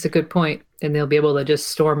 Yeah, that's a good point. And they'll be able to just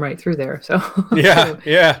storm right through there. So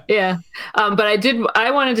yeah. But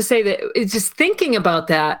I wanted to say that it's just thinking about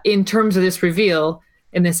that in terms of this reveal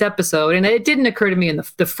in this episode, and it didn't occur to me in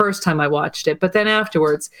the first time I watched it, but then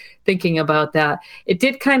afterwards, thinking about that, it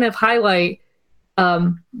did kind of highlight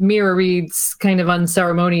Mira Reed's kind of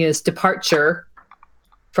unceremonious departure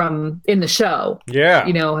from in the show. Yeah,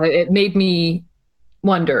 it made me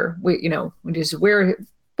wonder. Where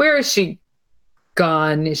is she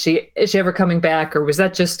gone? Is she ever coming back, or was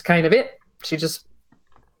that just kind of it? She just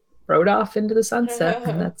rode off into the sunset,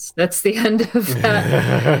 and that's the end of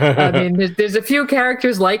that. I mean, there's a few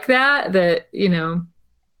characters like that, but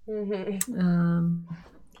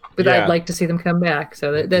I'd like to see them come back.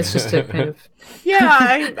 So that's just a kind of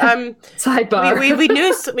sidebar.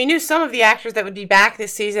 We knew some of the actors that would be back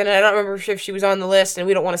this season, and I don't remember if she was on the list, and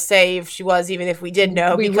we don't want to say if she was, even if we did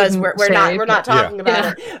know, because we're not talking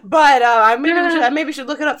about it. But maybe should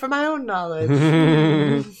look it up for my own knowledge.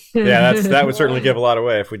 That would certainly give a lot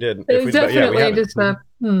away if we did.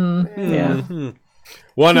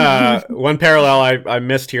 One parallel I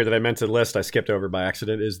missed here that I meant to list, I skipped over by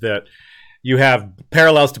accident, is that you have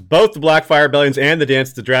parallels to both the Blackfyre Rebellions and the Dance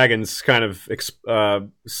of the Dragons, kind of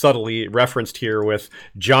subtly referenced here, with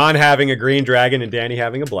Jon having a green dragon and Dany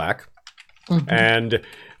having a black. And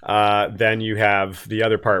then you have the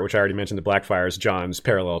other part, which I already mentioned, the Blackfyres, Jon's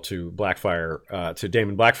parallel to Blackfyre, to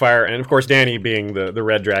Daemon Blackfyre, and of course Dany being the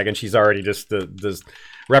red dragon. She's already just the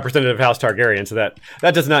representative of House Targaryen, so that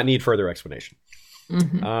does not need further explanation.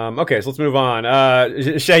 Okay, so let's move on.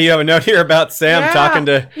 Shay, you have a note here about Sam talking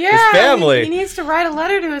to his family. He needs to write a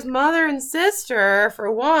letter to his mother and sister, for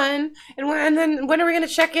one. And then when are we going to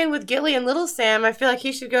check in with Gilly and little Sam? I feel like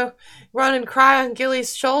he should go run and cry on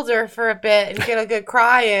Gilly's shoulder for a bit and get a good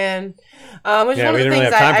cry in. Which is one of the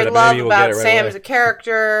things I love about Sam as a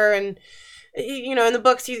character. And in the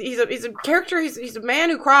books, he's a character. He's a man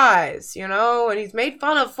who cries, and he's made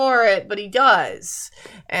fun of for it, but he does,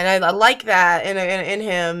 and I like that in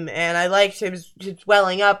him, and I liked his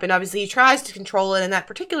welling up, and obviously he tries to control it in that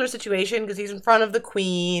particular situation because he's in front of the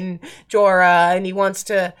Queen Jorah, and he wants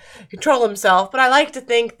to control himself. But I like to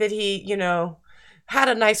think that he, had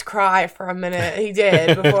a nice cry for a minute. He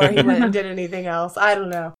did before he went and did anything else. I don't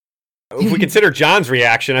know. If we consider Jon's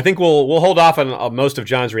reaction, I think we'll hold off on most of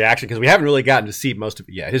Jon's reaction because we haven't really gotten to see most of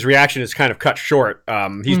it yet. His reaction is kind of cut short.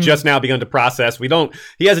 He's just now begun to process.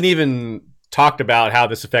 He hasn't even talked about how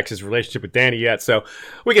this affects his relationship with Dany yet, so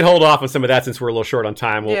we can hold off on some of that since we're a little short on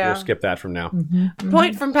time. We'll skip that from now.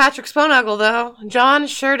 Point from Patrick Sponuggle, though. Jon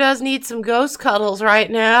sure does need some ghost cuddles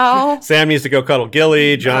right now. Sam needs to go cuddle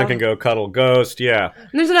Gilly. Jon can go cuddle Ghost. Yeah.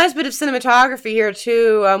 And there's a nice bit of cinematography here,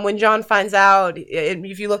 too. When Jon finds out,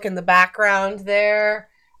 if you look in the background there,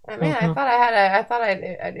 I mean, I thought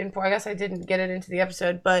I guess I didn't get it into the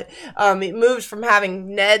episode, but it moves from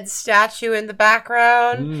having Ned's statue in the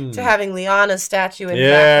background to having Lyanna's statue in the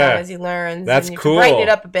background as he learns. That's and you cool. can brighten it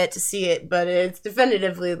up a bit to see it, but it's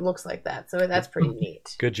definitively it looks like that, so that's pretty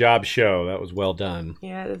neat. Good job, show. That was well done.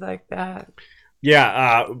 Yeah, it's like that.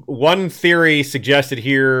 Yeah, one theory suggested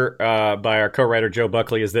here by our co-writer Joe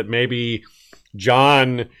Buckley is that maybe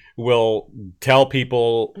Jon will tell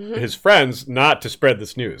people, his friends, not to spread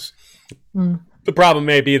this news. The problem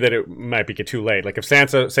may be that it might be too late. Like if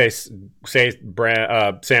Sansa,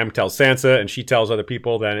 Sam tells Sansa and she tells other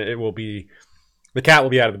people, then the cat will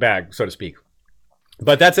be out of the bag, so to speak.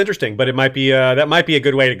 But that's interesting. But it might be that might be a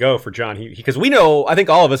good way to go for Jon, because we know, I think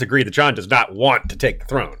all of us agree that Jon does not want to take the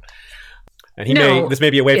throne, and this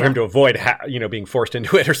may be a way for him to avoid being forced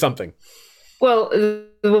into it or something. Well,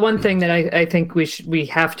 the one thing that I think we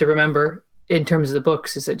have to remember in terms of the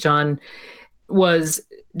books is that Jon was,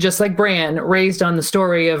 just like Bran, raised on the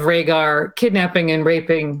story of Rhaegar kidnapping and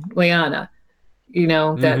raping Lyanna.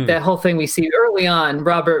 That whole thing we see early on.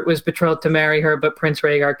 Robert was betrothed to marry her, but Prince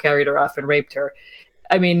Rhaegar carried her off and raped her.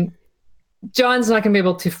 I mean, Jon's not going to be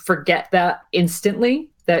able to forget that instantly.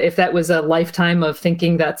 That if that was a lifetime of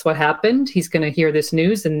thinking that's what happened, he's going to hear this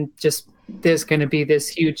news and just there's going to be this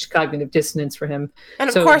huge cognitive dissonance for him. And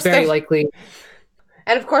of course, very likely.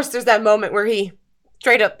 And of course, there's that moment where he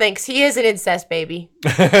straight up thinks he is an incest baby.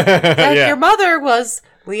 Your mother was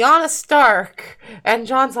Lyanna Stark, and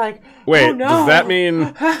Jon's like, "Wait, oh, no. Does that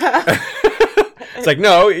mean?" It's like,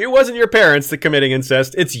 no, it wasn't your parents that committing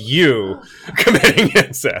incest. It's you committing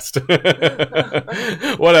incest.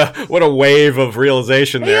 What a wave of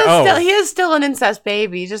realization there. He is still an incest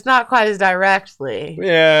baby, just not quite as directly.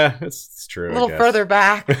 Yeah, it's true. A little further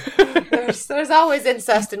back. there's always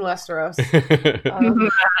incest in Westeros.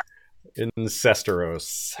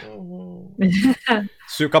 Incesteros.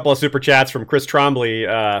 So a couple of super chats from Chris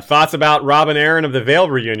Trombley. Thoughts about Robb and Aaron of the Vale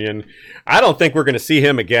reunion? I don't think we're going to see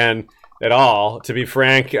him again at all, to be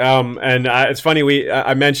frank. And it's funny,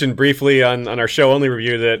 I mentioned briefly on our show only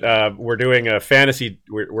review that we're doing a fantasy.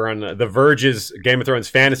 We're on the Verge's Game of Thrones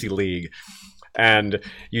Fantasy League, and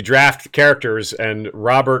you draft characters. And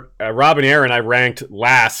Robb and Aaron I ranked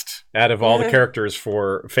last out of all the characters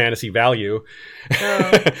for fantasy value.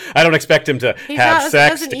 I don't expect him to have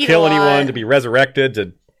sex, to kill anyone, to be resurrected,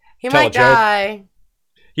 to he tell might a joke. Die.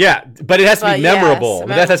 Yeah, but it has to be memorable. Yes,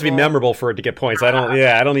 that has to be memorable for it to get points.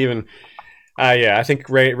 I think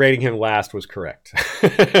rating him last was correct.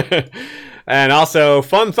 And also,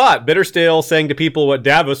 fun thought, Bitterstale saying to people what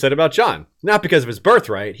Davos said about Jon. Not because of his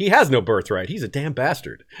birthright. He has no birthright. He's a damn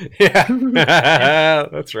bastard. Yeah,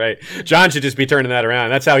 that's right. Jon should just be turning that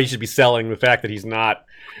around. That's how he should be selling the fact that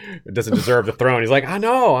doesn't deserve the throne. He's like, I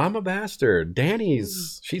know, I'm a bastard.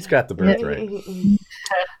 She's got the birthright.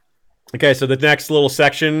 Okay, so the next little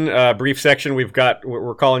section, brief section,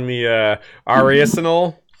 we're calling the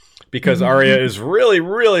Arya-senal, because Arya is really,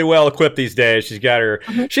 really well equipped these days. She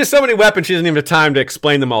has so many weapons, she doesn't even have time to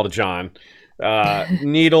explain them all to Jon.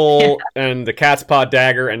 Needle and the cat's paw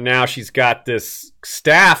dagger, and now she's got this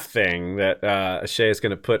staff thing that Ashaya is going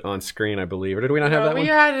to put on screen, I believe. Or did we not have that one? We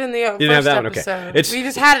had it in the first have that episode. One? Okay. We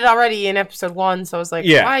just had it already in episode 1, so I was like,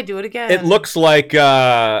 why do it again? It looks like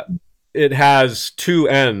it has two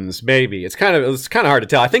ends, maybe. It's kind of hard to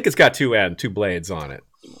tell. I think it's got two blades on it.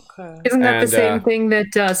 Okay. Isn't that the same thing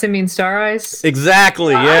that Simeon Star Eyes?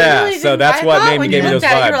 Exactly, yeah. So that's what gave me those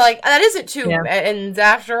vibes. You were like, that isn't two ends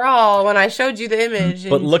after all, when I showed you the image.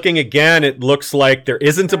 But looking again, it looks like there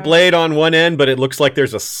isn't a blade on one end, but it looks like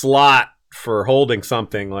there's a slot for holding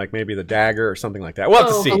something, like maybe the dagger or something like that. We'll have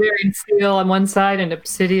to see. Valyrian steel on one side and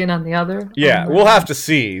obsidian on the other. Yeah, we'll have to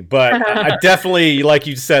see. But I definitely, like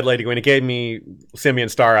you said, Lady Gwyn, it gave me Simeon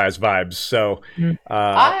Star Eyes vibes. So,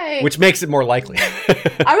 which makes it more likely.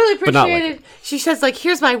 I really appreciated. She says, like,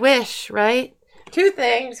 "Here's my wish." Right? Two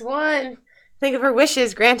things. One, think of her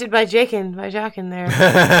wishes granted by Jaqen there.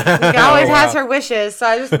 She always has her wishes, so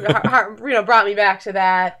I just brought me back to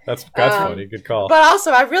that. That's funny. Good call. But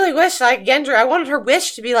also, I really wish, like Gendry, I wanted her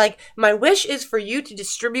wish to be like, my wish is for you to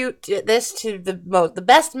distribute this to the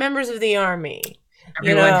best members of the army.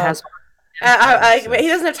 Everyone has. He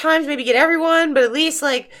doesn't have time to maybe get everyone, but at least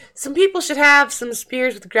like some people should have some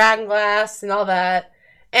spears with dragon glass and all that.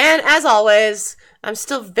 And as always, I'm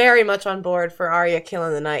still very much on board for Arya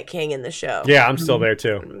killing the Night King in the show. Yeah, I'm still there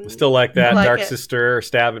too. Still like that. Dark Sister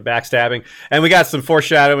backstabbing. And we got some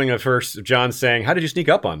foreshadowing of Jon saying, "How did you sneak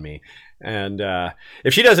up on me?" And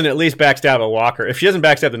if she doesn't at least backstab a walker, if she doesn't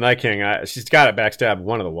backstab the Night King, she's got to backstab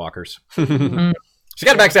one of the walkers. She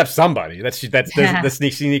got to backstab somebody. That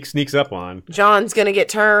sneaks up on. John's gonna get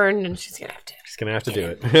turned, and she's gonna have to. She's gonna have to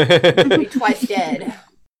do it. Be twice dead.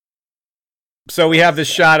 So we have this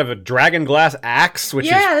shot of a dragon glass axe, which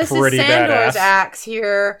is pretty this is Sandor's badass. axe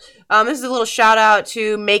here. This is a little shout out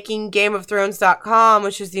to makinggameofthrones.com,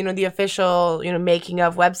 which is, the official, making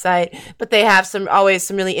of website. But they have always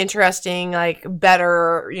some really interesting, like,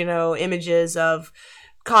 better, images of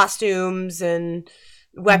costumes and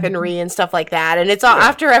weaponry and stuff like that. And it's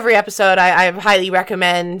after every episode, I highly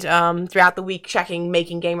recommend throughout the week checking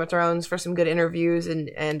Making Game of Thrones for some good interviews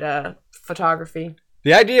and photography.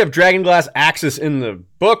 The idea of dragonglass axes in the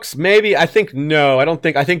books, maybe. I think no. I don't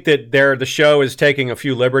think. I think that the show is taking a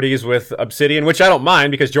few liberties with Obsidian, which I don't mind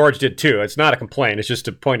because George did too. It's not a complaint. It's just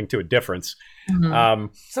pointing to a difference. Mm-hmm.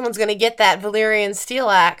 Someone's going to get that Valyrian steel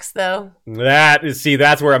axe, though.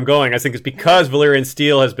 That's where I'm going. I think it's because Valyrian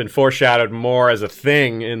steel has been foreshadowed more as a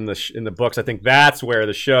thing in the books. I think that's where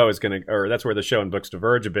the show is going to, or that's where the show and books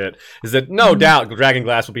diverge a bit. Is that no doubt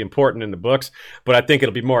dragonglass will be important in the books, but I think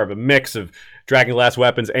it'll be more of a mix of dragonglass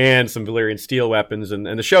weapons and some Valyrian steel weapons, and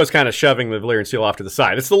the show is kind of shoving the Valyrian steel off to the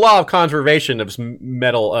side. It's the law of conservation of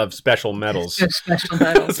special metals,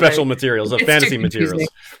 special materials, of fantasy materials.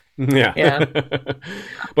 Yeah.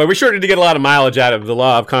 But we sure did get a lot of mileage out of the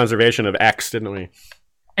law of conservation of X, didn't we?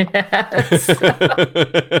 Yes.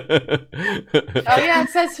 It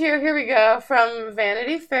says here we go, from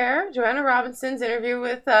Vanity Fair, Joanna Robinson's interview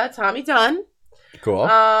with Tommy Dunn. Cool.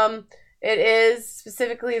 It is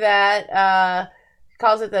specifically that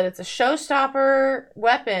calls it that it's a showstopper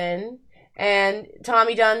weapon, and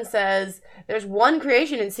Tommy Dunn says there's one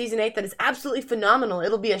creation in season 8 that is absolutely phenomenal.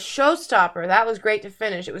 It'll be a showstopper. That was great to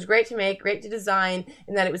finish. It was great to make, great to design,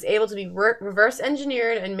 and that it was able to be reverse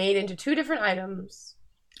engineered and made into 2 different items.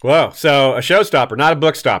 Whoa! So a showstopper, not a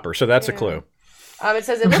book stopper. So that's a clue. It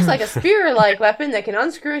says it looks like a spear-like weapon that can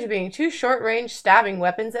unscrew into being 2 short-range stabbing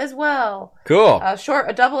weapons as well. Cool.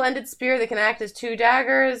 A double-ended spear that can act as 2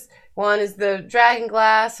 daggers. One is the dragon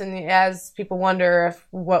glass, and as people wonder if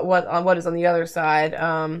what is on the other side,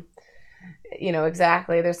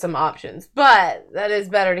 exactly. There's some options, but that is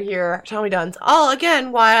better to hear Tommy Dunn's.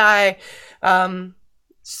 Again, why I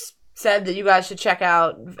said that you guys should check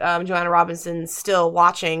out Joanna Robinson's Still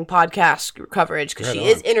Watching podcast coverage, because she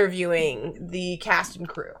is interviewing the cast and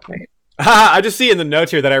crew. Right. I just see in the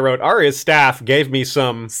notes here that I wrote, Arya's staff gave me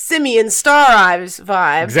some Simeon Star Eyes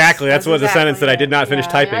vibes. Exactly. That's the sentence that I did not finish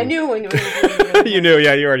typing. I knew when you you knew,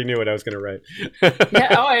 you already knew what I was going to write.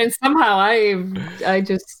 And somehow I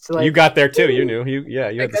just like... You got there too, you knew.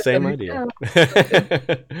 You had the same idea.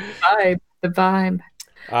 The vibe.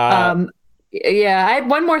 I had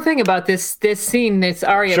one more thing about this scene. It's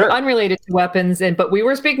Arya, unrelated to weapons, but we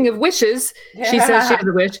were speaking of wishes. She says she has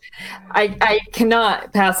a wish. I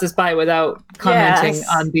cannot pass this by without commenting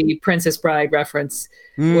on the Princess Bride reference,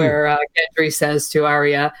 where Gendry says to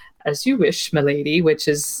Arya, "As you wish, milady," which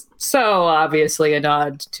is so obviously a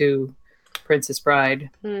nod to Princess Bride.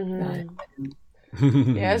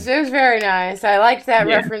 Mm-hmm. Yes, it was very nice. I liked that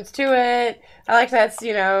reference to it. I like that's,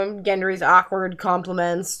 Gendry's awkward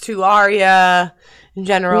compliments to Arya in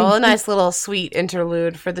general. A nice little sweet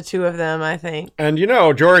interlude for the two of them, I think. And,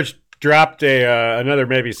 George dropped another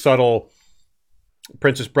maybe subtle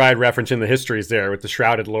Princess Bride reference in the histories there with the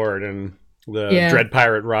Shrouded Lord and the Dread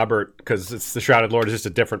Pirate Robert, because it's the Shrouded Lord is just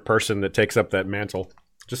a different person that takes up that mantle.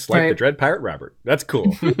 Just like the Dread Pirate Robert. That's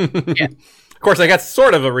cool. Of course, like, that's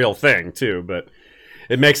sort of a real thing, too, but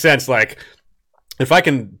it makes sense. Like, if I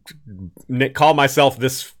can call myself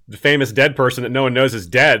this famous dead person that no one knows is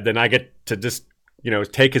dead, then I get to just,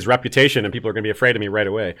 take his reputation and people are going to be afraid of me right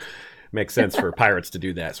away. Makes sense for pirates to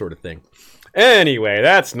do that sort of thing. Anyway,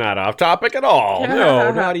 that's not off topic at all.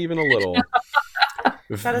 No, not even a little.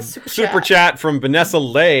 Got a super chat from Vanessa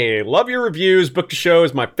Lay. Love your reviews. Book to Show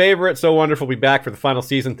is my favorite. So wonderful to be back for the final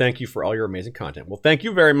season. Thank you for all your amazing content. Well, thank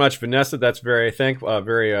you very much, Vanessa. That's very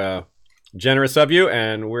generous of you,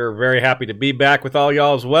 and we're very happy to be back with all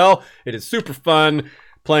y'all as well. It is super fun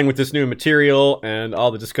playing with this new material, and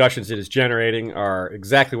all the discussions it is generating are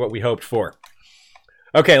exactly what we hoped for.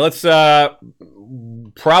 Okay, let's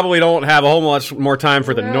probably don't have a whole much more time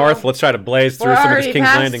for the North. Let's try to blaze through some of this King's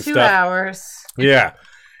Landing stuff. 2 hours. Yeah.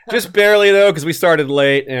 Just barely, though, because we started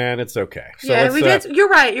late, and it's okay. So we did. You're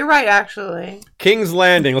right, actually. King's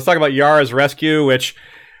Landing. Let's talk about Yara's rescue, which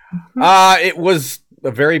it was a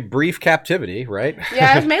very brief captivity, right?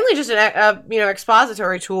 Yeah, it was mainly just an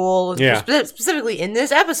expository tool, specifically in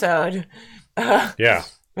this episode. It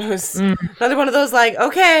was another one of those, like,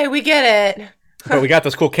 okay, we get it. But we got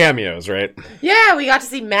those cool cameos, right? Yeah, we got to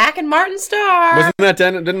see Mac and Martin Starr. Wasn't that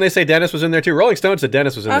Didn't they say Dennis was in there too? Rolling Stone said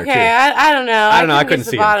Dennis was in there too. Okay, I don't know. I couldn't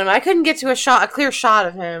see him. I couldn't get to a clear shot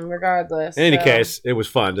of him, regardless. In any case, it was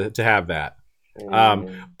fun to have that.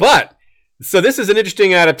 But so this is an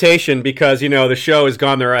interesting adaptation because the show has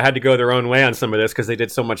had to go their own way on some of this because they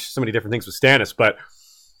did so many different things with Stannis. But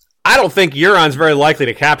I don't think Euron's very likely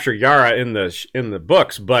to capture Yara in the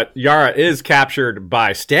books, but Yara is captured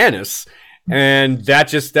by Stannis, and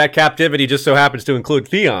that captivity just so happens to include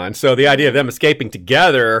Theon. So the idea of them escaping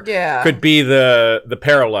together could be the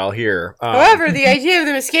parallel here. However, the idea of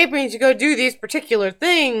them escaping to go do these particular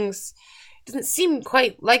things doesn't seem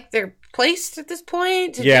quite like they're placed at this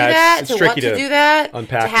point to do that, to want to do that,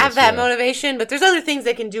 to have that motivation. But there's other things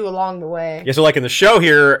they can do along the way. Yeah, so like in the show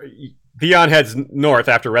here, Theon heads north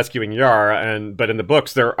after rescuing Yara, but in the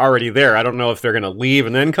books they're already there. I don't know if they're going to leave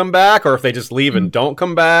and then come back, or if they just leave and don't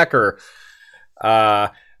come back, or.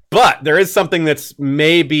 But there is something that's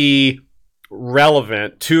maybe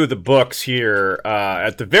relevant to the books here.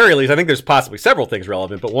 At the very least, I think there's possibly several things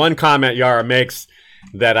relevant, but one comment Yara makes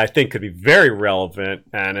that I think could be very relevant,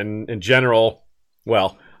 and in general,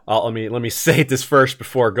 well, let me say this first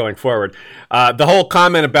before going forward. The whole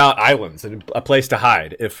comment about islands and a place to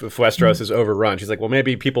hide if Westeros is overrun. She's like, well,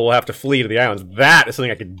 maybe people will have to flee to the islands. That is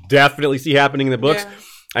something I could definitely see happening in the books. Yeah.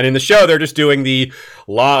 And in the show, they're just doing the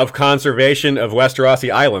law of conservation of Westerosi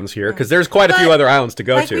islands here, because there's quite a few other islands to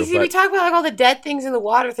go to. We talk about all the dead things in the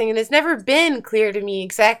water thing, and it's never been clear to me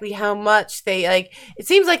exactly how much they it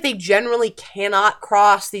seems like they generally cannot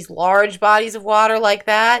cross these large bodies of water like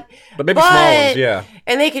that. But maybe small ones, yeah.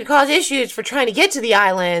 And they could cause issues for trying to get to the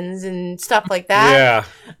islands and stuff like that. Yeah.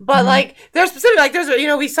 But there's specific, there's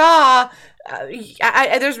we saw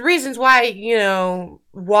there's reasons why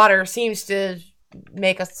water seems to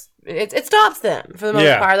make us it stops them for the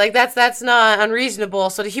most part. That's not unreasonable.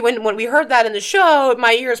 So when we heard that in the show,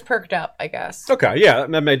 my ears perked up, I guess. Okay, yeah,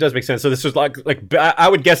 it does make sense. So this was like I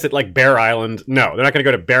would guess that Bear Island. No, they're not going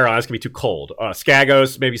to go to Bear Island. It's going to be too cold.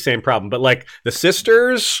 Skagos, maybe same problem. But the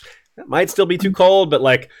Sisters, that might still be too cold. But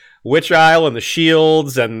Witch Isle and the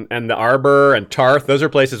Shields and the Arbor and Tarth, those are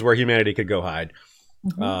places where humanity could go hide.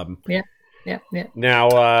 Yeah.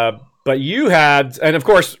 Now. But you had, and of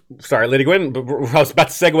course, sorry, Lady Gwyn, I was about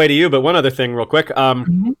to segue to you, but one other thing real quick.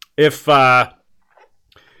 If the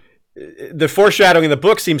foreshadowing in the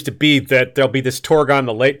book seems to be that there'll be this Torgon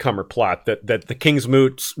the Latecomer plot, that the King's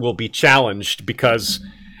Moots will be challenged because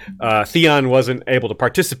Theon wasn't able to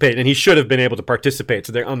participate, and he should have been able to participate.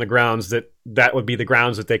 So they're on the grounds that would be the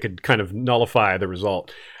grounds that they could kind of nullify the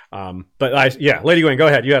result. Lady Gwyn, go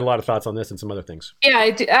ahead. You had a lot of thoughts on this and some other things. Yeah,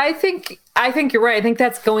 I think you're right. I think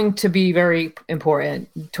that's going to be very important,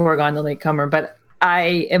 Torgon the Latecomer. But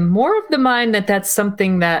I am more of the mind that that's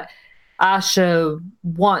something that Asha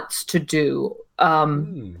wants to do.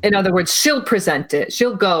 In other words, she'll present it.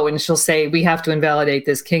 She'll go and she'll say, we have to invalidate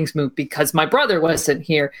this King's Moot because my brother wasn't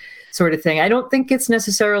here, sort of thing. I don't think it's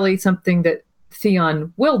necessarily something that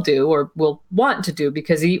Theon will do or will want to do,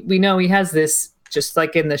 because we know he has this. Just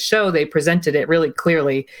like in the show, they presented it really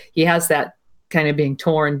clearly. He has that kind of being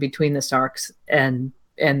torn between the Starks and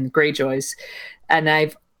Greyjoys. And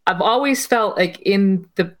I've always felt like in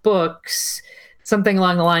the books, something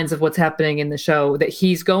along the lines of what's happening in the show, that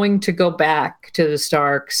he's going to go back to the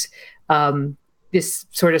Starks, this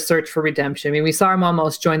sort of search for redemption. I mean, we saw him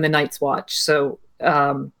almost join the Night's Watch. So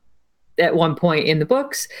at one point in the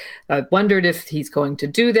books, I wondered if he's going to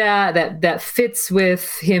do that. That fits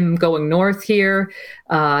with him going north here.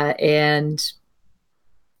 And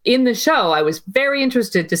in the show, I was very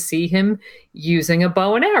interested to see him using a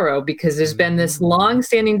bow and arrow, because there's been this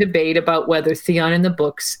long-standing debate about whether Theon in the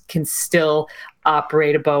books can still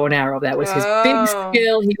operate a bow and arrow. That was his big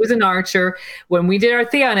skill. He was an archer. When we did our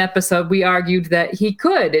Theon episode, we argued that he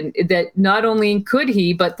could, and that not only could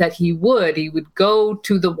he, but that he would go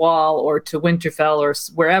to the Wall or to Winterfell or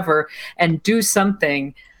wherever and do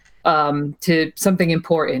something to something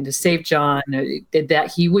important to save Jon,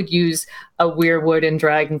 that he would use a weirwood and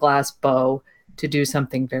dragonglass bow to do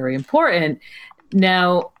something very important.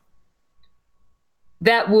 Now,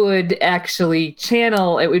 that would actually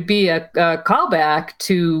it would be a callback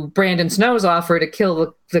to Brandon Snow's offer to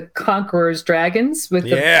kill the Conqueror's dragons with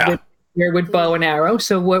the weirwood bow and arrow.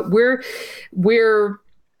 So what we're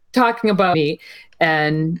talking about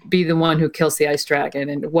and be the one who kills the ice dragon,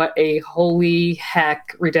 and what a holy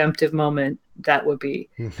heck redemptive moment that would be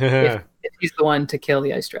if he's the one to kill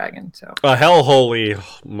the ice dragon. So a hell holy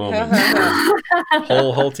moment.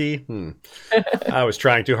 Holty. I was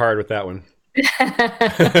trying too hard with that one.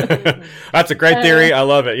 That's a great theory. I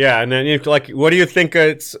love it. Yeah, and then like, what do you think?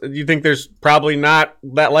 You think there's probably not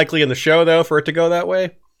that likely in the show though for it to go that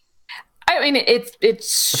way? I mean,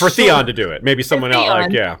 it's for Theon to do it. Maybe someone else.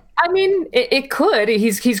 Like, yeah. I mean, it could.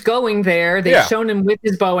 He's going there. They've shown him with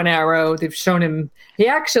his bow and arrow. They've shown him. He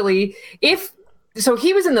actually, so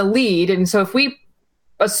he was in the lead, and so if we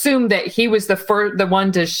assume that he was the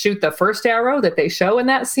one to shoot the first arrow that they show in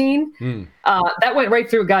that scene, that went right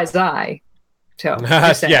through a guy's eye. So,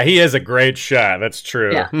 yeah, he is a great shot. That's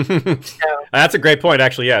true. Yeah. That's a great point,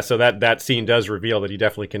 actually. Yeah, so that scene does reveal that he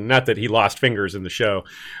definitely can. Not that he lost fingers in the show,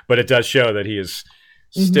 but it does show that he is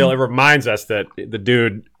still. It reminds us that the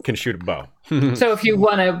dude can shoot a bow. So, if you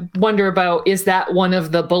want to wonder about, is that one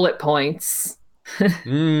of the bullet points?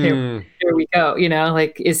 Here we go.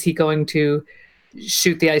 Like, is he going to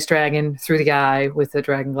shoot the ice dragon through the eye with the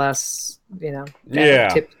dragon glass? Tipped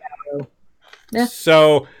arrow. Yeah.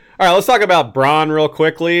 So. All right, let's talk about Bronn real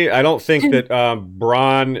quickly. I don't think that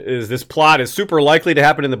this plot is super likely to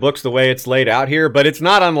happen in the books the way it's laid out here, but it's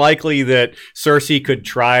not unlikely that Cersei could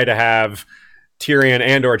try to have Tyrion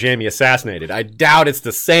and or Jaime assassinated. I doubt it's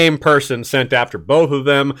the same person sent after both of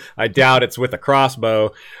them. I doubt it's with a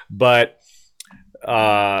crossbow, but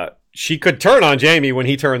she could turn on Jaime when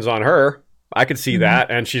he turns on her. I could see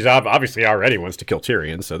that, and she's obviously already wants to kill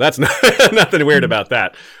Tyrion, so that's nothing weird about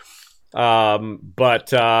that.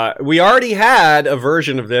 But we already had a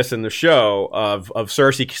version of this in the show of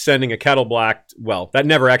Cersei sending a kettle black. Well, that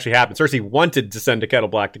never actually happened. Cersei wanted to send a kettle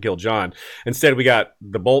black to kill Jon. Instead, we got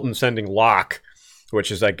the Bolton sending Locke,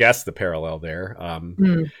 which is, I guess, the parallel there.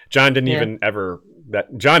 Jon didn't even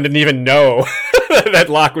know that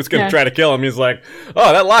Locke was going to try to kill him. He's like,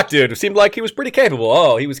 oh, that Locke dude seemed like he was pretty capable.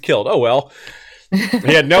 Oh, he was killed. Oh, well.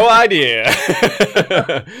 He had no idea.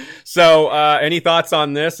 So, any thoughts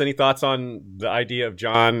on this? Any thoughts on the idea of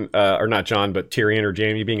Jon, or not Jon, but Tyrion or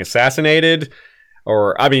Jaime being assassinated?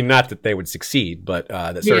 Or, I mean, not that they would succeed, but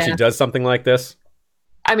that Cersei does something like this?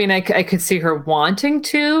 I mean, I could see her wanting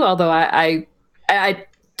to, although I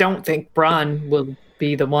don't think Bronn will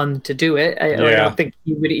be the one to do it. I don't think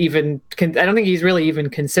he would even. I don't think he's really even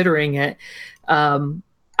considering it.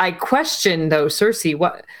 I question, though, Cersei,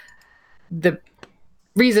 what the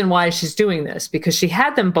reason why she's doing this, because she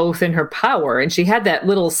had them both in her power, and she had that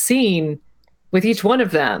little scene with each one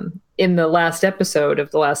of them in the last episode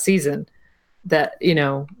of the last season that,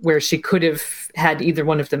 where she could have had either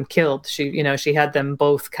one of them killed. She had them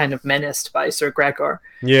both kind of menaced by Sir Gregor.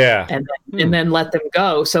 Yeah. And then let them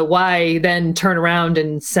go. So why then turn around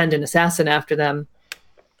and send an assassin after them?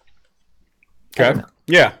 Okay.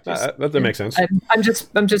 Yeah, that makes sense. I'm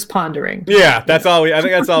just pondering. Yeah, I think that's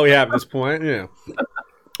all we have at this point. Yeah.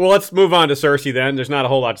 Well, let's move on to Cersei then. There's not a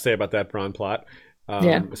whole lot to say about that Bronn plot,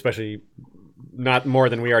 especially not more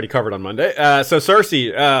than we already covered on Monday. So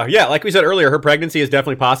Cersei, like we said earlier, her pregnancy is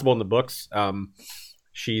definitely possible in the books.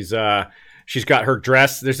 She's got her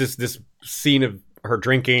dress. There's this scene of her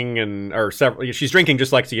drinking she's drinking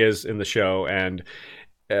just like she is in the show, and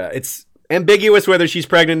it's ambiguous whether she's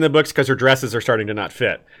pregnant in the books because her dresses are starting to not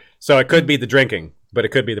fit. So it could be the drinking, but it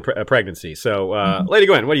could be the pregnancy. So, Lady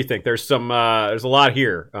Gwyn, what do you think? There's a lot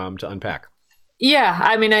here to unpack. Yeah,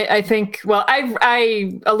 I mean, I think. Well,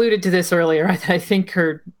 I alluded to this earlier. I think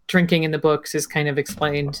her drinking in the books is kind of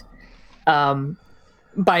explained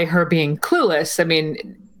by her being clueless. I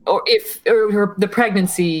mean, or the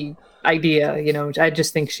pregnancy idea. I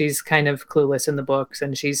just think she's kind of clueless in the books,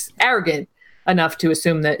 and she's arrogant enough to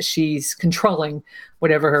assume that she's controlling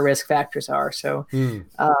whatever her risk factors are. So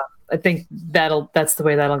I think that's the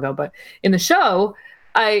way that'll go. But in the show,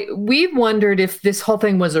 we've wondered if this whole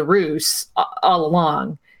thing was a ruse all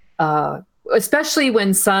along, especially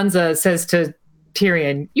when Sansa says to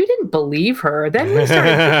Tyrion, "You didn't believe her." Then we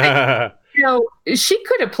started she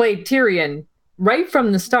could have played Tyrion right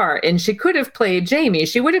from the start, and she could have played Jaime.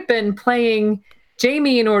 She would have been playing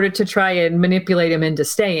Jaime in order to try and manipulate him into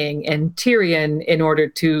staying, and Tyrion in order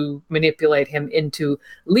to manipulate him into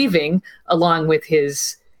leaving, along with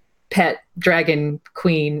his pet dragon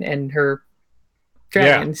queen and her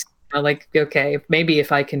dragons. Like, okay, maybe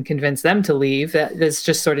if I can convince them to leave, that's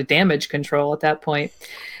just sort of damage control at that point.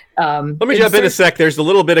 Let me jump in a sec. There's a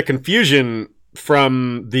little bit of confusion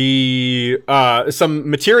from the some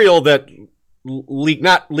material that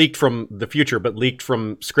not leaked from the future, but leaked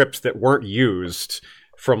from scripts that weren't used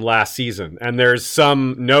from last season. And there's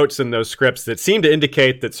some notes in those scripts that seem to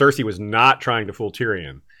indicate that Cersei was not trying to fool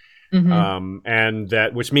Tyrion. And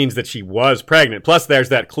that, which means that she was pregnant. Plus there's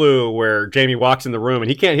that clue where Jaime walks in the room and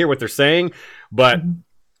he can't hear what they're saying, but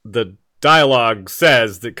the dialogue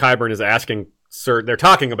says that Qyburn is asking they're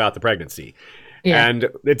talking about the pregnancy. Yeah. And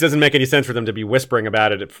it doesn't make any sense for them to be whispering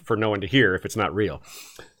about it for no one to hear if it's not real.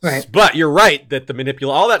 Right. But you're right that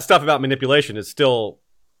all that stuff about manipulation is still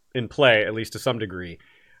in play, at least to some degree.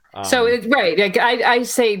 So right, like I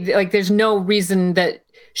say, like there's no reason that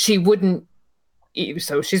she wouldn't.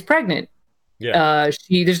 So she's pregnant. Yeah.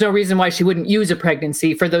 There's no reason why she wouldn't use a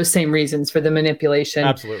pregnancy for those same reasons, for the manipulation.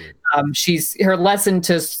 Absolutely. Her lesson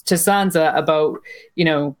to Sansa about,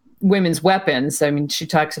 women's weapons. I mean, she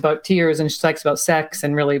talks about tears and she talks about sex,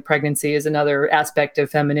 and really pregnancy is another aspect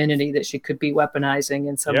of femininity that she could be weaponizing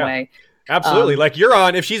in some way. Absolutely. Like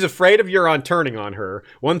Euron, if she's afraid of Euron turning on her,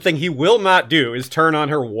 one thing he will not do is turn on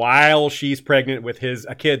her while she's pregnant with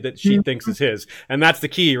a kid that she thinks is his. And that's the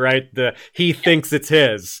key, right? He thinks it's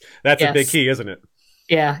his. That's a big key, isn't it?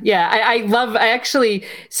 Yeah.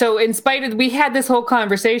 So in spite of, we had this whole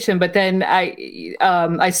conversation, but then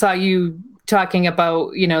I saw you talking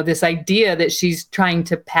about, this idea that she's trying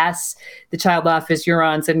to pass the child off as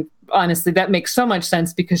Euron's, and honestly, that makes so much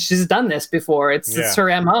sense because she's done this before. It's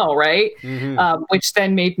her MO, right? Mm-hmm. Which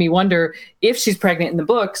then made me wonder, if she's pregnant in the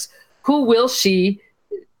books, who will she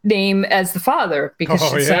name as the father? Because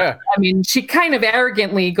she kind of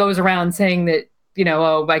arrogantly goes around saying that,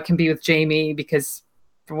 I can be with Jaime because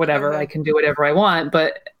whatever, I can do whatever I want.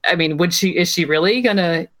 But I mean, is she really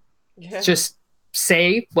gonna just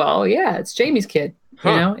say, well, yeah, it's Jaime's kid?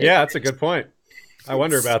 Yeah, that's a good point. I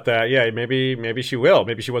wonder about that. Yeah, maybe she will.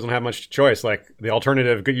 Maybe she doesn't have much choice. Like the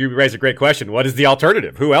alternative, you raise a great question. What is the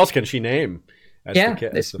alternative? Who else can she name as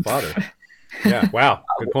the father? Yeah, wow,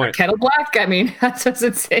 good point. Kettle Black. I mean, that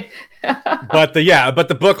doesn't say. but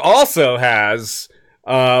the book also has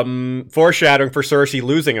foreshadowing for Cersei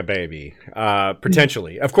losing a baby,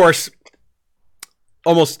 potentially. Of course,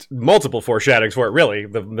 almost multiple foreshadowings for it, really.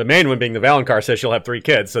 The main one being the Valonqar says she'll have 3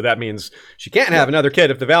 kids, so that means she can't have another kid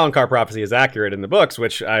if the Valonqar prophecy is accurate in the books,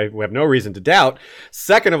 which I have no reason to doubt.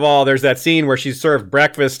 Second of all, there's that scene where she's served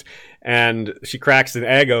breakfast and she cracks an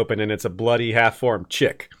egg open and it's a bloody half-formed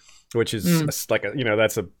chick, which is that's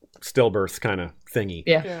a stillbirth kind of thingy.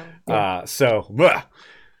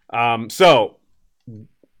 So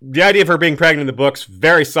the idea of her being pregnant in the books,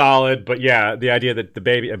 very solid, but yeah, the idea that a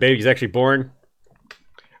baby's actually born,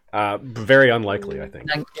 very unlikely, I think.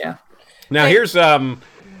 Yeah. Now, here's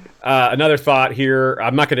another thought here.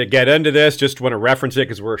 I'm not going to get into this, just want to reference it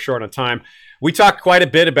because we're short on time. We talked quite a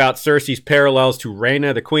bit about Cersei's parallels to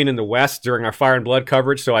Rhaena, the Queen in the West, during our Fire and Blood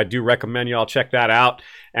coverage, so I do recommend you all check that out.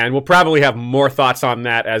 And we'll probably have more thoughts on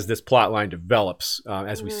that as this plot line develops,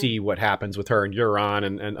 as we see what happens with her and Euron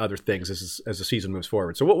and other things as the season moves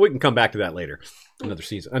forward. So we can come back to that later. Another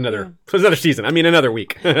season. Another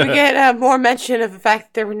week. We get more mention of the fact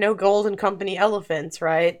that there were no Golden Company elephants,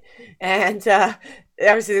 right? And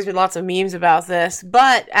obviously there's been lots of memes about this.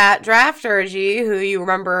 But at Drafturgy, who you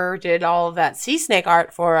remember did all of that sea snake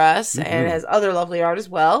art for us and has other lovely art as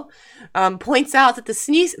well, points out that the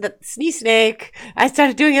sea snake, I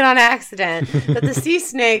started doing it on accident, that the sea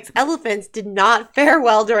snake's elephants did not fare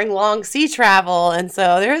well during long sea travel, and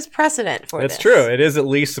so there is precedent for this. It's true. It is at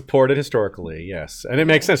least supported historically, yes. And it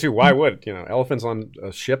makes sense too. Why would, elephants on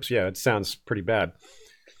ships? Yeah, it sounds pretty bad.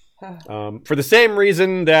 For the same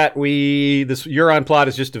reason that this Euron plot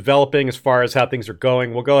is just developing as far as how things are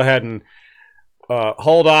going, we'll go ahead and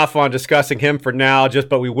hold off on discussing him for now,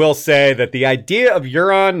 but we will say that the idea of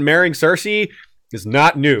Euron marrying Cersei is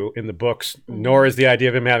not new in the books, nor is the idea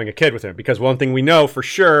of him having a kid with him, because one thing we know for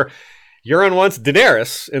sure, Euron wants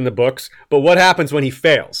Daenerys in the books, but what happens when he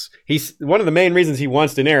fails? One of the main reasons he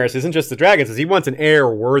wants Daenerys isn't just the dragons, is he wants an heir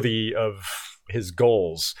worthy of his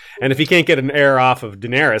goals. And if he can't get an heir off of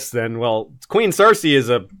Daenerys, then, well, Queen Cersei is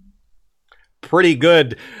a pretty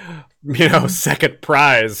good, second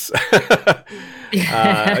prize.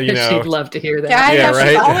 She'd love to hear that. Yeah,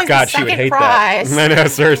 right? God, she would hate prize. That. I know,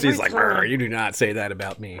 Cersei's like, you do not say that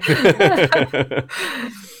about me.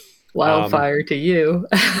 Wildfire to you.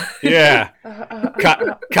 Yeah.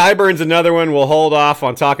 Qyburn's another one. We'll hold off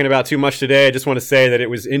on talking about too much today. I just want to say that it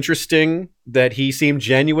was interesting that he seemed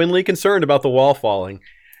genuinely concerned about the wall falling.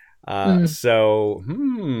 So,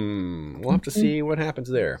 we'll have to see what happens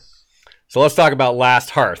there. So let's talk about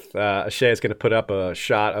Last Hearth. Ashaya is going to put up a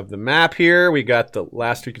shot of the map here. We got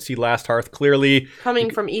you can see Last Hearth clearly. Coming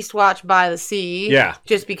from Eastwatch by the sea. Yeah.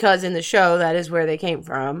 Just because in the show that is where they came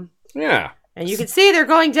from. Yeah. And you can see they're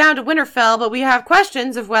going down to Winterfell, but we have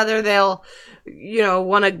questions of whether they'll,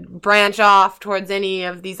 want to branch off towards any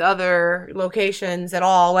of these other locations at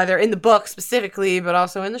all, whether in the book specifically, but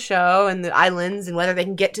also in the show and the islands, and whether they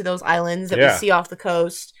can get to those islands that we see off the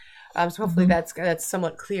coast. So hopefully that's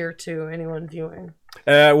somewhat clear to anyone viewing.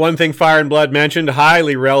 One thing Fire and Blood mentioned,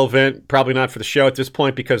 highly relevant, probably not for the show at this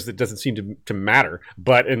point because it doesn't seem to matter.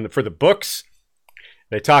 But for the books,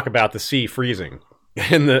 they talk about the sea freezing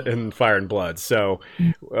in Fire and Blood. So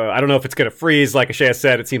I don't know if it's going to freeze. Like Ashaya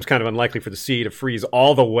said, it seems kind of unlikely for the sea to freeze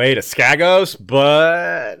all the way to Skagos,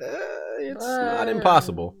 but it's not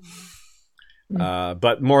impossible.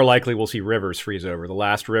 But more likely we'll see rivers freeze over. The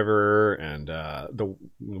Last River and the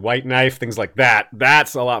White Knife, things like that.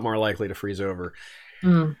 That's a lot more likely to freeze over.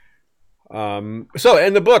 So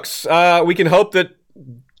in the books, we can hope that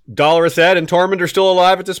Dolorous Ed and Tormund are still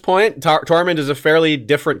alive at this point. Tormund is a fairly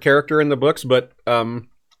different character in the books, but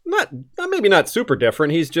maybe not super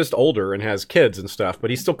different. He's just older and has kids and stuff, but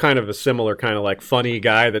he's still kind of a similar kind of like funny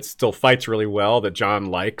guy that still fights really well that Jon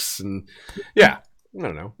likes. And yeah. I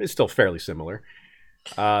don't know. It's still fairly similar.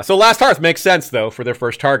 So Last Hearth makes sense, though, for their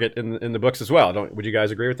first target in the books as well. Would you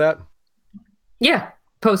guys agree with that? Yeah.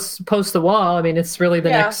 Post the wall. I mean, it's really the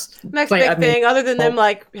next big thing, other than them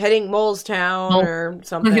like heading Molestown or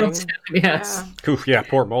something. Yes. Yeah. Oof, yeah,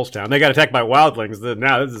 poor Molestown. They got attacked by wildlings.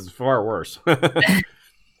 Now this is far worse. And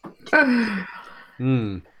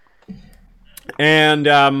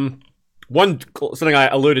something I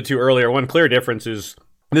alluded to earlier, one clear difference is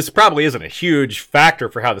this probably isn't a huge factor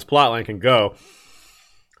for how this plotline can go,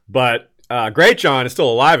 but Great John is still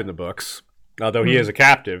alive in the books, although he is a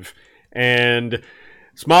captive, and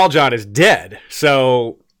Small John is dead.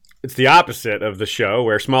 So it's the opposite of the show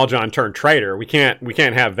where Small John turned traitor. We can't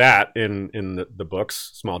have that in the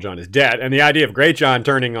books. Small John is dead, and the idea of Great John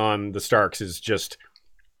turning on the Starks is just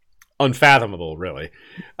unfathomable, really.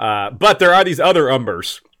 But there are these other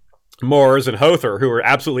Umbers, Moors and Hother, who are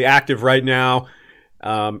absolutely active right now.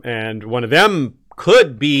 And one of them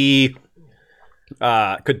could turn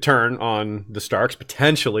on the Starks.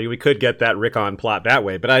 Potentially, we could get that Rickon plot that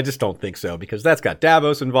way, but I just don't think so because that's got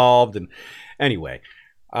Davos involved. And anyway,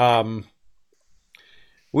 we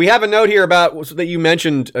have a note here about that you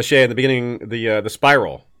mentioned, Ashaya, in the beginning, the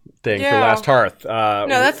spiral thing for Last Hearth. No,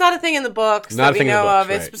 that's not a thing in the books that we know of.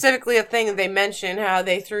 Right. It's specifically a thing that they mention, how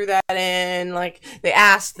they threw that in. Like, they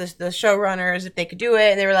asked the showrunners if they could do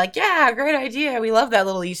it, and they were like, yeah, great idea. We love that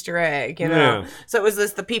little Easter egg, you know? Yeah. So it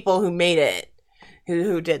was the people who made it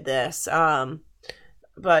who did this.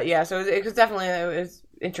 But yeah, so it was definitely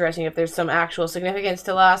interesting if there's some actual significance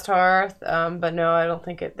to Last Hearth. But no, I don't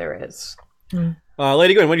think there is.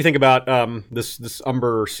 Lady Gwyn, what do you think about this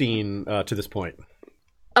Umber scene to this point?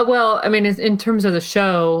 Well, I mean, in terms of the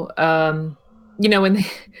show, when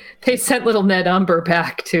they sent little Ned Umber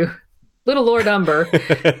back to little Lord Umber,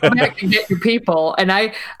 come back and get your people. And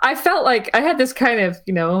I felt like I had this kind of,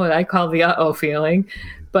 what I call the uh-oh feeling,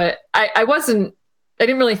 but I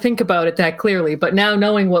didn't really think about it that clearly. But now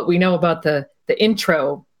knowing what we know about the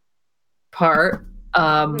intro part,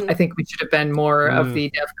 I think we should have been more of the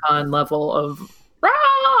DEFCON level of,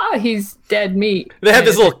 rah, he's dead meat. They had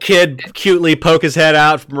this little kid cutely poke his head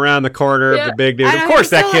out from around the corner of the big dude. Of course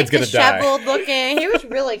that kid's going to die. Disheveled looking. He was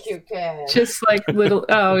really cute kid. Just like little,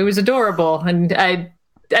 he was adorable. And I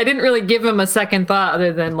didn't really give him a second thought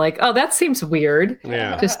other than like, oh, that seems weird.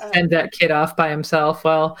 Yeah. Just send that kid off by himself.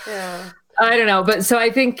 Well, I don't know. But so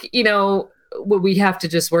I think, what we have to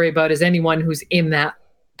just worry about is anyone who's in that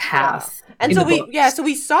path. And so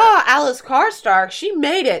we saw Alice Karstark. She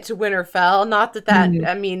made it to Winterfell. Not that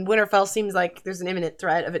I mean, Winterfell seems like there's an imminent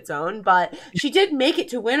threat of its own, but she did make it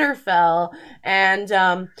to Winterfell. And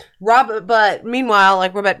but meanwhile,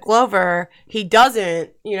 like Robert Glover, he doesn't,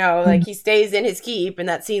 like he stays in his keep in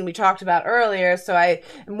that scene we talked about earlier. So I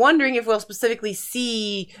am wondering if we'll specifically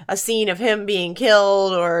see a scene of him being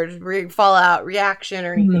killed or fallout reaction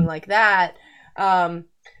or anything like that.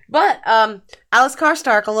 But Alice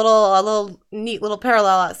Karstark, a little neat little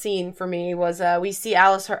parallel scene for me was we see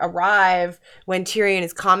Alice arrive when Tyrion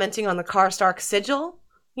is commenting on the Karstark sigil,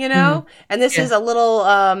 and this is a little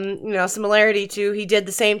similarity to he did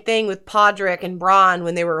the same thing with Podrick and Bronn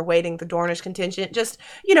when they were awaiting the Dornish contingent, just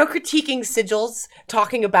critiquing sigils,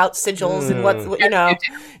 talking about sigils and what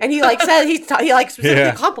and he said he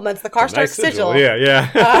specifically compliments the Karstark sigil.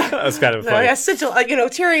 That's kind of funny. Sigil,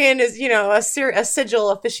 Tyrion is a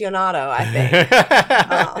sigil aficionado, I think.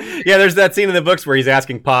 There's that scene in the books where he's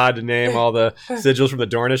asking Pod to name all the sigils from the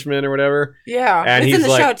Dornishmen or whatever. And it's in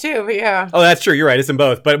the show too. But oh, that's true. You're right. It's in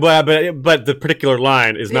both. But the particular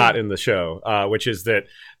line is not in the show, which is that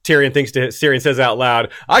Tyrion says out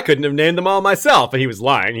loud, "I couldn't have named them all myself," and he was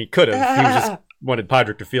lying. He could have. He was just wanted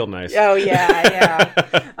Podrick to feel nice. Oh yeah.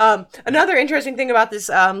 Another interesting thing about this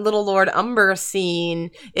little Lord Umber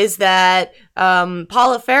scene is that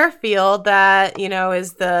Paula Fairfield, that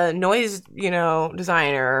is the noise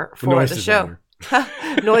designer for the show.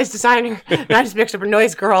 Noise designer. No, I just mixed up her.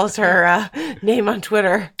 Noise Girl is her name on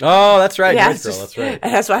Twitter. Oh, that's right. Yeah, Noise Girl, that's right.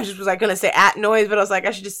 And that's why I just was like going to say @noise, but I was like,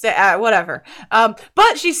 I should just say whatever.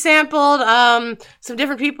 But she sampled some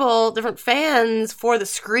different people, different fans for the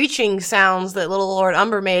screeching sounds that Little Lord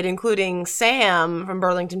Umber made, including Sam from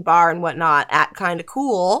Burlington Bar and whatnot, @Kinda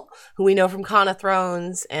Cool, who we know from Con of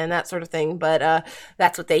Thrones and that sort of thing. But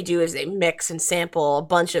that's what they do, is they mix and sample a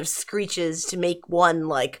bunch of screeches to make one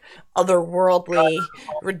like otherworldly,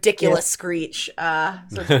 ridiculous screech. So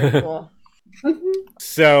it's pretty cool.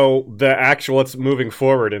 So it's moving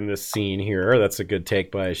forward in this scene here. That's a good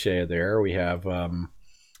take by Ashaya there. We have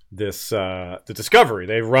the discovery.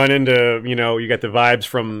 They've run into, you get the vibes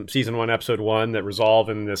from season 1, episode 1 that resolve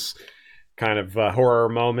in this kind of horror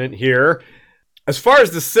moment here. As far as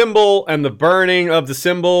the symbol and the burning of the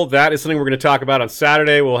symbol, that is something we're going to talk about on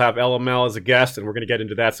Saturday. We'll have LML as a guest, and we're going to get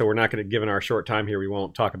into that, so we're not going to, given our short time here, we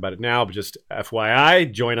won't talk about it now, but just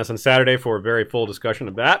FYI, join us on Saturday for a very full discussion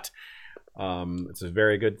of that. It's a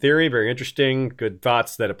very good theory, very interesting, good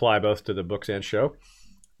thoughts that apply both to the books and show.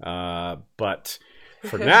 But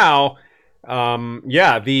for now... who's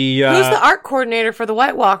the art coordinator for the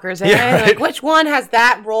White Walkers, eh? Yeah, right. Like, which one has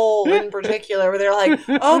that role in particular where they're like,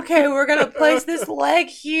 okay, we're gonna place this leg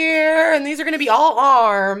here and these are gonna be all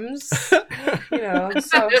arms, so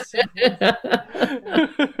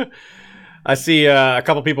I see a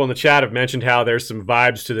couple people in the chat have mentioned how there's some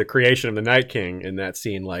vibes to the creation of the Night King in that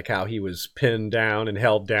scene, like how he was pinned down and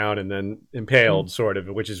held down and then impaled, sort of,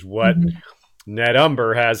 which is what Ned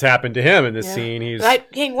Umber has happened to him in this scene. He's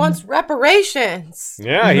Night King wants reparations.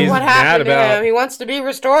 Yeah, he's what mad happened to about. him. He wants to be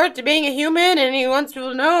restored to being a human, and he wants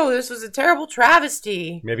people to know this was a terrible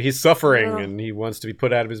travesty. Maybe he's suffering and he wants to be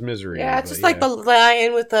put out of his misery. Yeah, it's just like the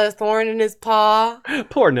lion with the thorn in his paw.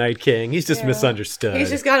 Poor Night King. He's just misunderstood.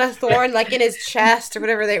 He's just got a thorn like in his chest or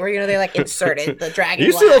whatever they like inserted the dragon.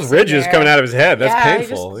 You see those ridges coming out of his head. That's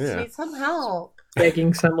painful. He just needs some help.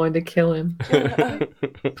 Begging someone to kill him.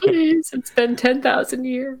 Please, it's been 10,000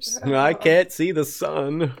 years. I can't see the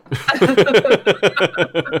sun.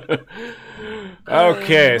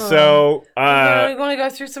 Okay, so... we want to go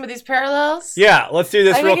through some of these parallels? Yeah, let's do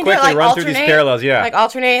this real quickly. Run through these parallels, Like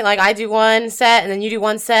alternate, like I do one set, and then you do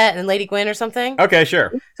one set, and then Lady Gwyn or something? Okay,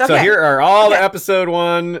 sure. So here are all the episode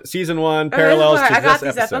 1, season 1 parallels to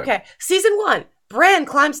this episode. Okay, season 1, Bran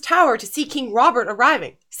climbs tower to see King Robert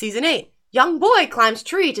arriving. Season 8, young boy climbs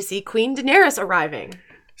tree to see Queen Daenerys arriving.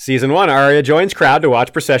 Season 1, Arya joins crowd to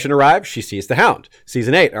watch procession arrive. She sees the Hound.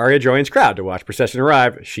 Season 8, Arya joins crowd to watch procession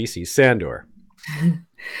arrive. She sees Sandor.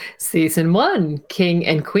 Season 1, King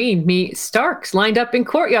and Queen meet Starks lined up in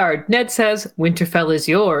courtyard. Ned says, Winterfell is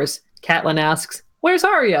yours. Catelyn asks, where's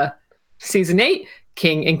Arya? Season 8,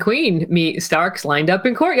 King and Queen meet Starks lined up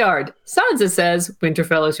in courtyard. Sansa says,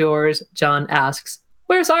 Winterfell is yours. Jon asks,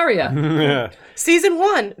 where's Arya? Season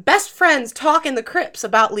 1, best friends talk in the crypts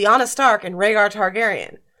about Lyanna Stark and Rhaegar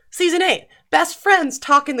Targaryen. Season 8, best friends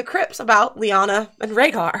talk in the crypts about Lyanna and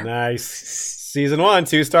Rhaegar. Nice. Season 1,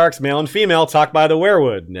 2 Starks, male and female, talk by the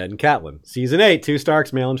werewood, Ned and Catelyn. Season 8, 2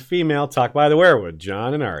 Starks, male and female, talk by the werewood,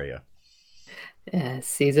 Jon and Arya.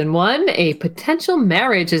 Season 1, a potential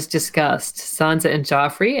marriage is discussed, Sansa and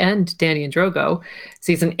Joffrey and Dany and Drogo.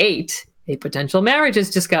 Season 8, a potential marriage is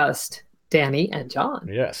discussed, Dany and Jon.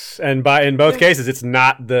 Yes, and in both cases, it's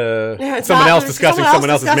not someone else discussing someone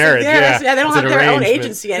else's marriage. Yeah, they don't have their own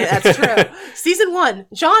agency in it. That's true. Season 1,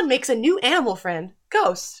 Jon makes a new animal friend,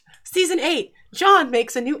 Ghost. Season 8, Jon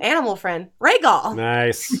makes a new animal friend, Rhaegal.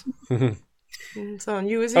 Nice. It's on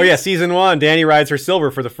you, Aziz. Oh yeah, season 1, Dany rides her silver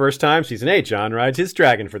for the first time. Season 8, Jon rides his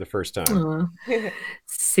dragon for the first time.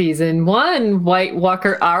 Season 1, White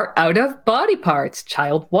Walker are out of body parts,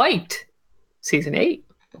 Child White. Season 8,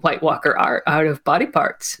 White Walker are out of body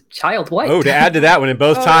parts, Child White. Oh, to add to that one, in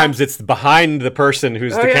both times it's behind the person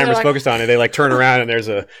who's the camera's focused on, and they like turn around and there's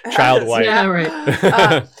a Child White. Yeah,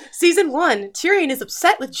 right. Season 1, Tyrion is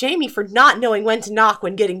upset with Jaime for not knowing when to knock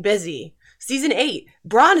when getting busy. Season 8,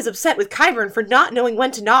 Bronn is upset with Qyburn for not knowing when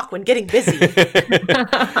to knock when getting busy.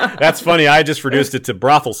 That's funny. I just reduced it to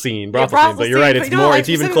brothel scene, but you're right. It's more. It's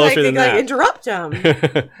even closer than that. Interrupt him.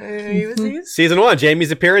 Season 1, Jaime's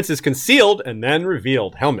appearance is concealed and then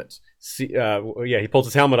revealed. Helmet. He pulls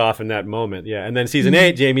his helmet off in that moment. Yeah, and then season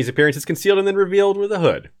 8, Jaime's appearance is concealed and then revealed with a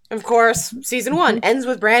hood. Of course, season 1 ends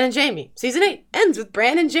with Bran and Jaime. Season 8 ends with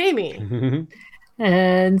Bran and Jaime.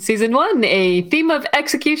 And season 1, a theme of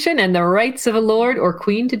execution and the rights of a lord or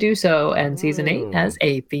queen to do so. And season 8 has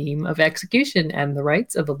a theme of execution and the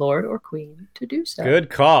rights of a lord or queen to do so.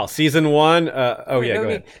 Good call. Season 1. Go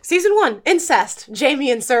ahead. Season 1, incest,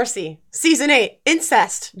 Jaime and Cersei. Season 8,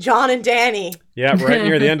 incest, Jon and Dany. Yeah, right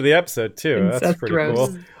near the end of the episode, too. Incest That's pretty gross.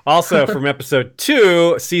 cool. Also, from episode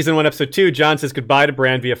 2, season 1, episode 2, Jon says goodbye to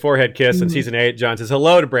Bran via forehead kiss. And season 8, Jon says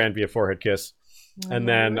hello to Bran via forehead kiss. And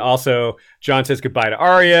then also, Jon says goodbye to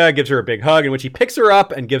Arya, gives her a big hug, in which he picks her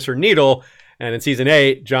up and gives her Needle. And in season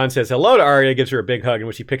 8, Jon says hello to Arya, gives her a big hug, in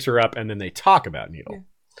which he picks her up, and then they talk about Needle. Yeah.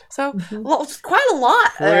 So, well, it's quite a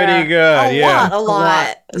lot. Pretty good, A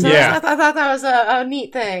lot. So yeah. I thought that was a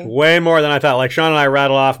neat thing. Way more than I thought. Like, Sean and I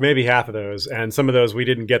rattled off maybe half of those, and some of those we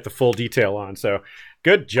didn't get the full detail on. So,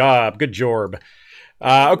 good job. Good jorb.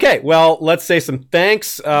 Okay, well, let's say some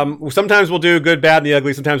thanks. Sometimes we'll do good, bad, and the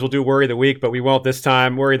ugly. Sometimes we'll do Worry of the Week, but we won't this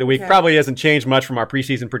time. Worry of the Week probably hasn't changed much from our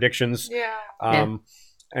preseason predictions. Yeah.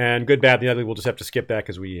 And good, bad, and the ugly, we'll just have to skip that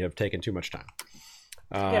because we have taken too much time.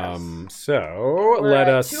 So let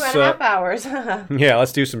us 2.5 hours. Yeah,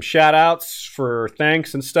 let's do some shout outs for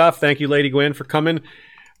thanks and stuff. Thank you, Lady Gwyn, for coming.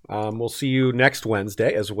 We'll see you next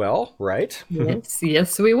Wednesday as well, right?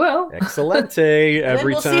 Yes, we will. Excellente.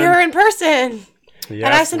 Every we'll time. see her in person. Yes,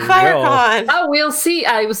 at Ice and Fire Con. Oh, I will see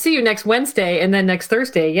you next Wednesday and then next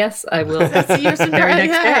Thursday. Yes, I will. See you some very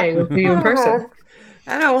next day. We'll see you in person.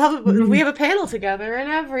 I know. We have a panel together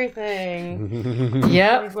and everything.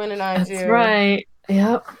 Yep. Gwyn and I do. That's right.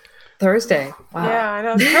 Yep. Thursday. Wow. Yeah, I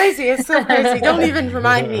know. It's crazy. It's so crazy. Don't even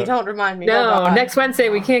remind me. Don't remind me. No, next Wednesday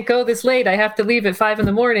we can't go this late. I have to leave at 5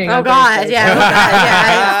 a.m. Oh God, yeah.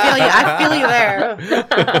 I feel you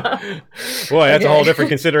there. Boy, that's a whole different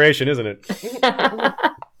consideration, isn't it?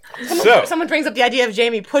 Someone brings up the idea of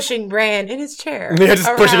Jaime pushing Bran in his chair. Yeah,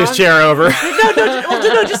 just pushing his chair over.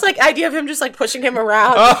 No, just like idea of him just like pushing him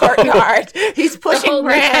around the courtyard. He's pushing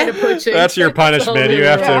Bran. That's your punishment. You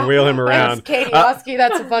have to wheel him around. Katie Oski,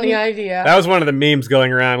 that's a funny idea. That was one of the memes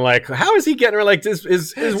going around. Like, how is he getting? Like, is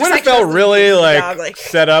Winterfell really like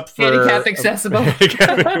set up for handicap accessible?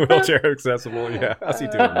 Wheelchair accessible. Yeah, how's he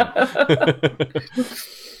doing that?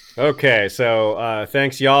 Okay, so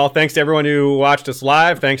thanks, y'all. Thanks to everyone who watched us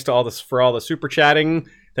live. Thanks to for all the super chatting.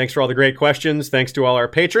 Thanks for all the great questions. Thanks to all our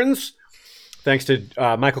patrons. Thanks to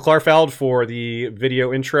Michael Klarfeld for the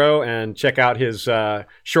video intro. And check out his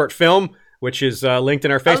short film, which is linked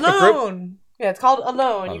in our Facebook group. Yeah, it's called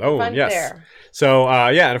Alone. You can find it there. So,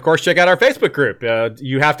 and of course, check out our Facebook group.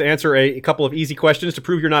 You have to answer a couple of easy questions to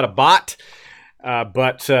prove you're not a bot.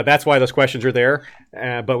 But that's why those questions are there.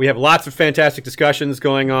 But we have lots of fantastic discussions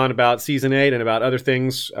going on about Season 8 and about other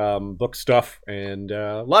things, book stuff, and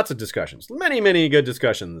lots of discussions. Many good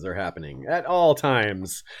discussions are happening at all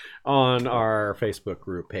times on our Facebook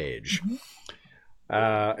group page.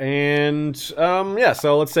 So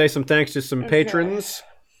let's say some thanks to some patrons.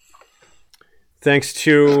 Thanks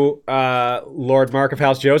to Lord Mark of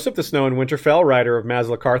House Joseph, the Snow in Winterfell, rider of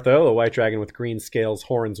Mazla Cartho, a white dragon with green scales,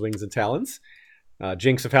 horns, wings, and talons.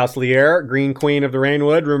 Jinx of House Lier, Green Queen of the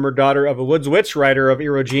Rainwood, rumored daughter of a woods witch, rider of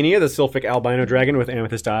Erogenia, the sylphic albino dragon with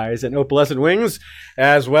amethyst eyes and opalescent wings,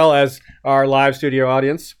 as well as our live studio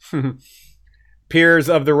audience. Peers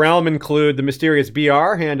of the realm include the mysterious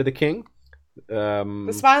BR, Hand of the King.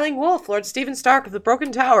 The Smiling Wolf, Lord Stephen Stark of the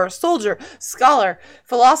Broken Tower, soldier, scholar,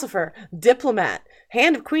 philosopher, diplomat,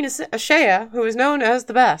 Hand of Queen Ashaya, who is known as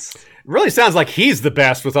the best. It really sounds like he's the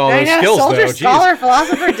best with all those skills, soldier, though. Scholar,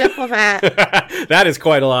 philosopher, diplomat. That is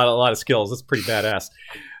quite a lot of skills. That's pretty badass.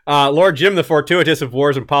 Lord Jim, the fortuitous of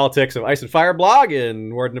wars and politics of Ice and Fire blog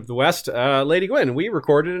and Warden of the West. Lady Gwyn, we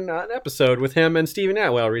recorded an episode with him and Stephen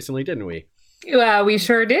Atwell recently, didn't we? We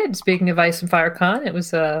sure did. Speaking of Ice and Fire Con, it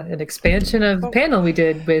was an expansion of the panel we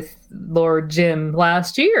did with Lord Jim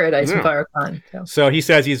last year at Ice and Fire Con. So he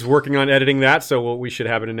says he's working on editing that, so we should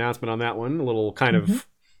have an announcement on that one. A little kind of,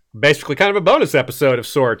 basically kind of a bonus episode of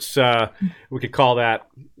sorts, we could call that.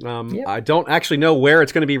 I don't actually know where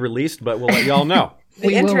it's going to be released, but we'll let y'all know.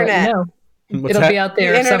 The internet. It'll be out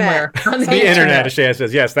there somewhere. On the internet, Ashaya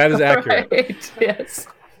says. Yes, that is accurate. Right. Yes.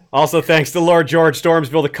 Also, thanks to Lord George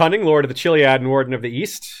Stormsville the Cunning, Lord of the Chiliad and Warden of the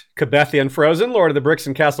East. Cabeth the Unfrozen, Lord of the Bricks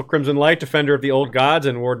and Castle Crimson Light, Defender of the Old Gods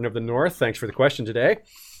and Warden of the North. Thanks for the question today.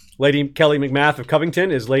 Lady Kelly McMath of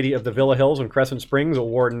Covington is Lady of the Villa Hills and Crescent Springs, a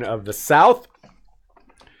Warden of the South.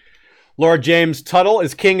 Lord James Tuttle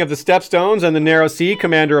is King of the Stepstones and the Narrow Sea,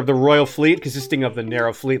 Commander of the Royal Fleet, consisting of the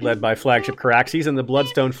Narrow Fleet led by Flagship Caraxes and the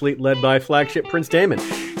Bloodstone Fleet led by Flagship Prince Daemon.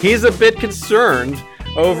 He's a bit concerned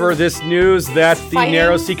over this news that the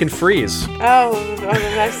Narrow Sea can freeze. Oh,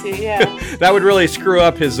 I see, yeah. That would really screw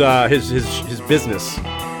up his business.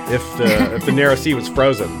 if the narrow sea was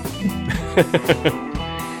frozen.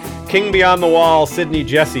 King beyond the wall, Sidney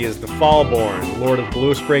Jesse is the Fallborn, Lord of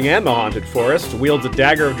Blue Spring and the Haunted Forest, wields a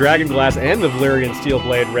dagger of dragonglass and the Valyrian steel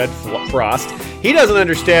blade Red Frost. He doesn't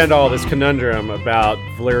understand all this conundrum about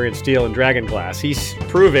Valyrian steel and dragonglass. He's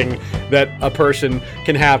proving that a person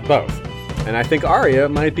can have both. And I think Arya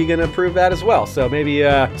might be going to prove that as well. So maybe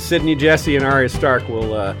Sidney Jesse and Arya Stark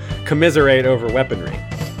will commiserate over weaponry.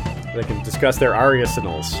 They can discuss their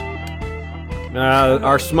Arsenals.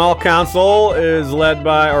 Our small council is led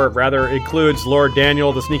by, or rather includes Lord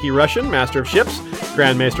Daniel the Sneaky Russian, Master of Ships,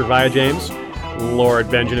 Grand Maester Via James, Lord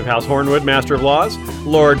Benjen of House Hornwood, Master of Laws,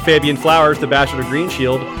 Lord Fabian Flowers, the Bastard of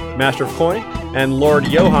Greenshield, Master of Coin, and Lord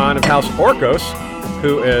Johan of House Orcos,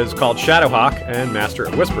 who is called Shadowhawk and Master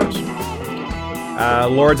of Whispers.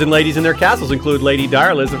 Lords and ladies in their castles include Lady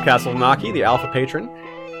Direliz of Castle Naki, the Alpha Patron,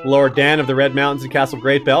 Lord Dan of the Red Mountains and Castle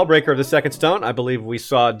Great Bell, Breaker of the Second Stone. I believe we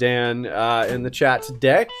saw Dan in the chat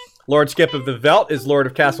today. Lord Skip of the Veld is Lord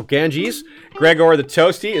of Castle Ganges. Gregor the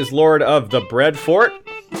Toasty is Lord of the Bread Fort.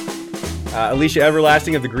 Alicia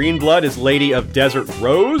Everlasting of the Green Blood is Lady of Desert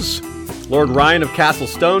Rose. Lord Ryan of Castle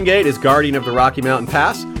Stonegate is Guardian of the Rocky Mountain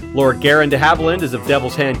Pass. Lord Garin de Haviland is of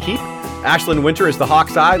Devil's Hand Keep. Ashlyn Winter is the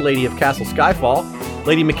Hawk's Eye, Lady of Castle Skyfall.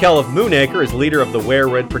 Lady Mikkel of Moonacre is leader of the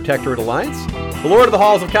Werewood Protectorate Alliance. The Lord of the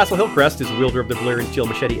Halls of Castle Hillcrest is wielder of the Valyrian Steel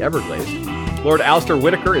Machete Everglazed. Lord Alistair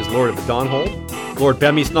Whitaker is Lord of the Dawnhold. Lord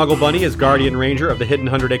Bemmy Snugglebunny is Guardian Ranger of the Hidden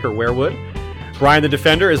 100-Acre Werewood. Brian the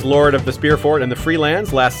Defender is Lord of the Spearfort and the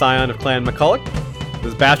Freelands, last scion of Clan McCulloch.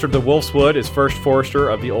 The Bastard of the Wolfswood is First Forester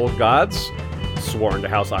of the Old Gods, sworn to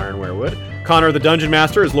House Iron Werewood. Connor the Dungeon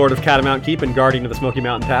Master is Lord of Catamount Keep and Guardian of the Smoky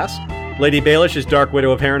Mountain Pass. Lady Baelish is Dark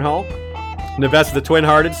Widow of Harrenhal. Nevesta the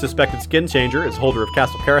Twin-Hearted, Suspected Skin Changer, is holder of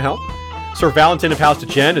Castle Carahel. Sir Valentin of House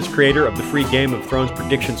Dejen is creator of the free Game of Thrones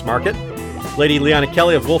Predictions Market. Lady Liana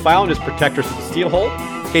Kelly of Wolf Island is protectress of the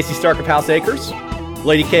Steelhold. Casey Stark of House Acres.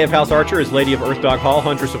 Lady Kay of House Archer is Lady of Earthdog Hall,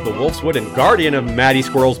 Huntress of the Wolfswood, and Guardian of Maddie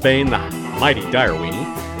Squirrel's Bane, the mighty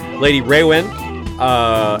Direweenie. Lady Raywin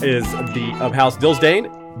is of House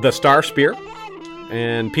Dilsdane, the Star Spear.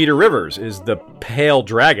 And Peter Rivers is the Pale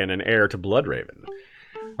Dragon and heir to Bloodraven.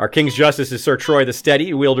 Our King's Justice is Sir Troy the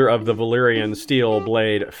Steady, wielder of the Valyrian Steel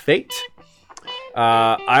Blade Fate.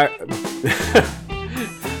 I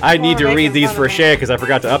need to read these for Ashaya because I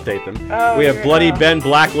forgot to update them. We have Bloody Ben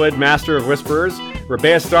Blackwood, Master of Whisperers.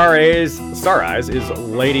 Rebea Star Eyes is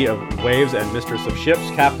Lady of Waves and Mistress of Ships,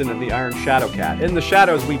 Captain of the Iron Shadow Cat. In the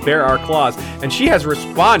shadows we bear our claws, and she has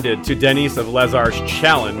responded to Denise of Lezar's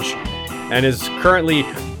challenge and is currently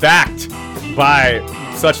backed by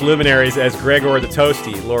such luminaries as Gregor the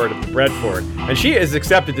Toasty, Lord of the Breadfort. And she has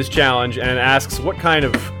accepted this challenge and asks what kind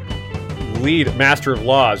of lead Master of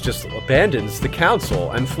Laws just abandons the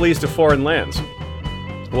council and flees to foreign lands.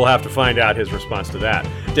 We'll have to find out his response to that.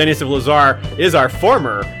 Dennis of Lazar is our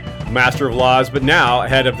former Master of Laws, but now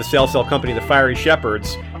head of the Sail Company, the Fiery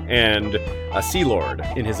Shepherds, and a Sea Lord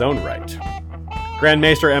in his own right. Grand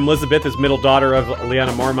Maester M. Elizabeth is middle daughter of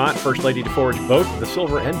Lyanna Mormont, First Lady to forge both the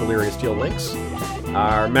Silver and Valyrian Steel links.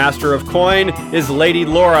 Our Master of Coin is Lady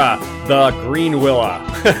Laura, the Green Willa.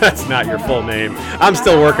 That's not your full name. I'm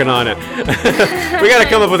still working on it. We got to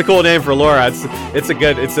come up with a cool name for Laura.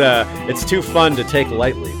 It's too fun to take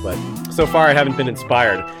lightly, but so far I haven't been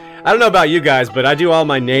inspired. I don't know about you guys, but I do all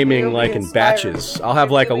my naming like in batches. I'll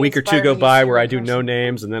have like a week or two go by where I do no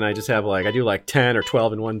names, and then I just have I do like 10 or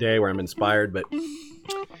 12 in one day where I'm inspired, but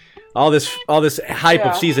all this hype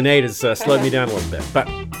of season 8 has slowed me down a little bit. But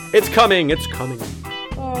it's coming.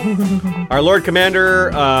 Our Lord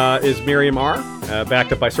Commander is Miriam R.,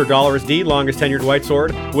 backed up by Sir Dolores D., longest tenured White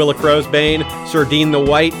Sword, Willa Crow's Bane, Sir Dean the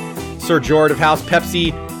White, Sir Jord of House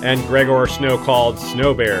Pepsi, and Gregor Snow called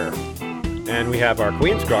Snow Bear. And we have our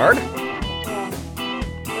Queen's Guard.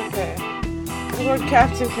 Okay. Lord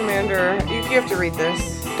Captain Commander, you have to read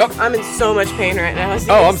this. Oh. I'm in so much pain right now.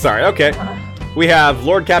 I'm sorry. Okay. We have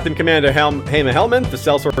Lord Captain Commander Hema Hellman, the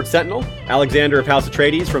Sellsword Sentinel. Alexander of House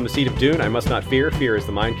Atreides from the Seat of Dune, I must not fear. Fear is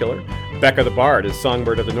the mind killer. Becca the Bard is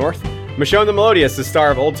Songbird of the North. Michonne the Melodious is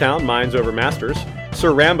Star of Old Town, Minds over Masters.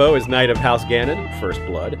 Sir Rambo is Knight of House Gannon, First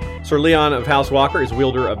Blood. Sir Leon of House Walker is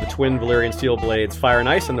wielder of the twin Valyrian Steel Blades Fire and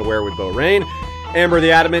Ice and the Werewood Bow Rain. Amber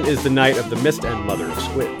the Adamant is the Knight of the Mist and Mother of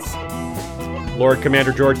Squids. Lord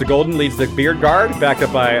Commander George the Golden leads the Beard Guard, backed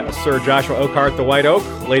up by Sir Joshua Oakhart the White Oak,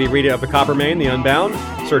 Lady Rita of the Coppermane, the Unbound,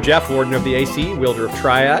 Sir Jeff, Warden of the AC, wielder of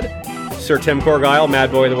Triad, Sir Tim Corgyle,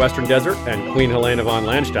 Mad Boy of the Western Desert, and Queen Helena von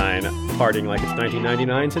Landstein, partying like it's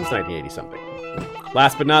 1999 since 1980-something.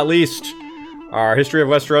 Last but not least, our History of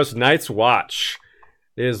Westeros Night's Watch.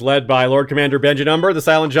 It is led by Lord Commander Benjen Umber, the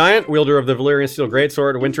Silent Giant, wielder of the Valyrian Steel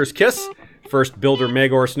Greatsword, Winter's Kiss. First Builder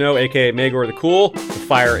Maegor Snow, a.k.a. Maegor the Cool, the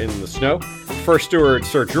Fire in the Snow. First Steward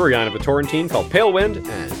Sir Jurion of the Torrentine, called Pale Wind.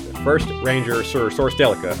 And First Ranger Sir Source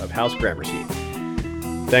Delica of House Gramercy.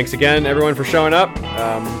 Thanks again, everyone, for showing up.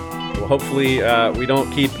 Well, hopefully we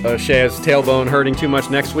don't keep Shaya's tailbone hurting too much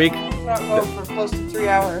next week. Not home for close to 3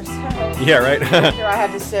 hours. Yeah, right? I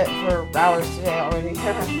had to sit for hours today already.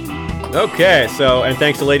 Okay, and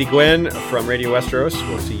thanks to Lady Gwyn from Radio Westeros.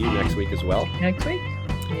 We'll see you next week as well. Next week?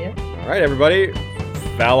 Yeah. All right, everybody.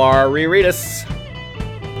 Valar Reread us.